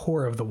 That's the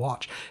core of the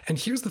watch. And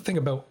here's the thing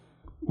about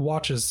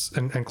watches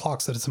and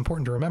clocks that it's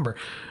important to remember.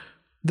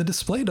 The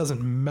display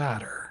doesn't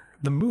matter.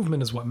 The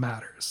movement is what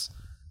matters.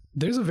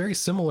 There's a very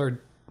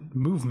similar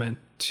movement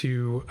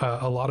to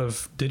a lot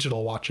of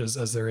digital watches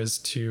as there is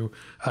to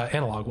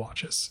analog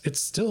watches. It's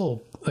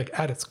still, like,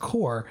 at its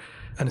core,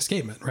 an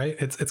escapement, right?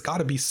 It's got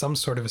to be some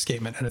sort of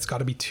escapement, and it's got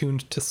to be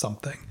tuned to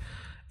something.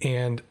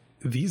 And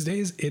these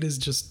days, it is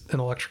just an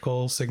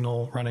electrical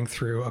signal running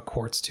through a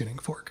quartz tuning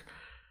fork.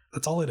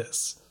 That's all it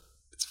is.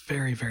 It's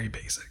very, very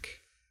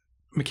basic.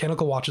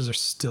 Mechanical watches are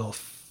still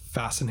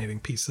fascinating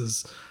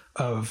pieces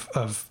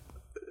of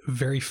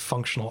very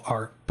functional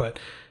art, but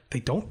they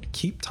don't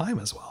keep time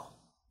as well.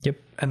 Yep.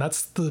 And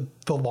that's the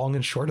long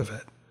and short of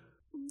it.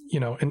 You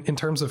know, in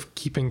terms of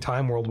keeping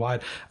time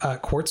worldwide,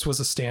 quartz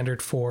was a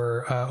standard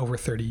for over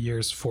 30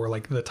 years for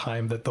like the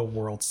time that the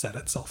world set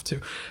itself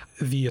to.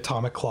 The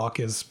atomic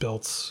clock is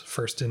built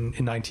first in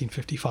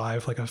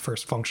 1955, like a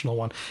first functional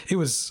one. It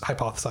was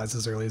hypothesized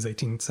as early as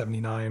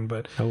 1879,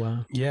 but oh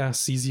wow, yeah,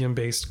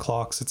 cesium-based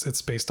clocks.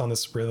 It's based on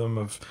this rhythm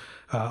of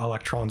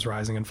electrons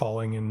rising and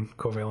falling in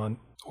covalent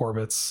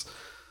orbits.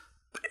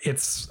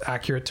 It's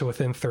accurate to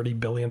within 30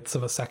 billionths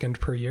of a second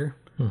per year.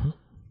 Mm-hmm.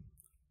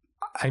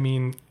 I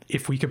mean,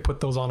 if we could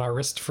put those on our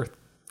wrist for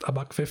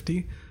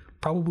 $1.50,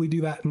 probably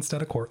do that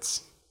instead of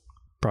quartz.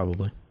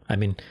 Probably. I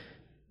mean,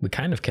 we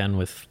kind of can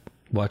with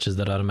watches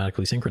that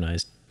automatically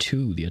synchronize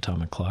to the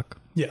atomic clock.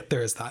 Yeah,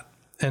 there is that.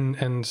 And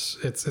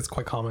it's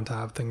quite common to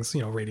have things,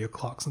 you know, radio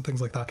clocks and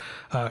things like that,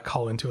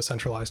 call into a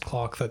centralized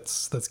clock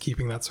that's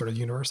keeping that sort of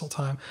universal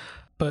time.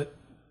 But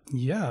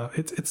yeah,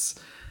 it's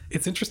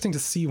interesting to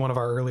see one of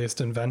our earliest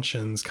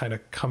inventions kind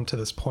of come to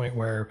this point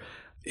where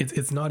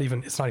it's not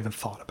even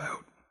thought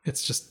about.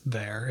 It's just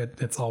there.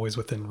 It's always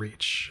within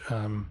reach.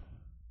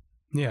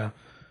 Yeah.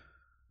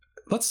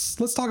 Let's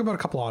talk about a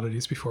couple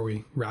oddities before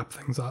we wrap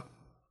things up.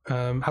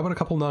 How about a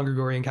couple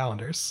non-Gregorian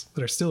calendars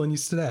that are still in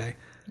use today?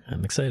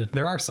 I'm excited.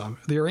 There are some.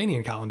 The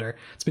Iranian calendar.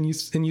 It's been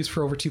in use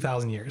for over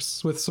 2,000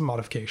 years with some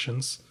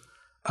modifications.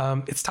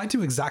 It's tied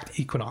to exact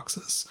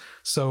equinoxes.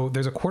 So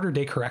there's a quarter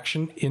day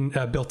correction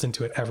built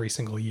into it every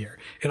single year.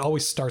 It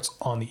always starts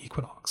on the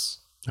equinox.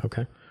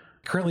 Okay.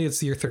 Currently, it's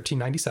the year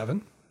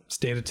 1397. It's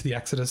dated to the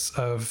exodus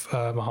of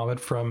Muhammad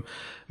from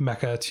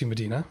Mecca to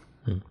Medina.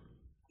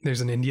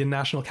 There's an Indian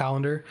national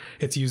calendar.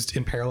 It's used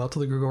in parallel to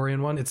the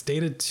Gregorian one. It's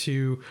dated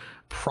to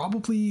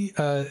probably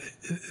the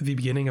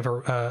beginning of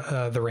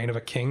the reign of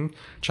a king,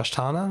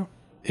 Chashtana,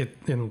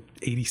 in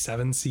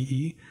 87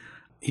 CE.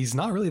 He's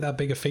not really that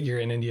big a figure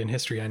in Indian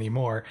history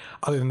anymore,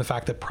 other than the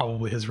fact that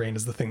probably his reign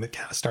is the thing that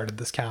started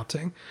this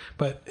counting.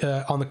 But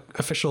on the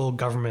official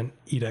government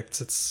edicts,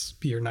 it's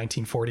year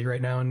 1940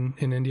 right now in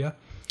India.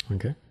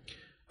 Okay.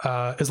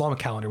 Islamic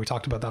calendar, we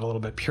talked about that a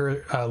little bit.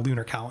 Pure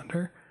lunar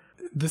calendar.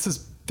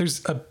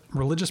 There's a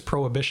religious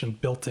prohibition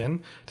built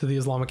in to the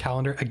Islamic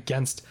calendar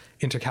against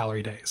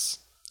intercalary days.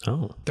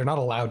 Oh. They're not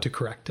allowed to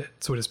correct it,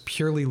 so it is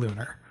purely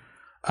lunar,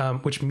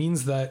 which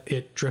means that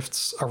it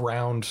drifts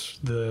around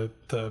the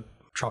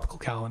tropical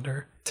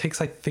calendar. It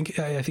takes, I think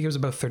it was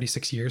about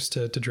 36 years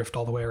to drift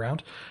all the way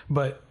around,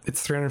 but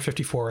it's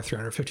 354 or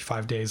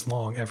 355 days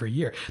long every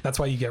year. That's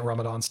why you get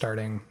Ramadan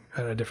starting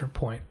at a different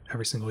point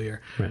every single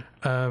year. Right.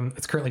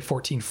 It's currently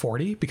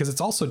 1440 because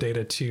it's also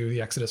dated to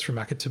the exodus from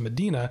Mecca to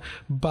Medina,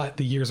 but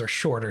the years are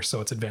shorter,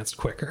 so it's advanced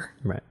quicker.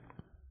 Right.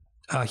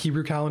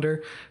 Hebrew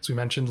calendar, as we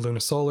mentioned,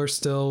 lunisolar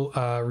still,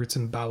 roots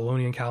in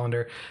Babylonian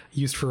calendar,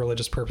 used for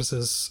religious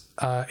purposes.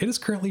 It is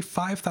currently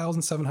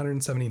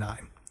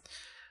 5,779.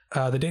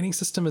 The dating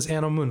system is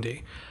Anno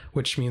Mundi,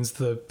 which means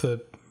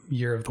the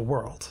year of the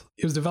world.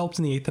 It was developed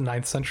in the 8th and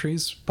 9th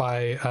centuries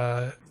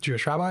by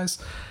Jewish rabbis.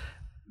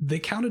 They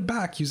counted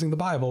back using the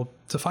Bible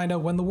to find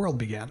out when the world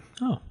began.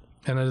 Oh.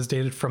 And it is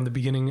dated from the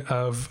beginning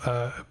of,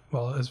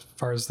 as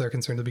far as they're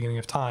concerned, the beginning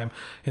of time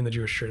in the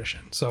Jewish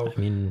tradition. So, I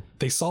mean,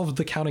 they solved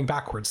the counting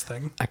backwards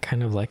thing. I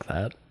kind of like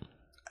that.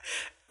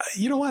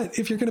 You know what?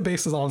 If you're going to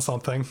base this on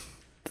something,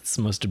 it's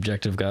the most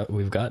objective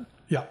we've got.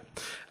 Yeah.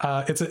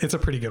 It's a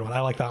pretty good one.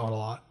 I like that one a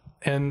lot.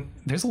 And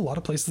there's a lot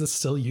of places that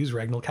still use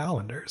regnal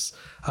calendars.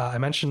 I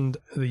mentioned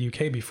the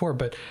UK before,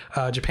 but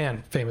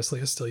Japan famously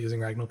is still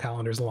using regnal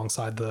calendars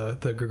alongside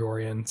the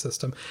Gregorian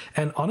system.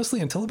 And honestly,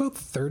 until about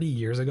 30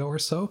 years ago or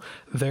so,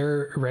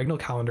 their regnal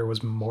calendar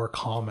was more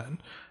common.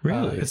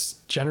 Really? It's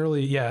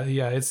generally,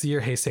 it's the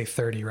year Heisei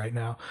 30 right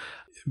now.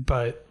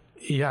 But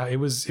yeah,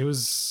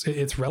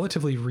 it's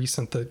relatively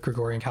recent that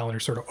Gregorian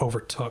calendar sort of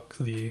overtook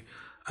the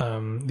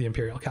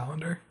imperial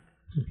calendar.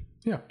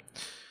 Yeah.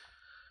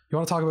 You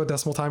want to talk about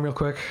decimal time real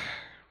quick?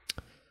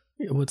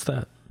 What's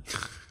that?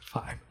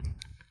 Fine.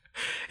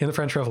 In the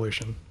French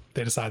Revolution,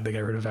 they decided to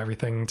get rid of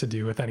everything to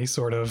do with any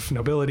sort of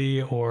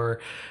nobility or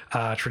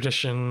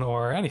tradition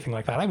or anything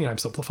like that. I mean, I'm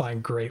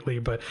simplifying greatly,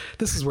 but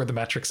this is where the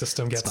metric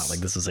system gets... It's not like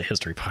this is a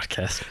history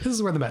podcast. This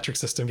is where the metric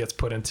system gets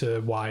put into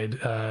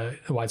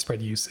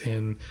widespread use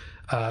in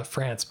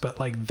France. But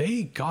like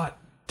they got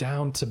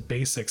down to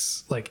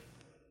basics like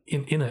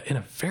in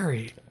a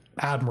very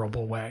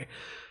admirable way.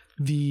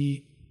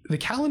 The The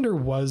calendar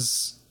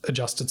was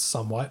adjusted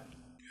somewhat.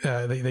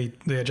 They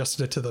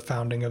adjusted it to the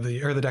founding of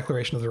the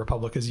Declaration of the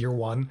Republic as year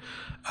one.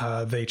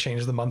 They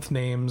changed the month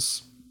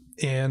names,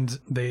 and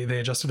they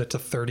adjusted it to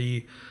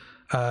 30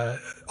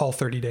 all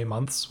 30-day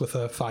months with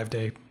a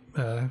 5-day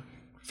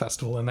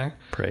festival in there.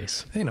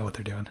 Praise. They know what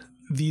they're doing.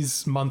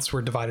 These months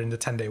were divided into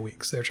 10-day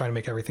weeks. They were trying to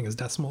make everything as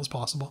decimal as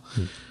possible.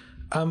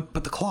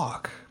 But the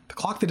clock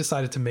they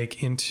decided to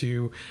make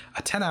into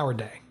a 10-hour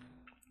day,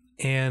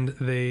 and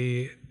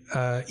they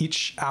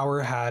each hour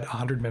had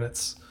 100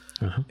 minutes.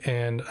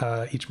 And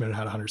each minute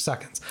had 100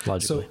 seconds.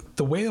 Logically. So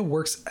the way it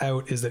works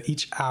out is that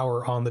each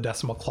hour on the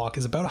decimal clock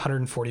is about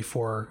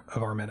 144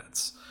 of our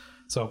minutes.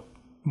 So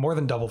more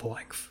than double the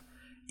length.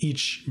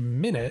 Each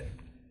minute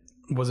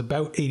was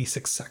about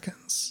 86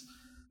 seconds.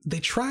 They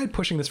tried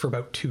pushing this for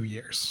about 2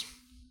 years.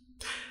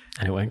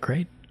 And it went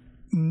great.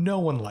 No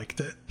one liked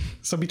it.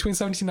 So between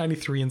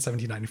 1793 and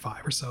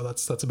 1795 or so,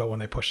 that's about when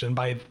they pushed it. And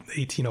by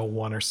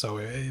 1801 or so,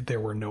 there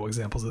were no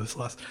examples of this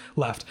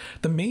left.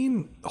 The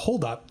main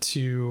holdup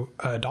to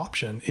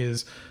adoption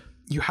is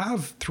you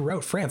have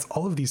throughout France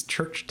all of these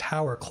church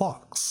tower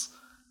clocks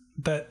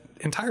that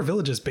entire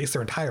villages base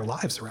their entire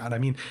lives around. I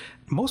mean,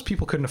 most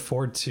people couldn't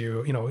afford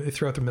to,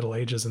 throughout the Middle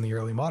Ages and the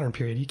early modern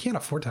period, you can't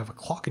afford to have a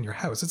clock in your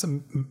house. It's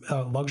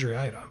a luxury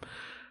item.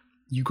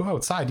 You go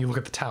outside, you look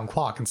at the town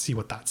clock and see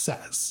what that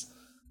says.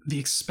 The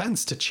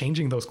expense to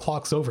changing those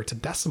clocks over to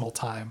decimal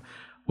time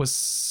was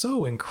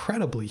so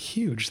incredibly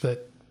huge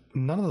that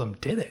none of them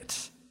did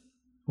it.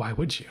 Why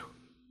would you?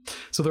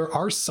 So there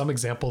are some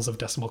examples of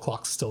decimal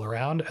clocks still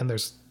around, and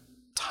there's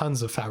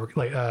tons of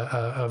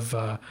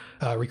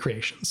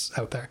recreations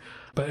out there,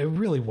 but it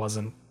really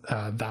wasn't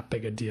that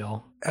big a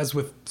deal. As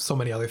with so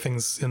many other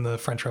things in the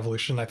French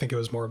Revolution, I think it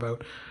was more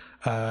about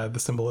the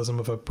symbolism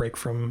of a break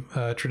from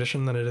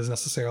tradition than it is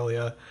necessarily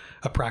a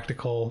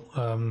practical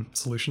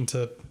solution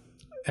to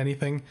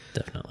anything.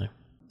 Definitely.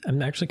 I'm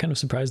actually kind of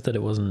surprised that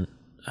it wasn't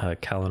a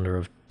calendar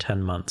of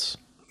 10 months.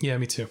 Yeah,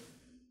 me too.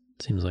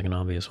 Seems like an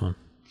obvious one.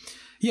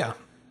 Yeah,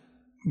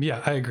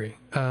 I agree.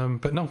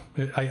 But no,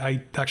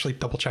 I actually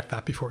double checked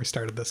that before we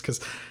started this because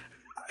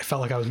I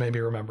felt like I was maybe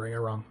remembering it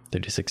wrong.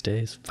 36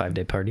 days,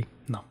 5-day party?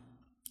 No.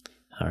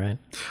 All right.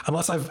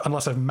 Unless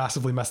I've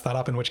massively messed that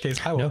up, in which case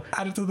I will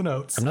add it to the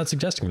notes. I'm not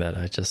suggesting that.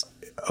 I'm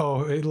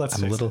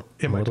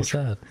a little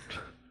sad.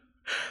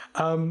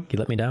 You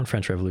let me down,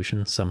 French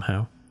Revolution,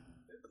 somehow.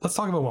 Let's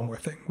talk about one more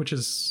thing, which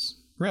is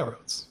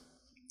railroads.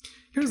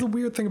 Here's the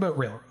weird thing about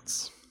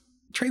railroads.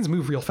 Trains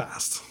move real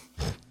fast.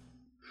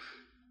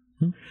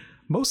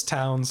 Most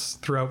towns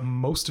throughout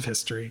most of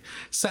history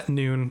set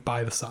noon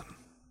by the sun.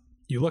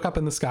 You look up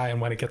in the sky, and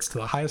when it gets to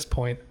the highest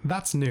point,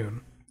 that's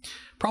noon.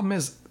 Problem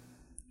is,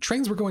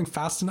 trains were going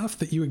fast enough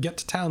that you would get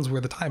to towns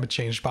where the time had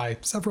changed by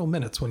several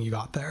minutes when you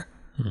got there.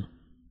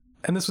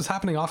 And this was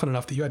happening often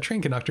enough that you had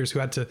train conductors who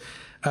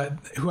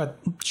had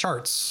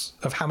charts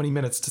of how many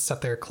minutes to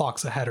set their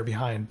clocks ahead or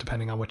behind,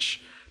 depending on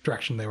which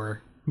direction they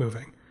were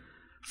moving.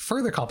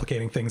 Further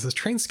complicating things is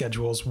train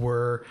schedules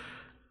were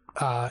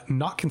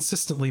not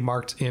consistently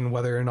marked in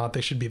whether or not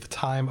they should be the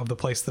time of the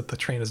place that the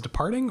train is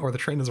departing or the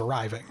train is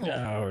arriving.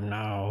 Oh,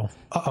 no.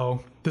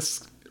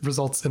 This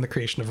results in the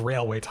creation of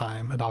railway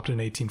time, adopted in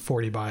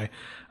 1840 by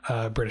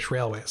British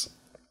Railways.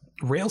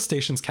 Rail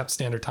stations kept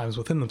standard times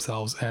within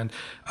themselves, and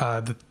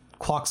the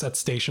clocks at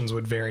stations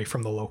would vary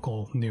from the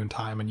local noon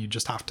time, and you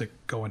just have to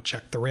go and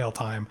check the rail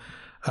time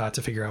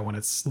to figure out when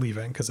it's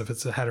leaving, because if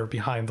it's ahead or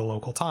behind the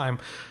local time,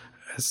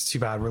 it's too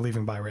bad, we're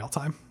leaving by rail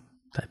time.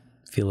 I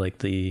feel like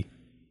the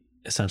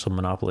essential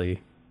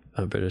monopoly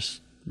of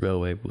British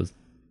Railway was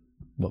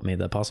what made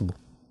that possible.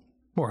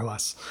 More or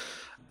less.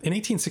 In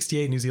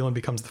 1868, New Zealand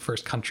becomes the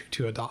first country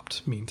to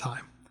adopt mean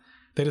time.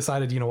 They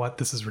decided, you know what,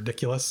 this is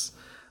ridiculous.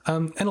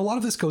 And a lot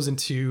of this goes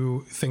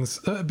into things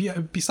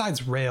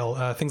besides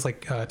rail, things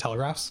like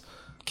telegraphs.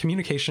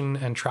 Communication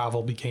and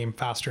travel became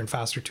faster and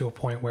faster to a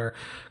point where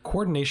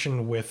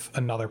coordination with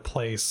another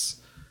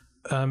place,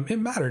 it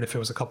mattered if it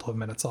was a couple of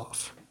minutes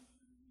off.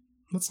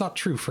 That's not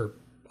true for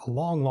a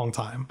long, long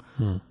time.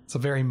 It's a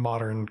very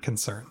modern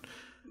concern.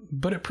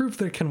 But it proved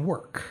that it can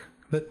work.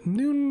 That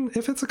noon,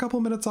 if it's a couple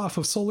of minutes off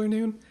of solar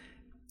noon,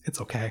 it's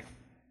okay.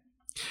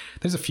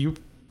 There's a few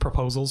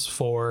proposals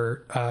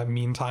for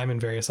mean time in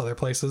various other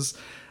places.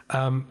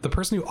 The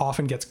person who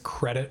often gets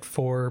credit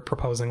for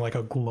proposing like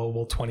a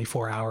global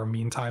 24-hour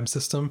mean time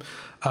system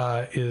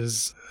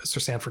is Sir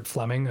Sandford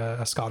Fleming,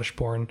 a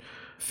Scottish-born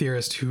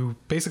theorist who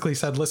basically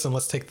said, listen,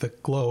 let's take the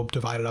globe,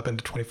 divide it up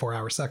into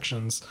 24-hour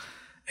sections,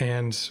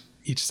 and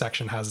each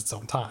section has its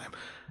own time.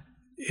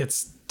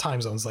 It's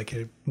time zones like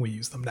we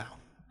use them now.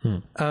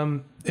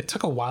 It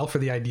took a while for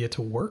the idea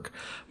to work,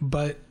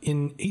 but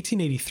in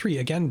 1883,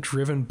 again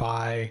driven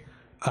by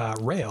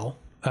rail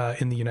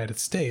in the United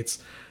States,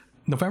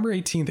 November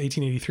 18th,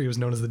 1883 was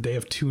known as the Day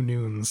of Two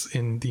Noons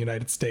in the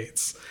United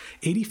States.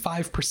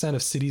 85%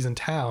 of cities and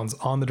towns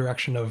on the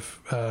direction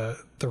of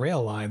the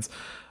rail lines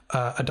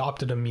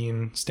adopted a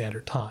mean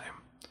standard time.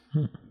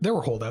 There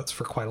were holdouts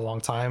for quite a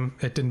long time.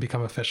 It didn't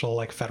become official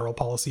like federal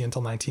policy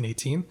until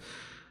 1918,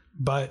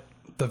 but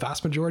the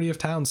vast majority of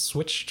towns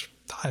switched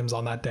times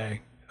on that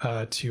day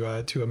to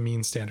a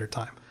mean standard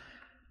time,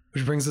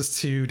 which brings us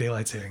to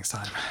daylight savings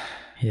time.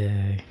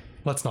 Yay.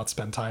 Let's not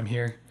spend time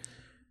here.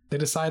 They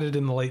decided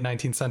in the late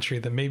 19th century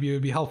that maybe it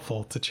would be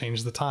helpful to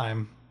change the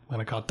time when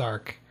it got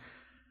dark.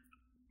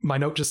 My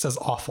note just says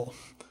awful.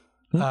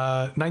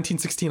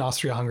 1916,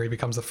 Austria-Hungary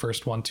becomes the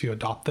first one to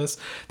adopt this.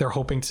 They're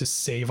hoping to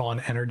save on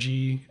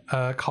energy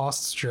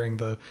costs during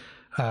the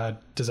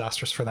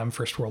disastrous for them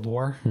First World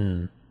War.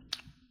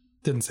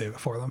 Didn't save it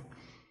for them.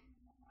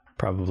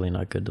 Probably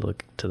not good to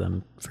look to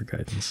them for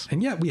guidance.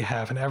 And yet we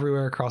have, and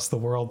everywhere across the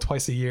world,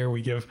 twice a year,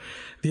 we give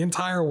the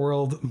entire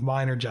world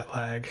minor jet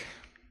lag.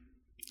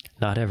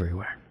 Not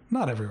everywhere.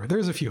 Not everywhere.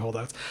 There's a few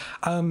holdouts.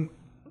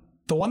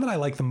 The one that I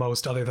like the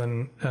most, other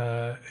than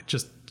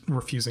just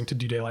refusing to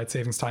do daylight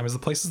savings time, is the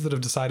places that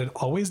have decided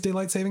always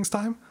daylight savings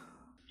time.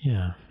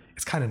 Yeah.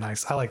 It's kind of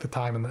nice. I like the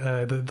time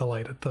and the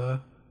light at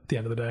the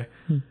end of the day.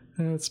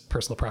 It's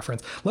personal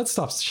preference. Let's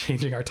stop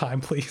changing our time,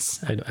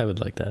 please. I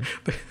would like that.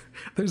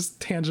 There's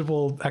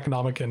tangible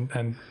economic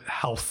and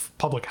health,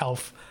 public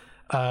health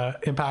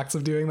impacts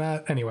of doing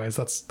that. Anyways,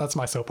 that's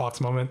my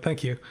soapbox moment.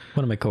 Thank you.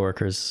 One of my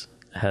coworkers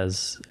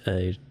has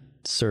a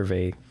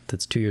survey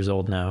that's 2 years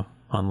old now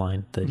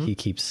online that he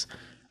keeps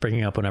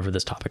bringing up whenever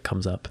this topic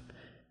comes up.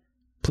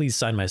 Please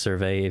sign my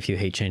survey if you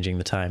hate changing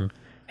the time.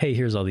 Hey,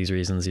 here's all these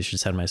reasons you should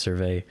send my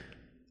survey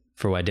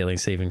for why daily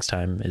savings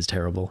time is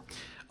terrible.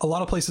 A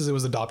lot of places it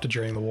was adopted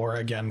during the war,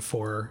 again,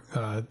 for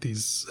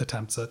these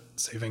attempts at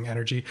saving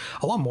energy.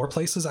 A lot more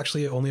places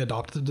actually only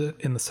adopted it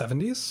in the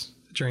 70s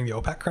during the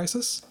OPEC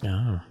crisis.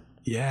 Oh.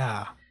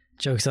 Yeah.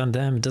 Joke's on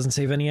them. It doesn't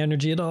save any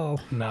energy at all.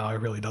 No, it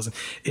really doesn't.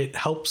 It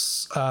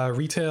helps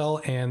retail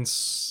and,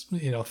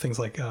 things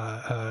like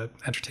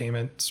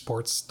entertainment,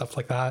 sports, stuff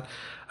like that.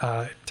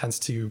 It tends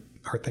to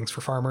hurt things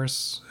for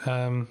farmers.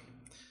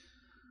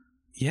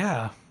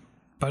 Yeah,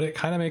 but it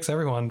kind of makes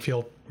everyone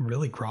feel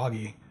really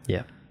groggy.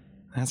 Yeah.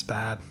 That's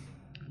bad.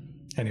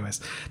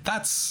 Anyways,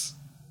 that's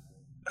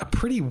a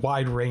pretty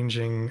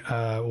wide-reaching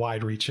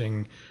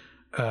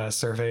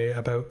survey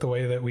about the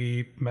way that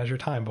we measure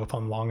time, both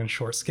on long and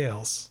short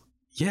scales.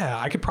 Yeah,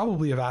 I could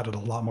probably have added a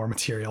lot more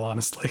material,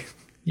 honestly.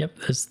 Yep,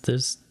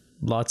 there's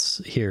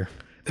lots here.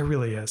 There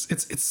really is.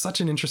 It's such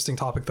an interesting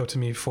topic, though, to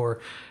me.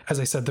 For, as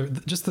I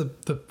said, just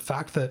the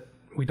fact that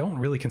we don't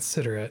really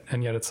consider it,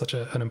 and yet it's such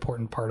an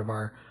important part of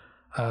our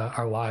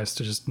lives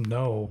to just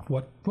know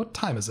what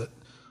time is it.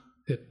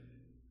 It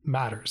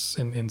matters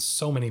in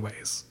so many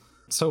ways.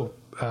 So,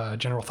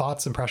 general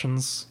thoughts,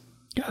 impressions.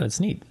 Yeah,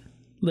 that's neat.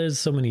 There's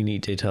so many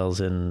neat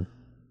details in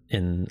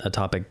a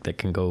topic that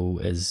can go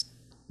as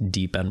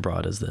deep and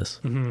broad as this,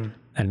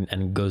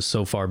 and goes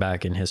so far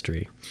back in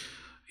history.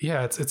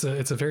 Yeah, it's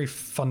a very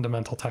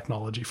fundamental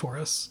technology for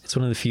us. It's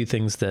one of the few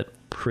things that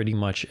pretty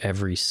much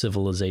every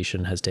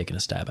civilization has taken a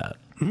stab at.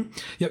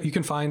 Yep, you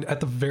can find at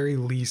the very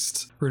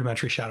least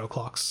rudimentary shadow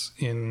clocks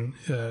in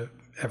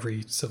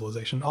every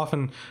civilization,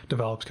 often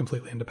developed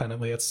completely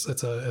independently. It's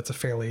a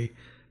fairly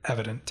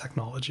evident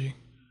technology.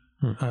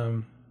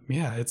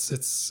 Yeah,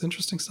 it's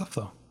interesting stuff,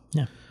 though.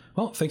 Yeah.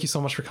 Well, thank you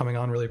so much for coming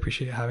on. Really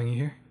appreciate having you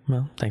here.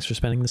 Well, thanks for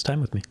spending this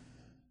time with me.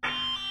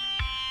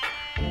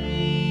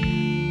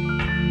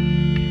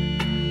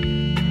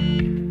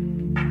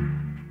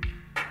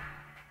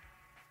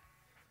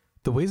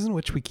 The ways in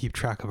which we keep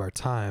track of our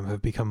time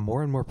have become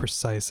more and more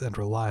precise and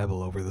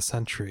reliable over the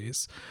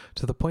centuries,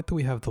 to the point that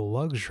we have the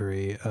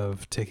luxury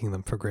of taking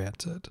them for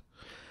granted.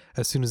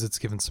 As soon as it's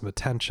given some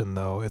attention,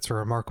 though, it's a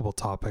remarkable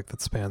topic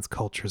that spans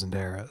cultures and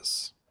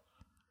eras.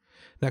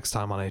 Next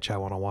time on HI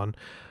 101,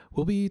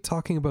 we'll be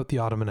talking about the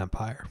Ottoman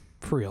Empire,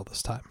 for real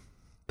this time.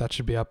 That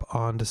should be up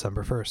on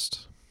December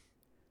 1st.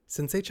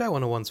 Since HI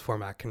 101's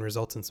format can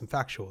result in some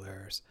factual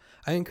errors,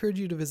 I encourage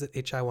you to visit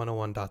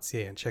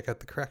hi101.ca and check out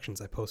the corrections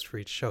I post for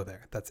each show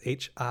there. That's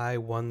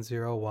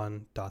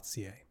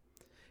hi101.ca.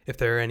 If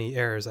there are any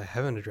errors I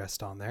haven't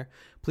addressed on there,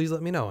 please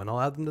let me know and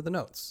I'll add them to the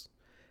notes.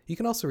 You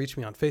can also reach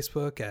me on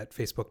Facebook at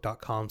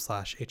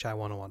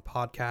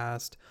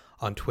facebook.com/hi101podcast,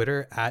 on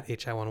Twitter at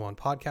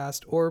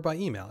hi101podcast, or by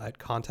email at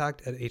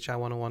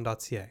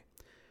contact@hi101.ca.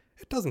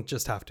 It doesn't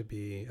just have to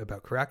be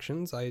about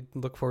corrections. I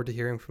look forward to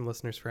hearing from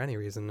listeners for any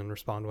reason and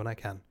respond when I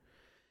can.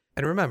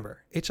 And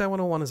remember, HI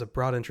 101 is a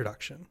broad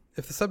introduction.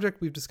 If the subject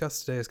we've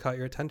discussed today has caught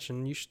your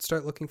attention, you should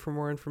start looking for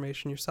more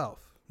information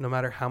yourself. No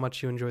matter how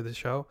much you enjoy the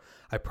show,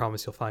 I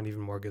promise you'll find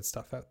even more good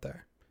stuff out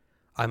there.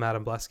 I'm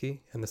Adam Blesky,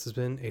 and this has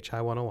been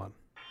HI 101.